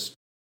it's just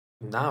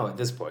now at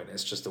this point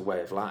it's just a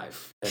way of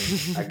life,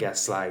 and I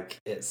guess like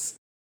it's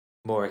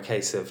more a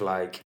case of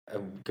like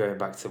going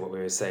back to what we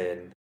were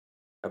saying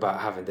about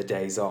having the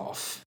days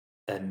off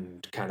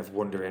and kind of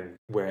wondering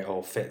where it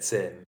all fits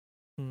in.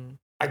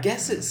 I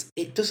guess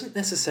it doesn't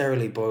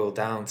necessarily boil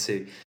down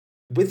to,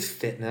 with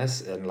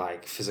fitness and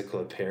like physical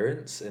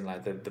appearance and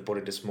like the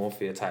body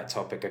dysmorphia type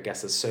topic, I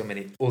guess there's so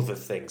many other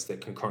things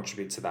that can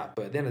contribute to that.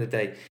 But at the end of the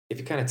day, if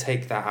you kind of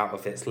take that out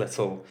of its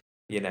little,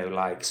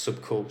 like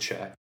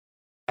subculture,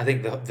 I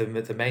think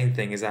the main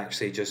thing is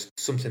actually just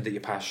something that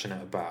you're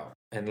passionate about.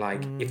 And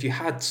like, if you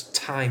had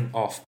time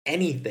off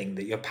anything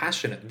that you're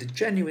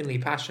genuinely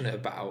passionate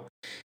about,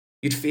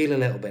 you'd feel a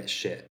little bit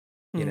shit.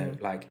 Yeah,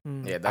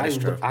 that is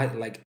true.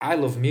 I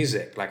love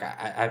music. Like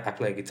I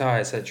play guitar,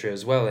 etc.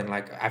 as well, and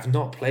like I've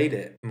not played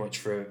it much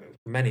for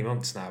many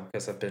months now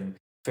because I've been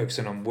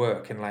focusing on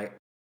work. And like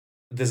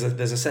there's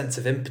a sense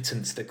of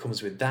impotence that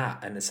comes with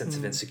that, and a sense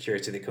of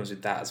insecurity that comes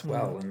with that as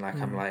well. And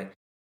like I'm like,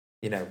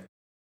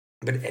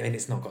 but I mean,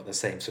 it's not got the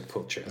same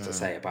subculture as I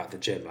say about the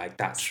gym. Like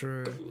that's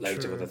got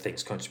loads of other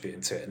things contributing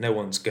to it. No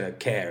one's gonna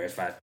care if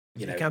I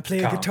can't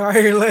play a guitar.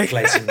 Like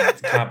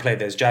can't play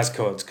those jazz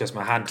chords because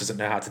my hand doesn't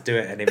know how to do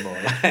it anymore.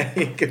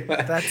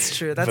 That's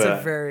true. That's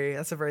a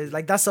very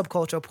like that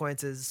subculture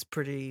point is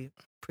pretty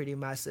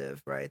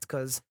massive, right?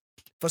 Because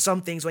for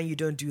some things, when you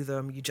don't do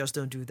them, you just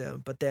don't do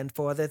them. But then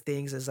for other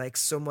things, there's like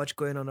so much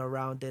going on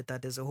around it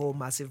that there's a whole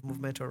massive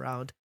movement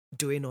around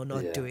doing or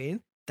not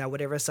doing, that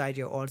whatever side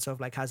you're on sort of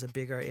like has a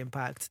bigger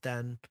impact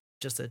than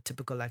just a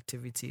typical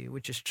activity,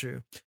 which is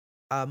true.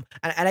 And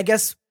I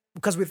guess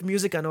because with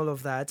music and all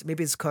of that,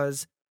 maybe it's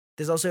because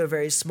there's also a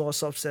very small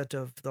subset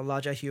of the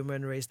larger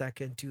human race that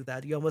can do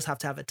that. You almost have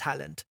to have a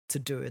talent to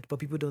do it, but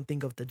people don't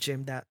think of the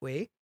gym that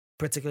way,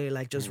 particularly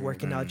like just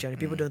working out generally.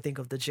 People don't think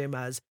of the gym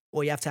as,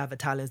 you have to have a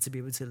talent to be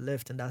able to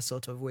lift in that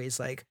sort of way. It's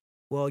like,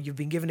 well, you've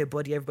been given a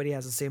body, everybody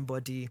has the same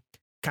body,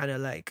 kind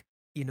of like,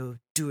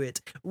 do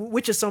it,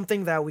 which is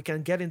something that we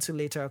can get into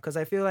later, because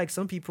I feel like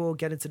some people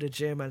get into the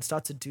gym and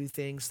start to do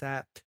things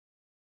that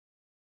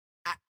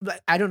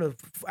I don't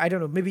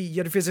know. Maybe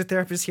you're the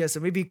physiotherapist here, so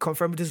maybe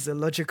confirm this is a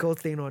logical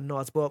thing or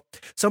not. But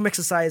some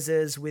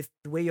exercises with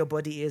the way your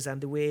body is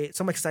and the way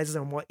some exercises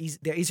are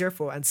they're easier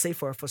for and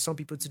safer for some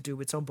people to do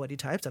with some body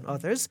types than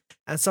others.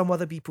 And some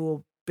other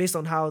people, based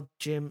on how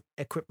gym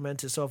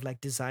equipment is sort of like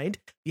designed,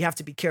 you have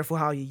to be careful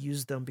how you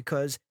use them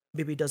because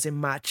maybe it doesn't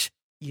match,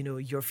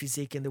 your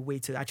physique in the way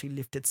to actually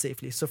lift it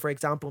safely. So for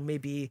example,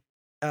 maybe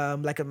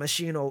like a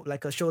machine or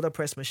like a shoulder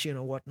press machine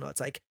or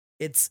whatnot, like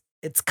it's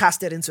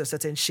casted into a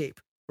certain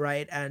shape,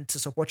 right? And to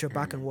support your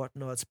back and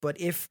whatnot.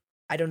 But if,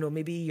 I don't know,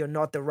 maybe you're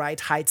not the right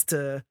height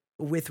to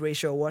width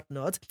ratio or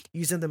whatnot,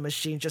 using the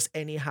machine just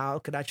anyhow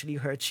could actually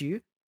hurt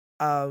you.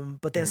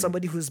 But then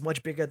somebody who's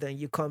much bigger than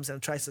you comes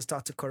and tries to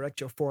start to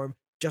correct your form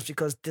just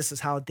because this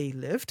is how they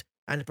lived.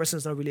 And the person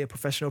is not really a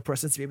professional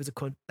person to be able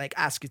to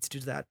ask you to do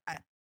that.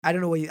 I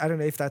don't know I don't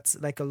know if that's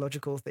like a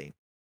logical thing.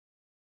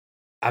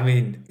 I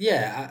mean,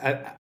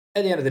 yeah,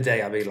 at the end of the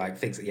day, I mean, like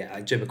things,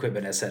 like gym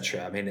equipment,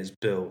 etc. I mean, it's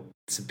built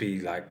to be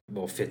like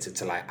more fitted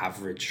to like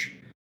average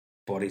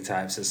body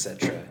types,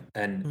 etc.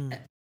 And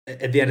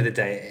at the end of the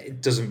day,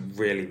 it doesn't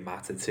really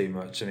matter too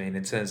much. I mean,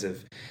 in terms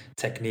of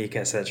technique,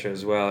 etc.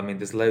 as well. I mean,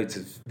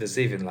 there's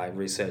even like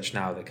research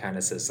now that kind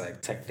of says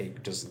like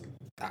technique doesn't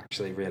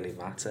actually really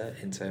matter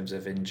in terms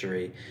of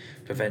injury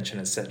prevention,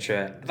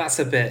 etc. That's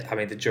a bit. I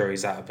mean, the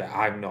jury's out a bit.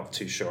 I'm not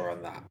too sure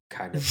on that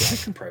kind of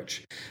like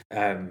approach.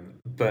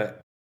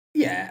 But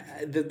yeah,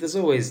 there's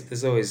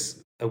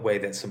always a way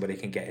that somebody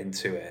can get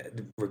into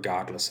it,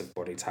 regardless of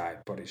body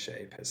type, body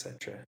shape,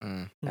 etc.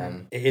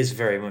 It is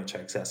very much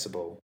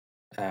accessible.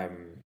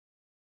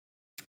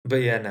 But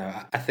yeah, no,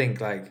 I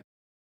think like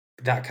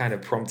that kind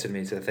of prompted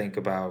me to think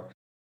about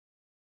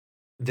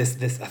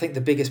this. I think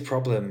the biggest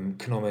problem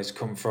can almost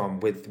come from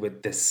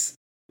with this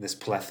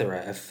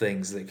plethora of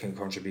things that can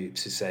contribute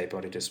to, say,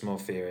 body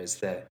dysmorphia, is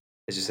that,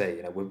 as you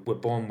say, we're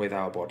born with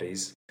our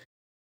bodies,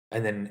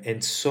 and then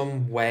in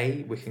some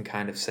way we can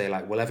kind of say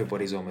like, well,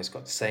 everybody's almost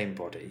got the same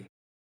body.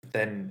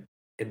 Then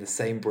in the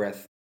same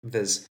breath,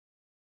 there's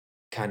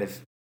kind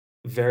of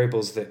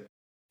variables that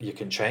you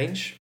can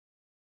change,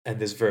 and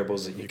there's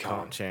variables that you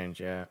can't change.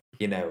 Yeah.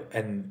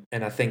 And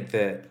I think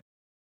that,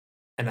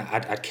 and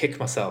I'd kick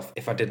myself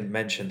if I didn't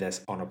mention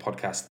this on a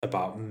podcast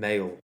about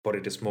male body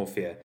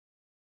dysmorphia.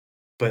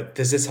 But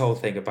there's this whole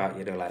thing about,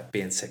 like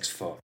being 6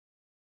 foot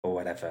or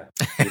whatever,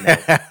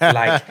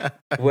 like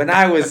when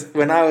I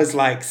was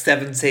like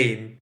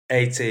 17,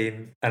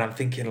 18, and I'm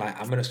thinking like,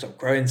 I'm going to stop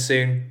growing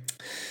soon.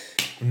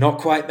 I'm not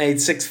quite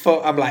made 6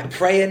 foot. I'm like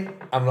praying.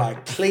 I'm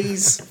like,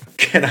 please,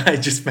 can I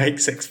just make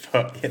 6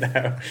 foot,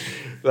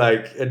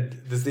 like,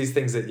 and there's these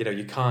things that,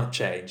 you can't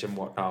change and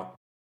whatnot.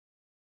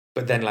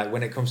 But then, like,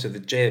 when it comes to the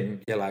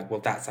gym, you're like, well,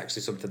 that's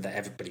actually something that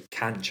everybody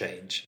can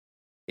change,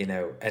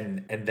 and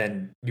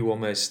then you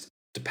almost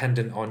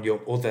dependent on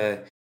your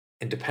other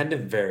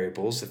independent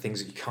variables, the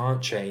things that you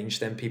can't change,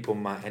 then people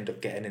might end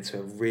up getting into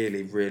a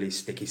really, really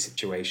sticky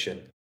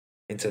situation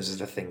in terms of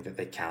the thing that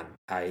they can,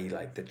 i.e.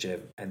 like the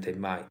gym. And they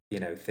might,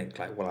 think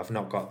like, well, I've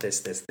not got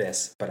this,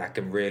 but I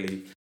can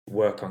really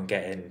work on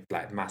getting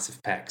like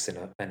massive pecs and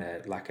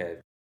a like a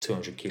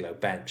 200 kilo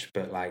bench.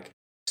 But like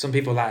some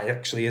people, that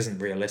actually isn't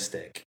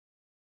realistic.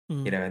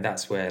 And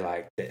that's where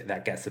like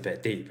that gets a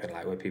bit deep, and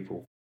like where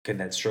people can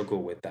then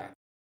struggle with that.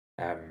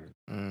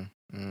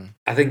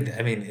 I think,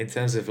 I mean, in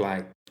terms of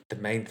like the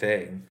main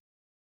thing,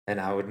 and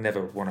I would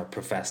never want to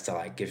profess to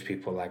like give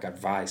people like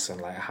advice on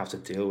like how to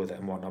deal with it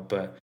and whatnot,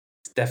 but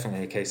it's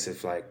definitely a case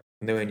of like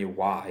knowing your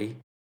why,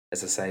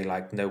 as I say,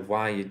 like know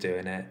why you're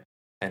doing it,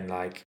 and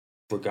like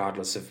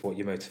regardless of what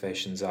your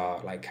motivations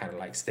are, like kind of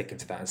like sticking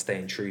to that and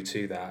staying true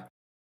to that.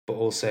 But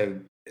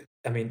also,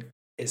 I mean,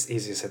 it's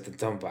easier said than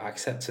done, but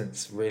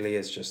acceptance really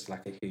is just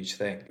like a huge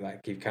thing.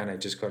 Like you've kind of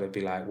just got to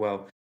be like,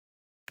 well,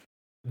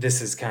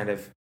 this is kind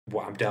of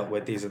what I'm dealt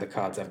with. These are the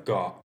cards I've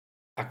got.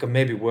 I can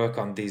maybe work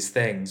on these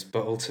things,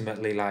 but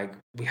ultimately, like,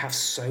 we have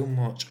so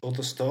much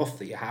other stuff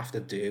that you have to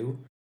do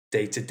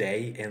day to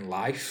day in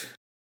life.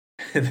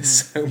 There's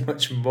so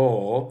much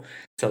more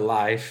to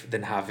life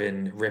than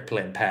having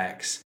rippling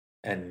pecs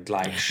and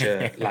like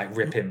like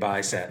ripping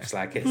biceps.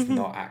 Like it's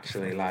not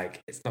actually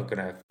like, it's not going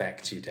to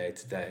affect you day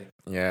to day.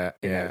 Yeah.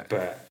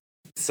 But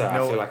so I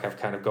feel like I've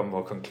kind of got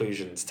more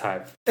conclusions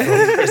type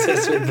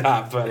process with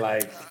that. But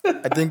like,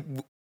 I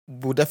think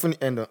we'll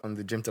definitely end on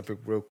the gym topic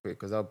real quick,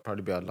 because that'll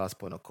probably be our last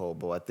point of call.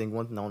 But I think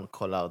one thing I want to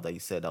call out that you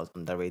said that was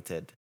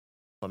underrated,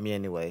 for me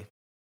anyway,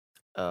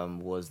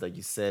 was that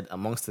you said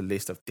amongst the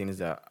list of things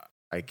that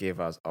I gave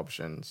as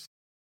options,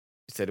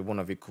 you said one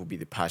of it could be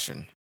the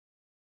passion.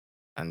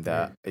 And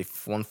that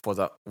if one falls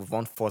out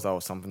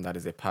of something that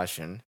is a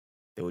passion,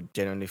 they would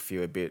genuinely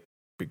feel a bit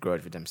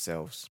begrudged with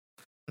themselves.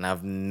 And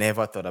I've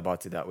never thought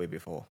about it that way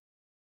before.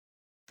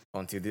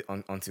 Until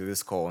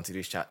this call, until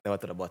this chat, never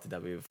thought about it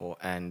that way before.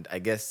 And I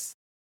guess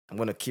I'm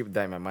gonna keep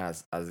that in my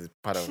mind as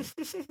part of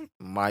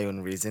my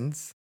own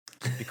reasons,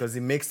 because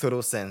it makes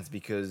total sense.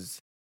 Because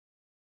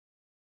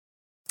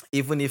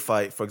even if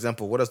for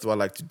example, what else do I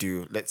like to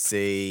do? Let's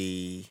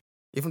say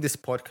even this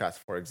podcast,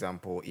 for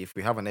example, if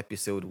we have an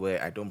episode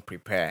where I don't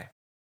prepare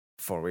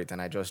for it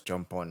and I just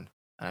jump on,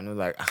 and I know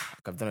like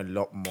I've done a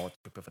lot more to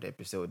prepare for the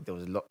episode. There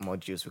was a lot more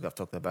juice we could have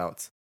talked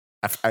about.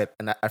 I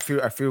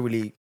feel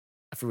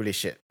really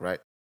shit, right?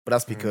 But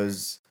that's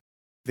because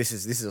this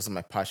is also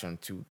my passion,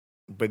 to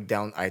break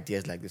down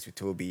ideas like this with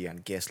Toby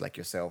and guests like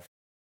yourself,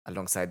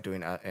 alongside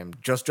doing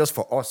just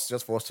for us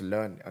to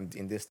learn, and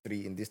in this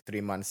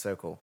 3-man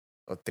circle,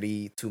 or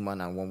 2-man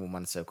and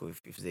 1-woman circle,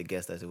 if they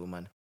guess that's a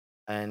woman.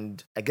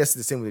 And I guess it's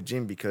the same with the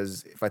gym,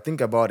 because if I think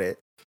about it,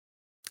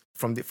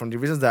 from the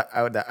reasons that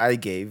I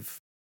gave,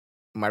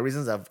 my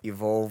reasons have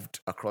evolved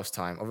across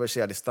time.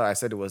 Obviously, at the start, I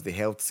said it was the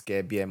health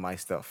scare, BMI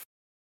stuff,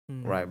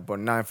 right? But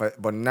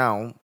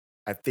now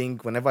I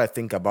think whenever I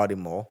think about it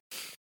more,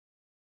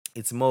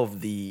 it's more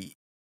of the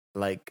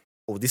like,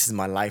 oh, this is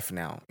my life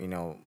now.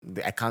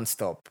 I can't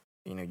stop.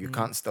 You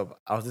can't stop.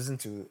 I was listening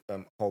to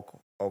Hulk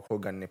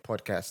Hogan in a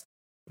podcast,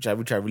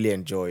 which I really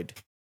enjoyed.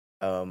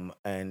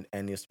 And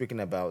he was speaking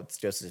about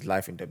just his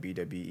life in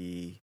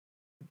WWE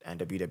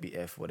and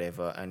WWF,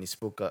 whatever. And he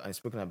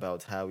spoken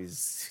about how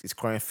his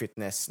current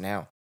fitness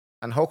now.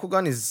 And Hulk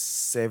Hogan is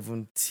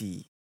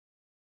 70.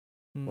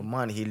 but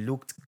man, he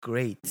looked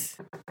great.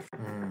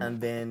 Mm.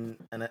 And then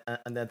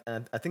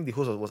I think the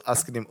host was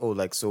asking him, "Oh,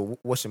 like, so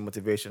what's your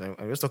motivation?" And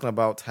he was talking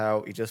about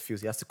how he just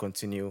feels he has to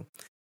continue.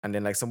 And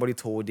then like somebody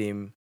told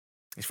him,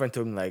 his friend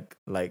told him like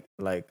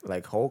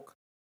Hulk,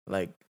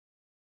 like,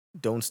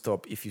 don't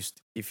stop. If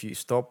you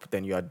stop,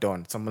 then you are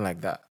done. Something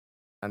like that.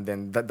 And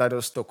then that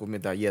just stuck with me,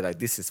 that yeah, like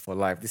this is for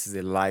life. This is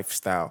a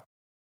lifestyle.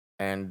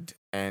 And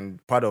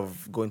part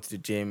of going to the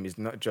gym is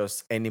not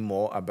just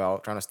anymore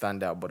about trying to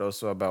stand out, but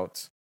also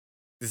about,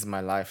 this is my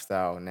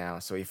lifestyle now.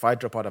 So if I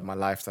drop out of my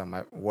lifestyle,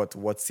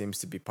 what seems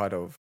to be part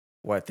of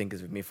what I think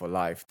is with me for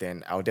life,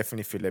 then I'll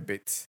definitely feel a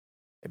bit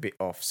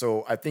off.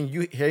 So I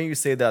think hearing you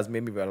say that has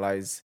made me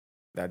realize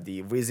that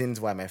the reasons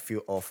why I might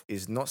feel off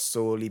is not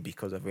solely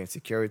because of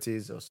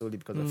insecurities or solely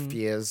because of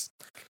fears,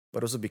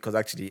 but also because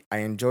actually I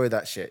enjoy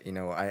that shit.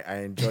 I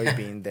enjoy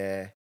being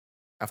there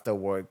after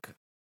work,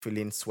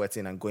 feeling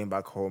sweating and going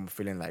back home,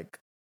 feeling like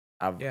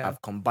Yeah.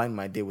 I've combined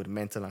my day with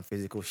mental and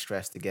physical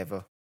stress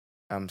together.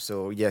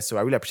 So yeah, so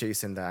I really appreciate you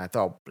saying that. I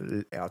thought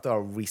I'll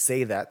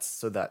re-say that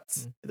so that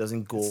it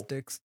doesn't It go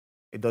sticks.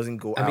 it doesn't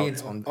go I mean,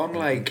 out on on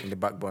in the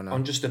back burner.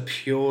 on just a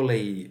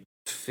purely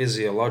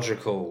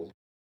physiological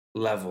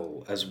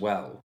level as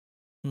well.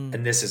 Mm.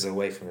 And this is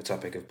away from the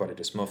topic of body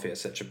dysmorphia,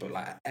 etc. But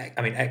like,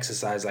 I mean,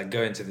 exercise, like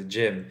going to the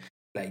gym,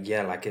 like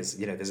yeah, like it's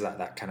there's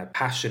that kind of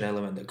passion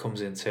element that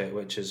comes into it,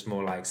 which is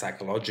more like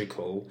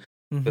psychological.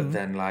 But Mm-hmm.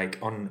 then, like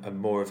on a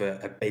more of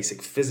a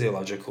basic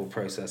physiological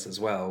process as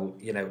well,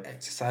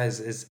 exercise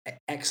is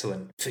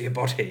excellent for your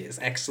body. It's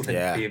excellent for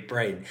Yeah. your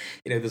brain.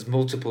 There's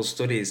multiple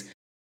studies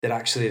that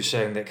actually have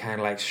shown that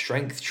kind of like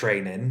strength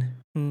training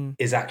Mm.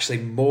 is actually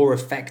more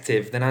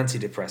effective than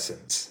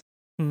antidepressants.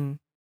 Mm.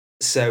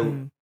 So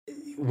Mm.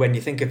 when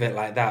you think of it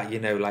like that,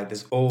 like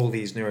there's all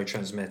these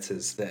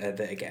neurotransmitters that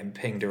are getting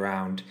pinged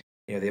around.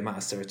 The amount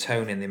of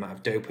serotonin, the amount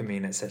of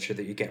dopamine, etc.,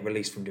 that you get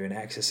released from doing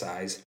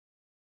exercise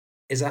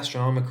is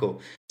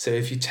astronomical. So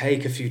if you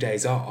take a few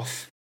days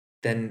off,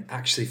 then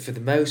actually, for the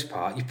most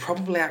part, you're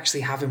probably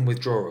actually having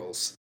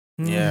withdrawals.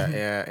 Yeah, Mm.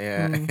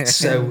 yeah. Mm.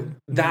 So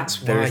that's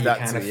There why is you that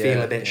kind too, of feel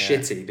a yeah, bit yeah.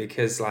 shitty,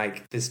 because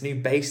like this new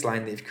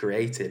baseline they've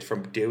created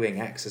from doing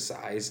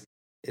exercise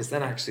is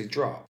then actually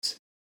dropped.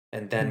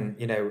 And then,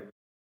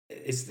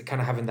 it's kind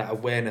of having that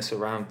awareness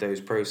around those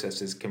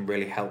processes can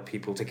really help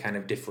people to kind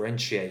of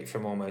differentiate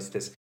from almost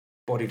this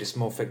body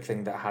dysmorphic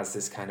thing that has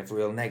this kind of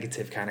real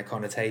negative kind of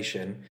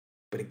connotation.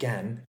 But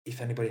again,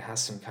 if anybody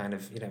has some kind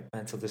of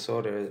mental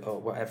disorder or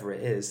whatever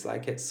it is,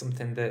 like it's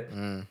something that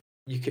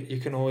you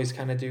can always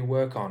kind of do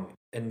work on,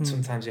 and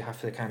sometimes you have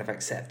to kind of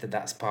accept that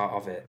that's part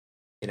of it,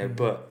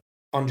 But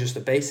on just a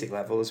basic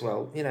level as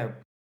well,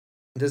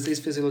 there's these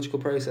physiological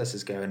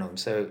processes going on,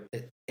 so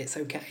it's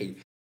okay.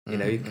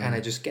 You kind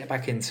of just get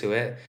back into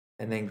it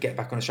and then get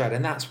back on a stride,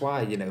 and that's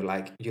why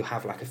like you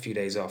have like a few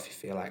days off, you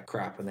feel like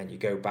crap, and then you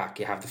go back,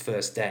 you have the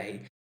first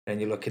day, and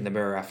you look in the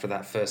mirror after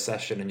that first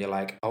session, and you're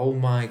like, oh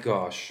my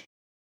gosh,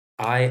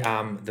 I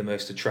am the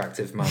most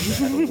attractive man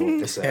that ever walked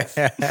this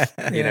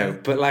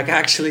earth. But like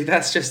actually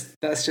that's just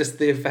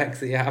the effect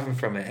that you're having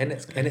from it,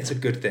 and it's a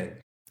good thing.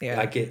 Yeah.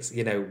 Like it's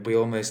we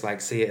almost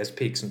like see it as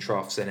peaks and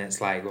troughs, and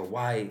it's like, well,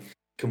 why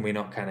can we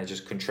not kind of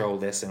just control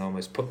this and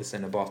almost put this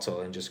in a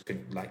bottle and just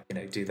like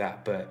do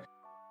that? But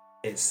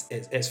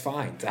it's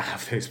fine to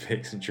have those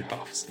peaks and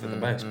troughs for the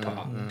most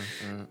part.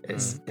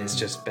 It's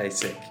just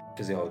basic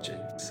physiology.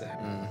 So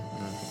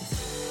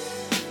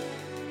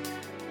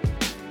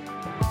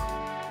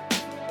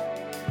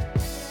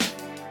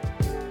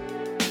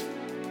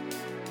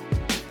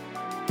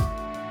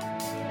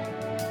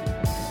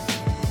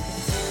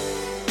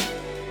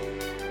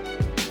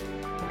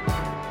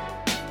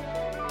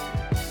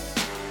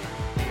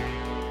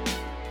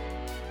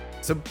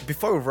So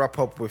before we wrap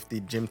up with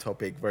the gym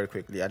topic very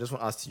quickly, I just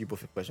want to ask you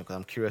both a question because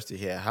I'm curious to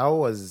hear how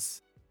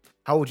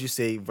would you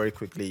say very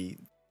quickly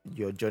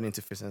your journey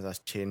into fitness has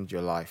changed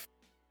your life?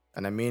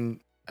 And I mean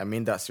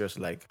that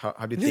seriously. Like how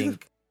do you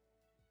think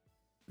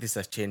this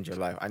has changed your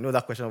life? I know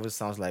that question always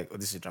sounds like, oh,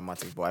 this is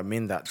dramatic, but I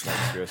mean that like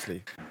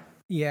seriously.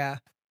 Yeah.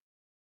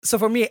 So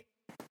for me,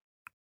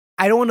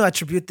 I don't want to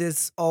attribute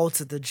this all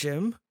to the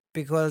gym,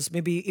 because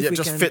maybe if we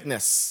just can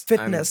fitness.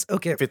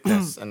 okay.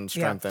 Fitness and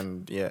strength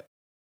and yeah.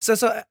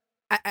 So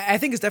I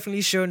think it's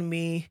definitely shown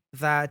me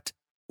that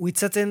with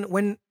certain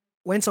when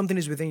something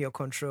is within your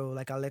control,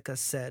 like Aleka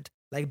said,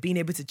 like being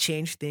able to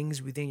change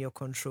things within your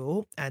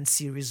control and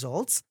see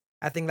results.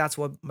 I think that's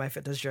what my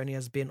fitness journey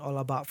has been all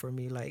about for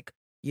me. Like,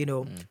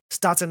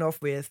 starting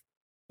off with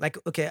like,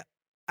 okay,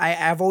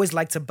 I've always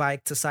liked to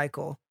bike, to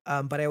cycle,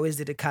 but I always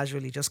did it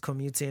casually, just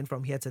commuting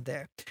from here to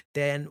there.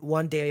 Then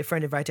one day a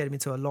friend invited me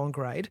to a long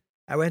ride.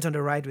 I went on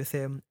the ride with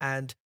him,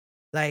 and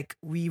like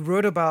we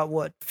rode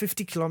about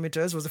 50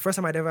 kilometers. Was the first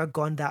time I'd ever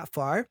gone that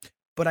far.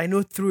 But I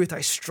know through it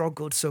I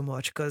struggled so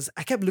much because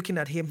I kept looking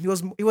at him. He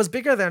was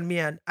bigger than me,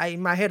 and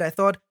in my head I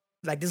thought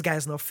like this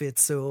guy's not fit,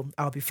 so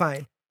I'll be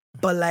fine.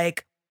 But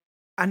like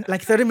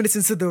 30 minutes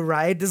into the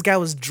ride, this guy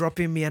was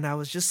dropping me, and I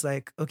was just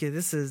like, okay,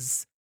 this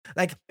is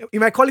like you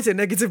might call it a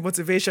negative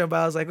motivation, but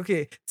I was like,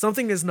 okay,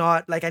 something is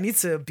not like I need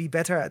to be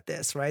better at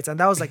this, right? And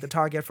that was like the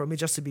target for me,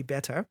 just to be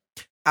better.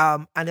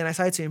 And then I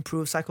started to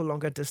improve, cycle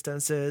longer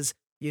distances,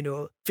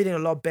 feeling a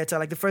lot better.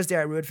 Like the first day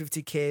I rode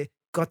 50K,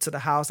 got to the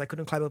house, I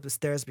couldn't climb up the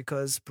stairs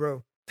because,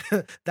 bro,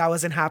 that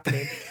wasn't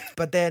happening.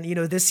 But then,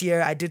 this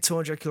year I did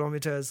 200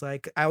 kilometers.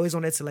 Like I always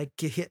wanted to like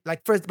hit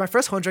like my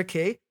first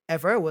 100K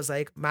ever was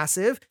like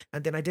massive.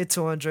 And then I did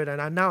 200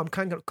 and now I'm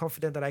kind of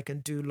confident that I can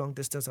do long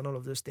distance and all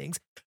of those things.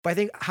 But I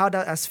think how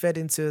that has fed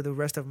into the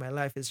rest of my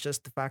life is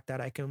just the fact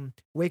that I can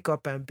wake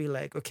up and be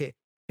like, okay,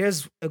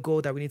 here's a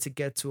goal that we need to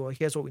get to, or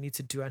here's what we need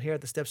to do, and here are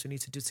the steps we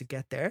need to do to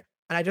get there.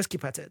 And I just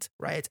keep at it,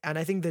 right? And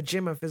I think the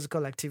gym and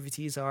physical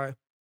activities are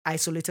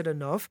isolated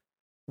enough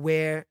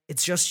where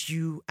it's just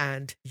you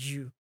and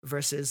you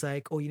versus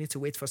like, oh, you need to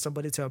wait for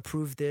somebody to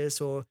approve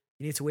this, or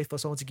you need to wait for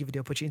someone to give you the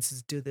opportunity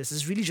to do this.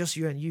 It's really just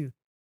you and you.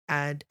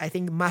 And I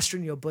think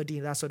mastering your body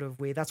in that sort of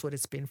way, that's what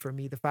it's been for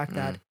me. The fact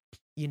that,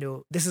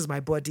 this is my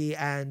body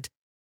and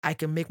I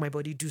can make my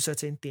body do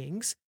certain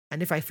things.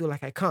 And if I feel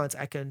like I can't,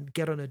 I can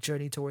get on a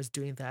journey towards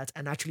doing that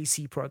and actually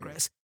see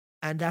progress.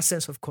 And that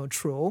sense of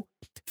control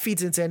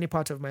feeds into any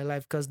part of my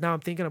life, because now I'm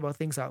thinking about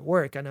things at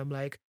work and I'm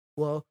like,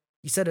 well,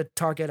 you set a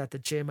target at the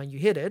gym and you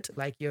hit it,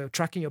 like you're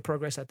tracking your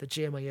progress at the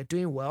gym and you're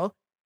doing well.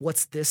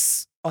 What's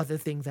this other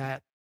thing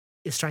that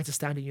is trying to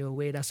stand in your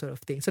way, that sort of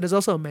thing. So there's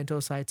also a mental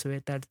side to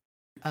it that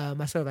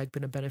has sort of like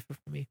been a benefit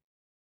for me.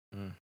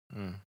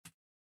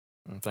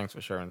 Thanks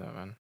for sharing that,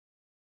 man.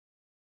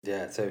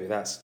 Yeah, Toby,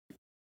 that's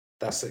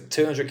like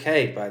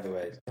 200K, by the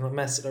way. I'm not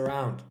messing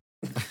around.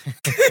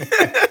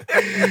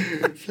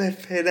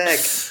 Flipping heck.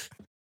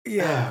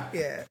 Yeah.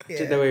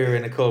 Didn't know we were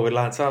in a call with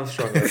Lance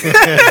Armstrong.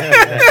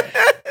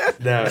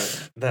 No,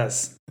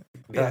 that's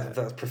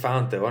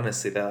profound though.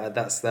 Honestly,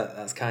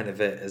 that's kind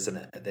of it, isn't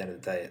it? At the end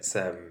of the day, it's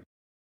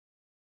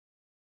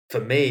for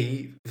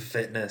me,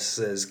 fitness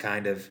is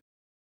kind of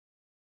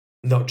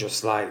not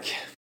just like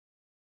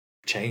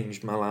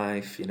changed my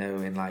life,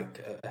 in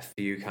like a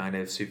few kind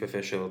of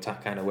superficial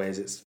kind of ways.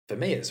 It's for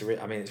me, it's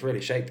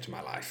really shaped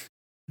my life.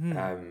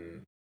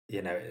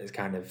 It's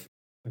kind of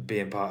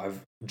being part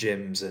of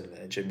gyms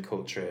and gym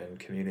culture and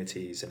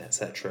communities and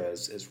etc.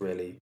 has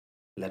really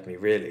led me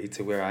really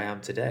to where I am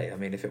today. I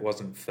mean, if it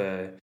wasn't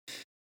for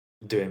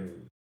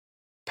doing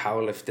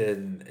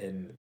powerlifting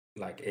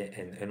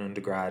in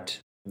undergrad,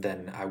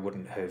 then I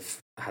wouldn't have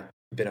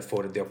been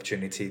afforded the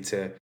opportunity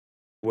to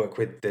work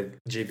with the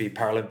GB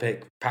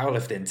Paralympic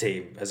powerlifting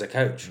team as a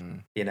coach.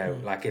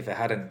 Like if I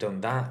hadn't done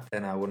that,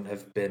 then I wouldn't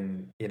have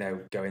been,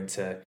 going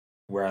to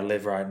where I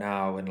live right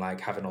now and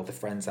like having all the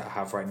friends that I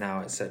have right now,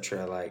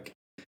 etc. Like,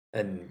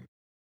 and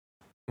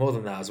more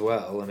than that as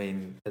well. I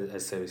mean,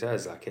 as Toby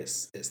says, like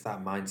it's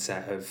that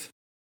mindset of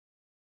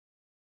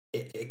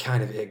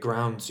it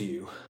grounds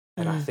you.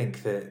 And I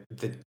think that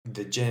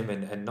the gym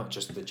and not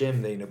just the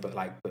gym,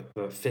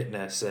 but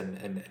fitness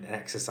and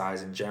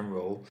exercise in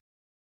general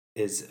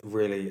is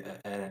really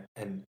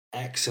an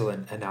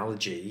excellent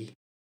analogy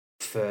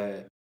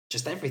for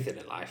just everything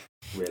in life,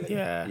 really.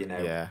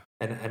 Yeah.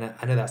 And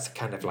I know that's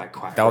kind of like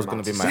quite. That was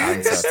going to be my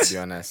answer, to be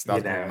honest. That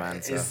was going to be my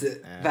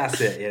answer.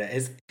 That's it.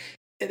 It's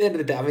at the end of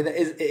the day. I mean,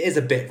 it is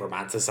a bit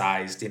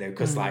romanticized,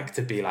 because like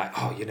to be like,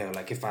 oh,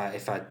 like if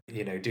I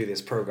do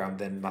this program,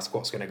 then my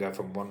squat's going to go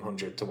from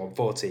 100 to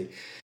 140.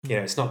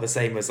 It's not the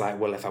same as like,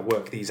 well, if I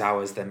work these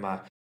hours, then my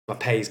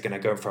pay is going to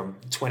go from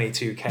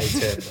 22K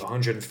to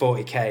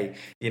 140K.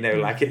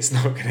 Like it's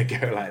not going to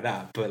go like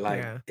that. But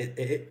like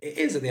it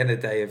is at the end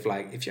of the day of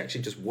like, if you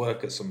actually just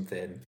work at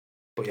something,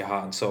 put your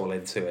heart and soul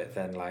into it,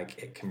 then like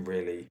it can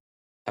really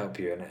help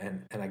you.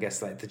 And I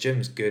guess like the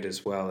gym's good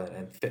as well,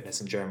 and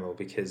fitness in general,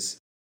 because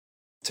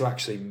to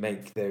actually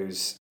make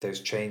those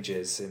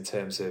changes in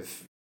terms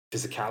of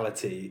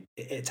physicality,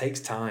 it takes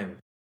time.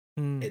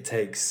 It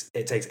takes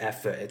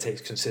effort. It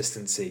takes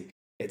consistency.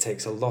 It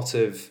takes a lot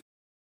of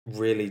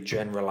really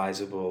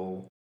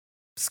generalizable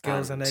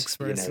skills and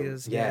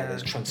expertise.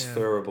 There's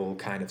transferable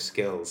kind of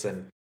skills,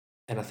 and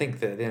I think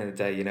that at the end of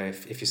the day,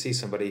 if you see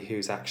somebody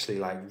who's actually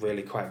like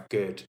really quite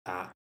good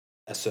at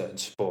a certain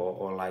sport,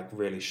 or like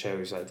really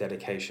shows like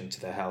dedication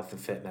to their health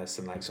and fitness,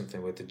 and like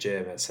something with the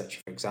gym,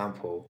 etc., for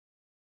example,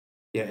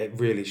 it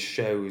really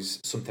shows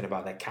something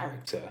about their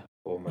character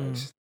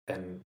almost.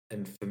 And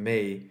for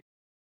me,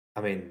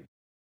 I mean,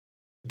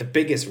 the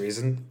biggest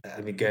reason,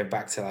 going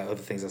back to like other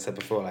things I said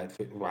before, like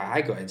why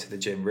I got into the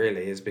gym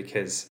really is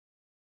because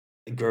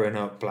growing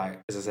up, like,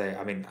 as I say,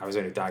 I was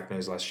only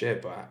diagnosed last year,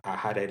 but I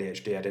had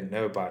ADHD. I didn't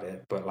know about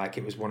it, but like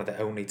it was one of the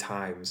only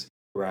times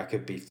where I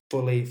could be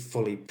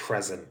fully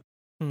present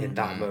in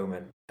that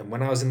moment. And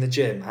when I was in the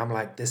gym, I'm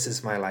like, this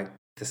is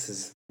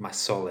my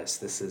solace.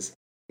 This is,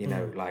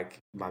 like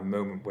my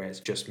moment where it's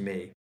just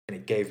me. And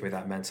it gave me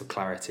that mental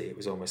clarity. It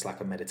was almost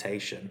like a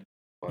meditation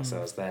whilst I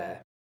was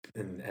there.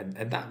 And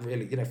that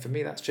really, for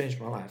me, that's changed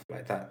my life.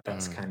 Like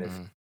that's kind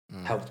of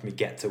helped me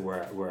get to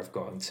where I've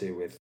gotten to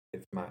with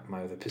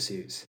my other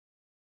pursuits.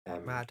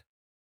 Mad.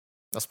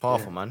 That's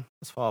powerful, man.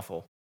 That's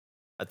powerful.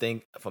 I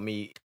think for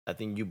me,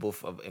 you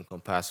both have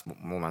encompassed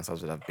moments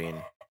that have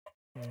been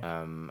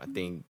I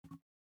think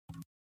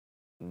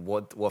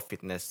what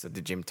fitness at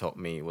the gym taught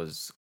me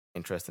was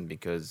interesting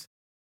because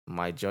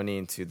my journey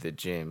into the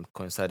gym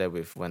coincided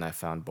with when I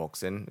found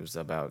boxing. It was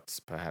about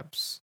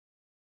perhaps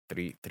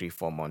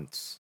 4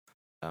 months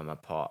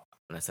apart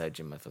when I started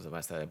gym. First when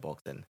I started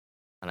boxing,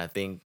 and I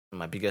think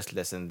my biggest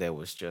lesson there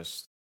was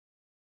just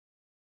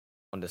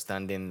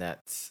understanding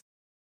that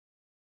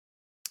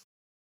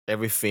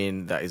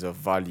everything that is of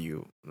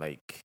value,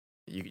 like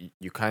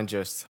you can't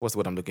just what's the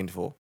word I'm looking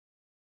for?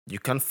 You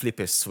can't flip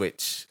a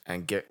switch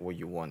and get what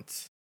you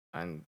want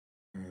and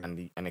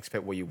and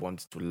expect what you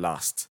want to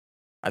last.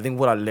 I think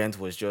what I learned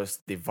was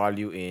just the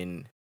value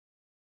in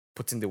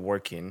putting the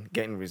work in,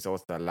 getting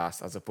results that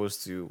last, as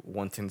opposed to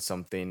wanting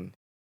something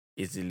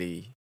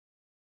easily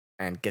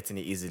and getting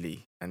it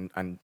easily. And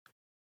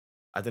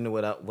I don't know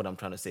what I'm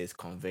trying to say is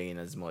conveying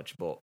as much,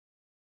 but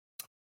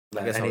I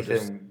Like guess I'll just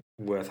anything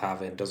worth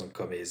having doesn't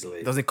come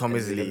easily. doesn't come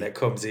Anything easily. that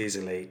comes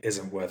easily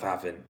isn't worth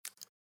having.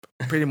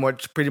 Pretty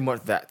much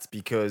that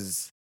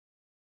because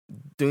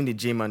doing the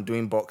gym and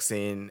doing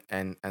boxing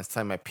and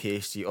starting my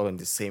PhD all in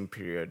the same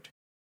period,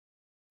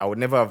 I would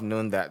never have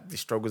known that the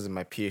struggles in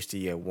my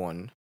PhD year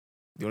one.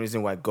 The only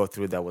reason why I got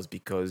through that was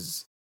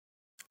because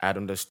I'd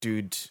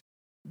understood.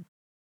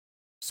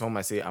 Some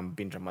might say I'm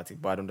being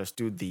dramatic, but I'd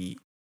understood the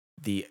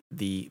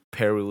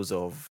perils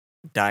of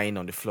dying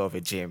on the floor of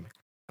a gym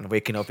and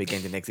waking up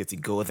again the next day to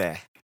go there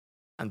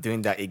and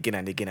doing that again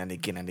and again and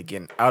again and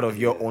again out of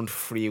your Yeah. own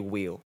free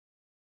will,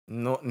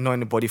 not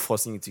anybody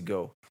forcing you to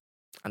go.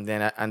 And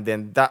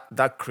then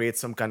that creates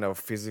some kind of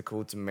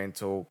physical to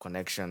mental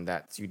connection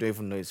that you don't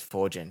even know is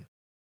forging,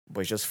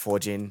 but it's just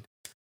forging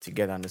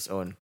together on its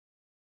own.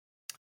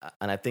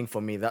 And I think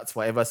for me, that's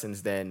why ever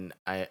since then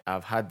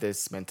I've had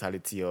this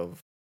mentality of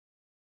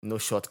no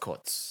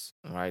shortcuts.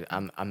 Right,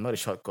 I'm not a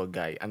shortcut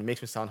guy, and it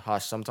makes me sound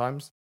harsh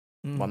sometimes,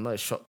 but I'm not a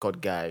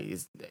shortcut guy.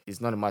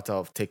 It's not a matter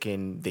of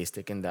taking this,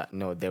 taking that.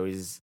 No, there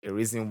is a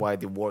reason why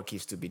the work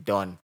is to be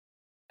done.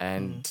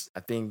 And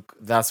I think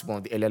that's one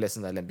of the earlier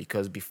lessons I learned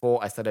because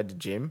before I started the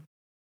gym,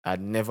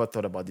 I'd never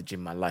thought about the gym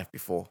in my life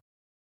before.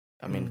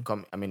 I mean,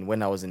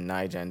 when I was in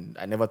Niger, and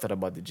I never thought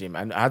about the gym.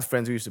 And I had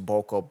friends who used to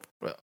bulk up,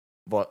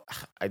 but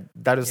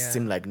that just Yeah.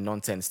 seemed like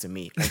nonsense to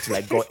me until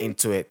I got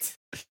into it,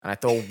 and I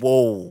thought,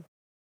 whoa.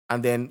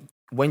 And then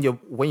when you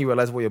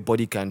realize what your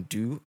body can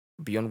do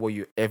beyond what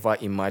you ever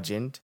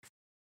imagined,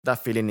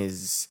 that feeling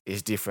is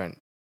different.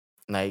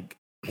 Like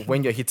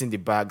when you're hitting the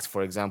bags,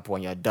 for example,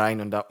 and you're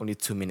dying under only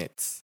 2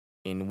 minutes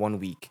in 1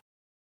 week,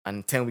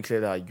 and 10 weeks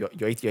later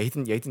you're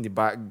hitting the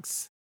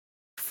bags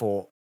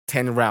for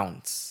 10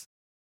 rounds,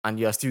 and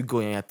you're still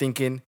going. And you're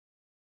thinking,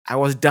 I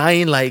was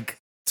dying like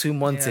 2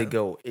 months Yeah.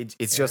 ago.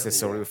 It's just Yeah. a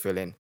surreal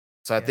feeling.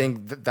 So I Yeah.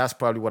 think that's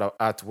probably what I'll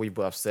add to what you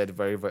both have said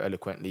very, very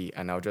eloquently,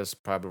 and I'll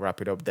just probably wrap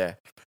it up there.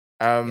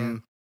 Yeah.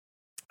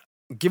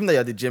 Given that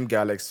you're the gym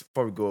guy, Alex,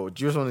 before we go,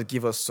 do you just want to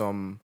give us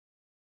some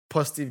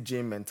positive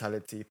gym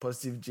mentality,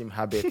 positive gym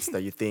habits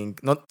that you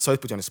think? Not sorry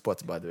to put you on the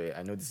spot, by the way.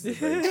 I know this is a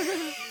very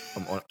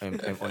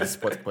on the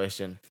spot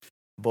question,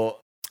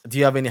 but do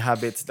you have any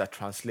habits that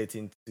translate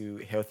into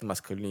healthy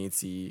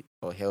masculinity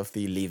or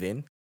healthy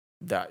living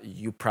that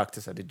you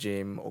practice at the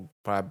gym or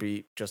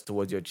probably just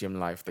towards your gym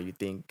life that you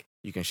think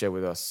you can share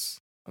with us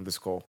on this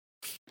call?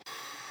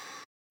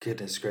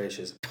 Goodness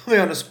gracious. Put me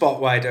on the spot,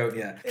 why don't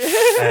you?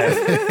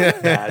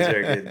 Nah,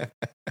 joking.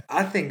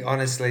 I think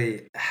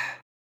honestly,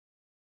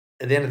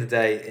 at the end of the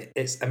day,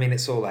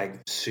 it's all like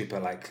super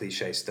like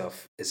cliche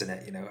stuff, isn't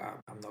it? You know,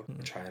 I'm not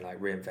gonna try and like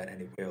reinvent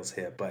any wheels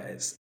here, but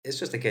it's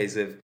just a case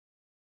of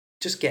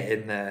just get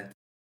in there,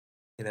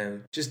 you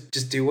know,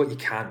 just do what you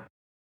can,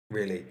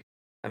 really.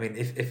 I mean,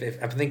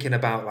 if I'm thinking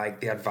about like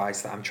the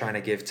advice that I'm trying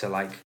to give to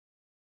like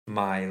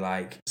my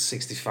like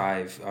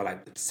 65 or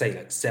like say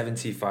like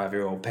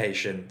 75-year-old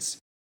patients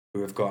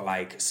who have got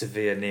like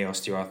severe knee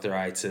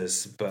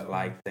osteoarthritis, but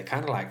like they're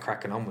kind of like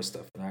cracking on with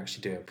stuff and they're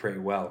actually doing pretty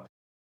well.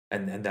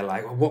 And they're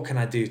like, well, what can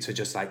I do to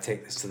just like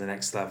take this to the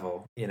next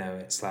level? You know,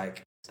 it's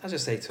like I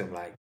just say to them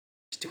like,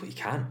 just do what you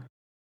can.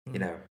 You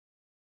know,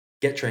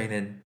 get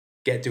training,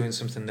 get doing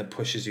something that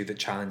pushes you, that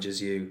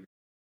challenges you,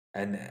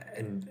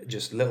 and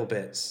just little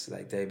bits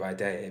like day by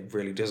day. It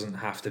really doesn't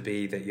have to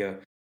be that you're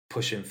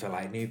pushing for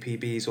like new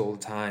PBs all the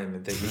time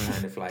and that you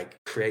kind of like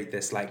create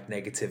this like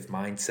negative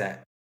mindset.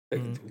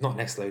 Not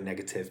necessarily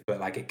negative, but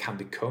like it can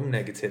become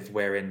negative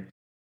wherein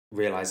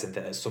realizing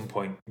that at some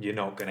point you're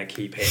not going to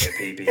keep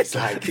hitting PBs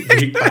like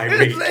week by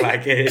week,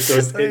 like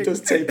it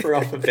does taper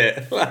off a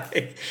bit,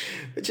 like,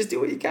 but just do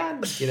what you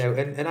can, you know,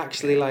 and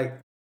actually like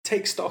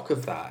take stock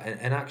of that,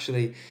 and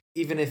actually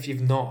even if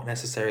you've not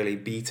necessarily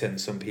beaten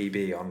some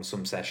PB on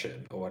some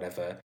session or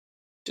whatever,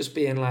 just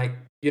being like,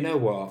 you know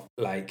what,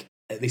 like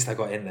at least I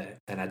got in there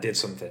and I did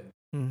something.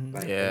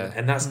 Like, Yeah.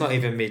 and that's not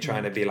even me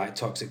trying to be like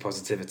toxic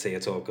positivity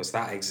at all, because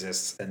that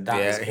exists and that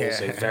is Yeah,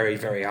 also yeah. very,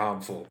 very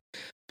harmful.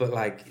 But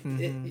like,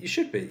 you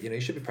should be, you know, you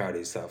should be proud of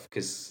yourself,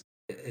 because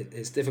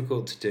it's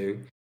difficult to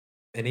do.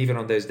 And even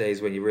on those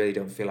days when you really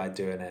don't feel like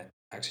doing it,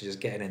 actually just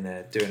getting in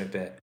there, doing a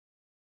bit,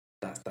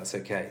 that's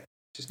okay.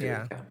 Just do what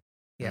Yeah. you can.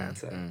 Yeah.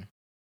 So,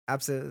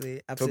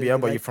 Absolutely. Toby, how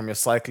about you Like, from your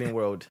cycling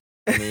world?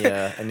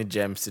 Any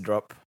gems to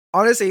drop?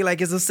 honestly,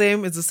 like it's the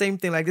same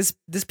thing. Like this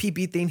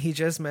PB thing he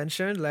just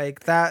mentioned, like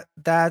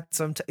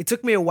it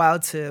took me a while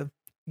to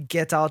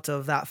get out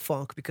of that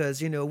funk,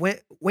 because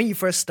when you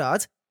first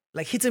start,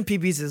 like hitting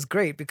PBs is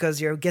great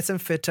because you're getting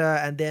fitter,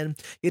 and then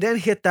you then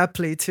hit that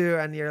plateau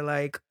and you're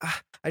like,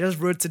 I just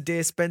rode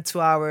today, spent 2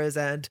 hours,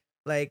 and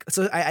like,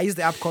 so I use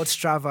the app called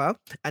Strava,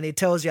 and it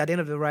tells you at the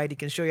end of the ride, it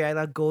can show you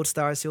either gold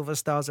stars, silver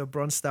stars, or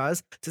bronze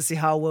stars to see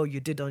how well you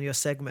did on your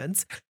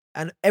segments.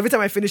 And every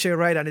time I finish a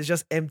ride and it's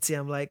just empty,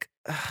 I'm like,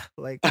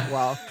 like,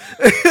 wow.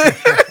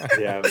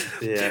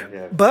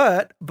 Yeah.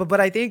 But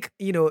I think,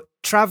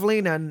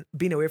 traveling and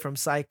being away from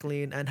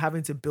cycling and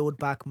having to build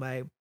back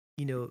my,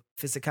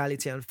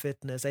 physicality and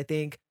fitness, I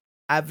think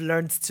I'm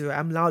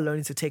now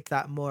learning to take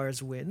that more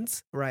as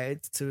wins, right?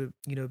 To,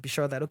 be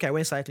sure that, okay, I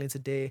went cycling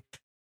today,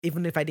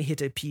 even if I didn't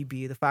hit a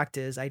PB, the fact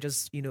is I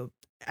just,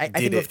 I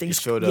think of things,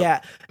 showed up.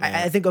 yeah,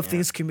 Yeah, I think of yeah.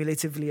 things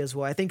cumulatively as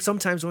well. I think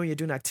sometimes when you're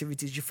doing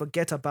activities, you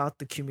forget about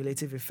the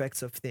cumulative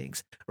effects of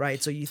things,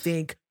 right? So you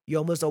think you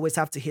almost always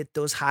have to hit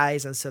those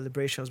highs and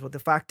celebrations, but the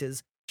fact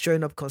is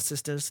showing up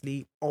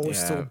consistently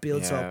also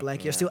builds up.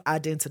 Like, you're still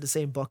adding to the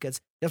same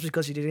buckets. Just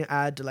because you didn't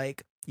add,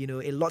 like,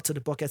 a lot to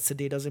the buckets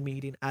today doesn't mean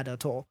you didn't add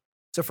at all.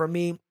 So for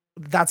me,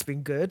 that's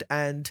been good.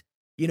 And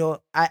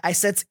I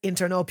set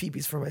internal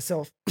PBs for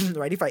myself,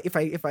 right?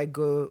 If I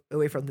go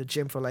away from the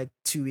gym for like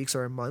 2 weeks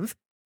or a month,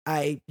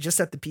 I just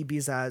set the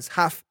PBs as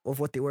half of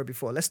what they were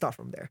before. Let's start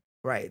from there,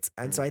 right?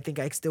 And so I think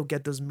I still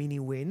get those mini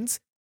wins,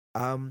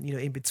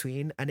 in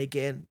between, and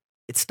again,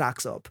 it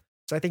stacks up.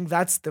 So I think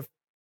that's the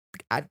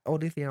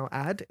only thing I'll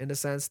add, in the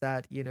sense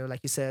that, like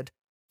you said,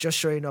 just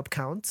showing up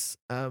counts.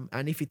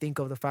 And if you think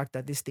of the fact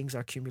that these things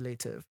are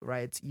cumulative,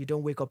 right? You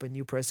don't wake up a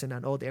new person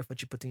and all the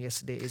effort you put in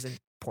yesterday isn't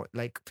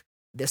like,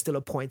 there's still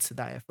a point to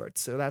that effort.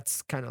 So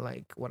that's kind of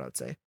like what I'd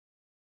say.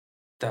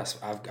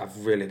 I've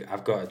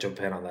got to jump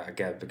in on that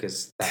again,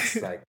 because that's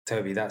like,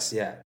 Toby, that's,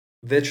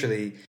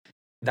 literally,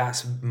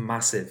 that's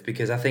massive,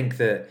 because I think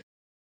that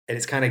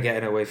it's kind of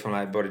getting away from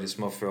like body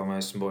dysmorphia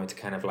almost more into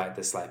kind of like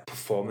this like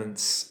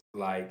performance,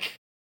 like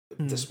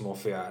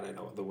dysmorphia. I don't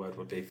know what the word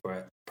would be for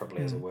it,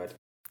 probably as a word,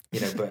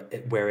 but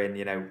we're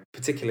in,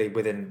 particularly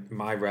within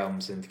my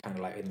realms and kind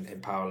of like in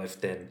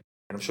powerlifting,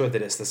 and I'm sure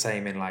that it's the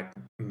same in like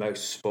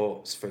most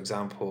sports, for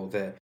example,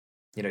 that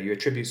you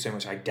attribute so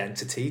much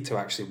identity to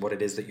actually what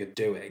it is that you're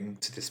doing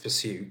to this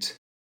pursuit,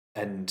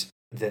 and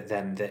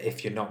that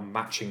if you're not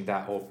matching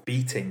that or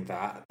beating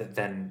that,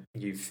 then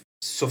you've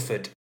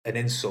suffered an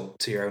insult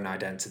to your own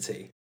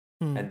identity.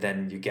 And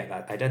then you get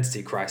that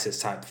identity crisis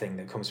type thing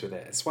that comes with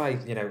it. It's why,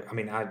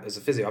 as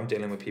a physio, I'm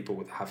dealing with people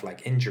that have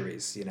like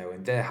injuries,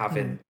 and they're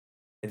having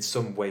in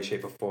some way,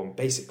 shape or form,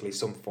 basically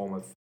some form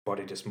of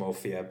body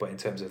dysmorphia, but in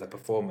terms of their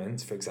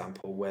performance, for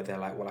example, where they're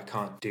like, well, I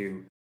can't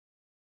do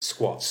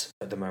squats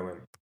at the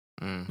moment.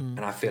 And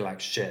I feel like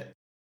shit,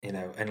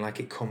 and like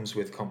it comes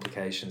with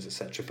complications,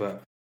 etc.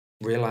 But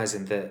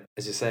realizing that,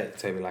 as you say,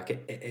 Toby, like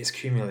it's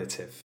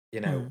cumulative,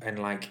 and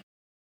like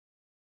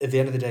at the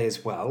end of the day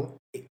as well,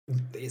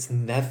 it's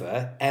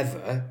never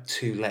ever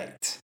too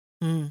late.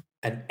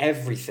 And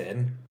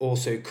everything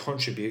also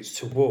contributes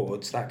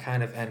towards that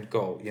kind of end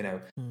goal,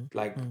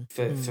 like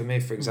for me,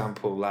 for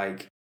example,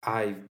 like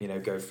I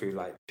go through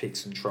like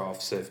peaks and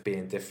troughs of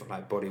being different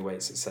like body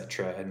weights,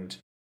 etc. And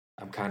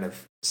I'm kind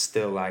of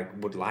still like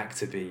would like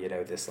to be,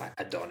 this like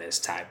Adonis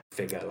type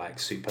figure, like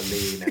super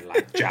lean and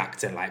like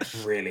jacked and like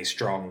really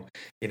strong,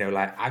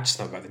 like I've just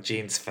not got the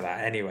genes for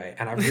that anyway.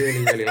 And I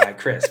really, really like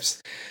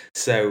crisps.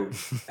 So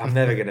I'm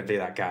never going to be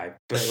that guy.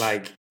 But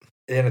like at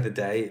the end of the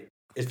day,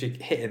 if you're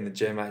hitting the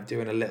gym, like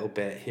doing a little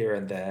bit here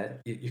and there,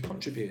 you're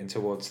contributing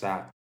towards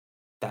that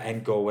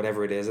end goal,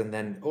 whatever it is. And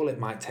then all it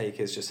might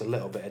take is just a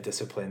little bit of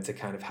discipline to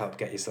kind of help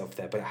get yourself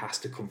there, but it has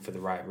to come for the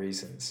right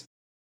reasons.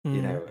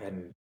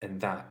 And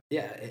that,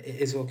 it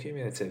is all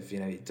cumulative.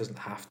 It doesn't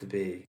have to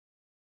be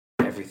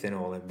everything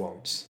all at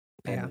once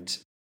and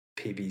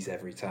PBs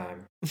every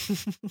time.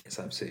 It's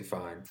absolutely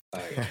fine.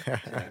 Like,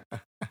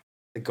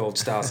 the gold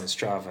stars and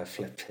Strava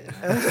flipped it.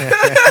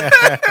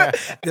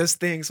 Those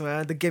things,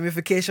 man. The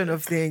gamification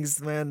of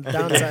things, man.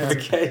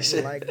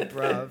 Downsides, like,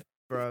 bro,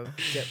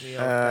 get me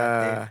off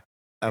that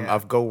thing.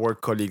 I've got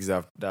work colleagues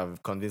that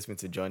have convinced me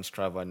to join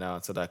Strava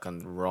now, so that I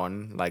can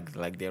run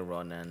like they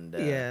run, and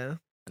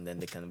and then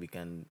we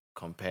can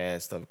compare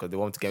stuff, because they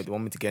want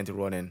me to get into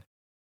running,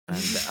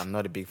 and I'm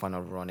not a big fan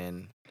of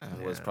running.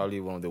 It was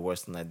probably one of the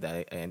worst things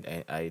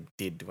I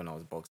did when I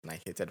was boxing. I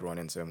hated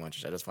running so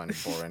much. I just find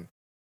it boring.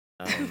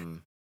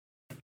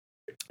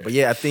 But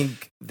I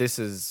think this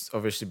has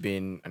obviously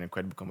been an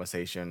incredible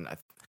conversation.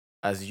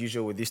 As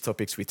usual with these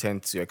topics, we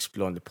tend to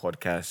explore on the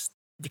podcast.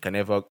 You can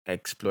never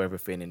explore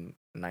everything in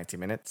 90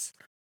 minutes.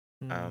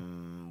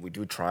 We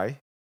do try,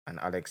 and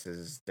Alex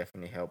has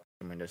definitely helped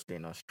tremendously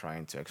in us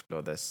trying to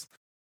explore this.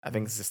 I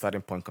think it's a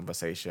starting point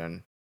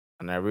conversation,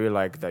 and I really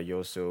like that you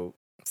also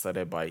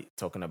started by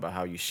talking about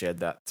how you shared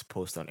that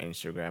post on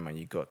Instagram and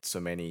you got so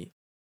many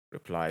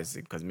replies,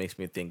 because it makes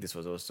me think this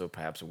was also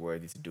perhaps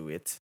worthy to do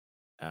it.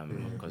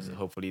 because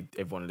hopefully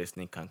everyone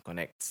listening can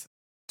connect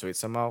to it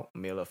somehow,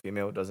 male or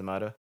female, doesn't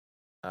matter.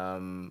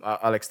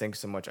 Alex, thank you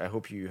so much. I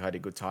hope you had a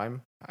good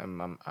time.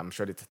 I'm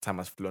sure the time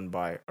has flown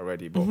by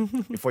already.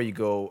 But before you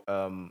go,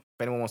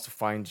 if anyone wants to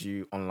find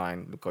you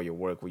online, look at your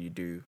work, what you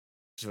do,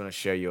 just want to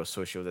share your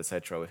socials,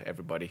 etc., with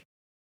everybody.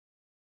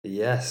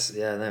 Yes,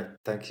 yeah, no,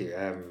 thank you.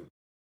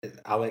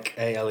 Alec,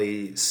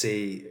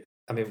 ALEC.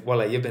 I mean,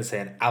 Wale, you've been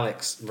saying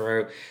Alex,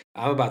 bro.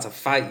 I'm about to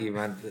fight you,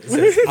 man.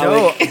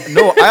 No,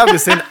 I have been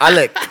saying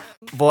Alec,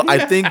 but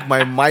I think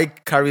my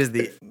mic carries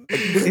the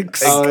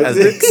X.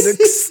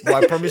 But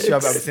I promise you,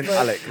 I've been saying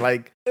Alec,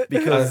 like,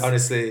 because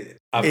honestly,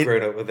 I've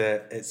grown up with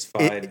it. It's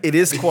fine. It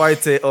is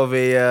quite of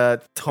a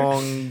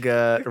tongue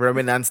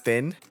remnants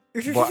thing,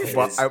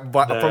 but I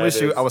promise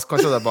you, I was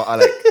conscious about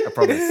Alec. I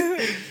promise.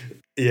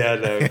 Yeah,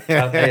 no.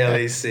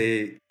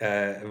 ALEC,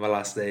 my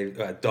last name,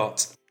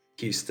 dot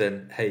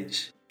Houston,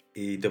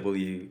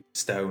 HEW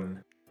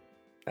Stone,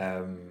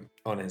 on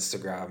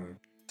Instagram.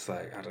 It's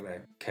like, I don't know,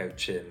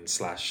 coaching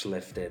 /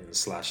 lifting /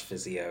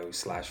 physio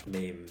 /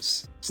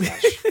 memes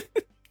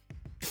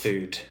 /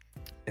 food.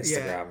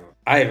 Instagram. Yeah.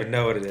 I don't even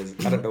know what it is.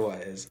 I don't know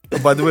what it is.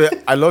 By the way,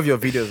 I love your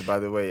videos. By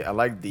the way, I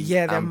like the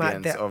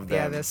ambience of them.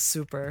 Yeah, they're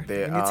super.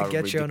 They we need are to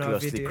get you on our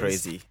ridiculously videos.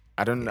 crazy.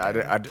 I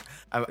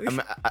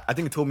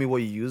think you told me what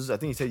you use. I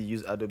think you said you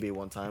used Adobe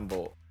one time,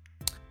 but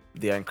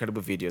they are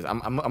incredible videos.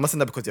 I'm not saying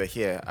that because you're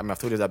here. I mean, I've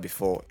told you that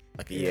before,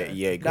 like a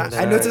year ago.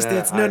 I noticed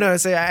it. So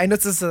I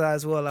noticed that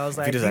as well. I was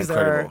like, videos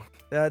are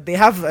incredible. They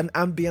have an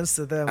ambience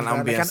to them,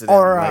 like an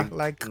aura.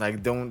 Like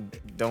don't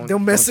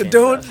mess it.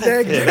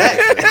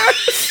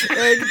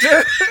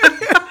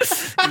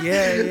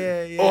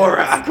 Yeah.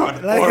 Aura,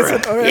 aura.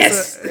 It's an aura.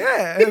 Yes.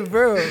 Yeah,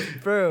 bro.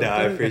 No,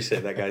 I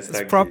appreciate that, guys.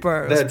 It's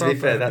proper. No, to be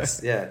fair,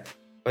 that's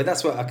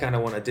what I kind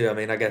of want to do. I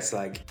mean, I guess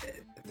like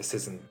this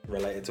isn't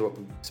related to what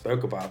we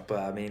spoke about, but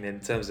I mean, in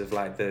terms of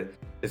like the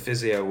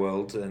physio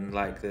world and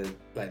like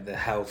the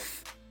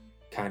health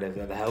kind of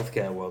the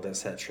healthcare world,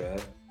 etc.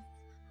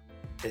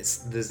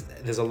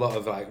 There's a lot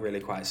of like really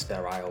quite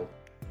sterile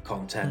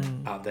content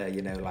out there,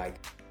 you know, like,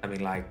 I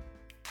mean, like,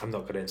 I'm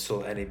not going to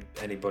insult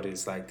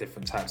anybody's like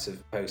different types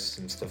of posts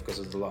and stuff, because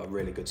there's a lot of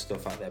really good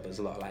stuff out there, but there's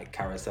a lot of like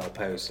carousel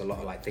posts, a lot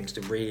of like things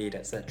to read,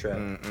 etc.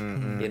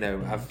 You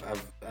know,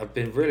 I've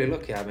been really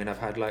lucky. I mean, I've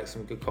had like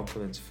some good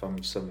compliments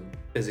from some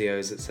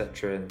physios,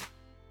 etc., and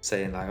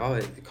saying like, oh,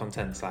 the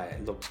content's like,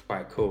 it looks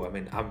quite cool. I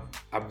mean, I'm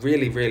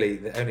really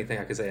the only thing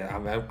I can say,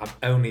 I'm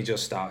only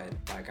just starting.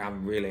 Like,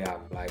 I'm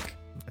like,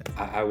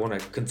 I want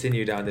to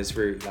continue down this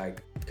route,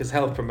 like, because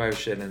health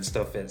promotion and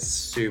stuff is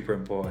super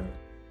important.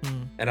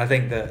 And I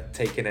think that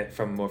taking it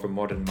from more of a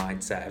modern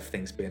mindset of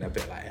things being a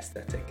bit like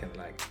aesthetic and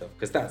like stuff,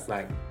 because that's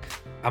like,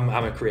 I'm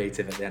a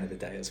creative at the end of the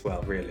day as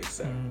well, really.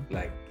 So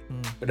like,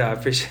 but no, I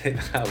appreciate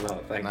that a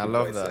lot. Thank you. I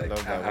love that.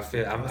 I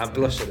feel I'm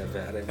blushing a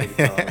bit. I don't really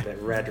feel I'm a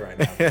bit red right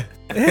now.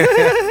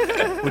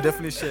 We'll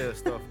definitely share your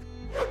stuff.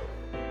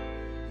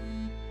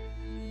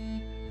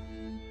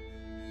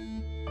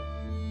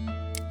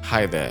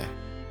 Hi there,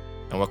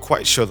 and we're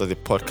quite sure that the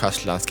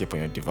podcast landscape on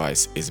your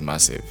device is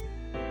massive.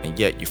 And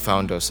yet you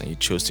found us and you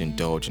chose to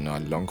indulge in our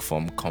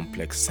long-form,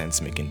 complex,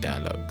 sense-making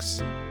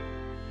dialogues.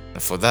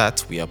 And for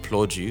that, we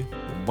applaud you,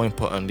 but more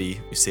importantly,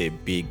 we say a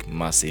big,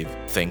 massive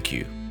thank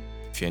you.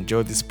 If you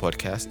enjoyed this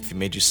podcast, if it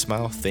made you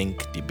smile,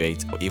 think,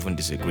 debate, or even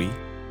disagree,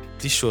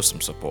 please show some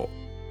support.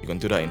 You can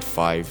do that in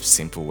 5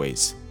 simple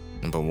ways.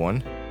 Number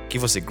 1,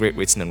 give us a great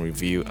rating and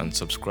review, and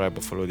subscribe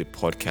or follow the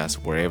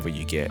podcast wherever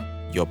you get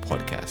your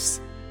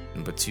podcasts.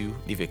 Number 2,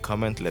 leave a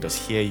comment, let us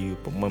hear you,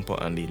 but more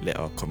importantly, let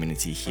our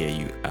community hear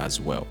you as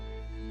well.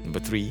 Number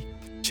 3,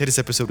 share this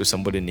episode with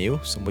somebody new,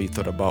 somebody you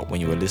thought about when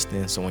you were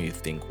listening, someone you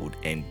think would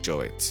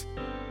enjoy it.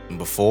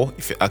 Number 4,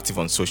 if you're active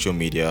on social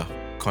media,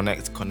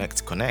 connect.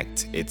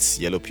 It's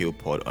Yellow Pill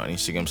Pod on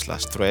Instagram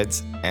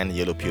 /threads and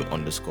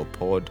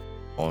yellowpill_pod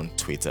on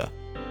Twitter.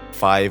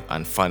 5,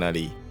 and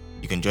finally,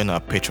 you can join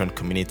our Patreon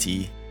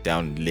community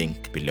down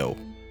link below.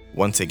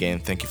 Once again,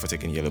 thank you for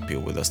taking Yellow Pill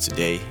with us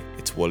today.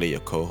 It's Wale,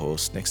 your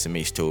co-host. Next to me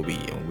is Toby,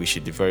 and we wish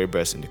you the very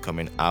best in the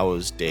coming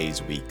hours,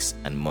 days, weeks,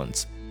 and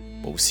months.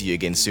 But we'll see you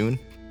again soon.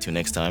 Till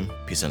next time,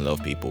 peace and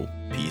love, people.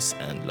 Peace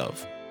and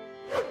love.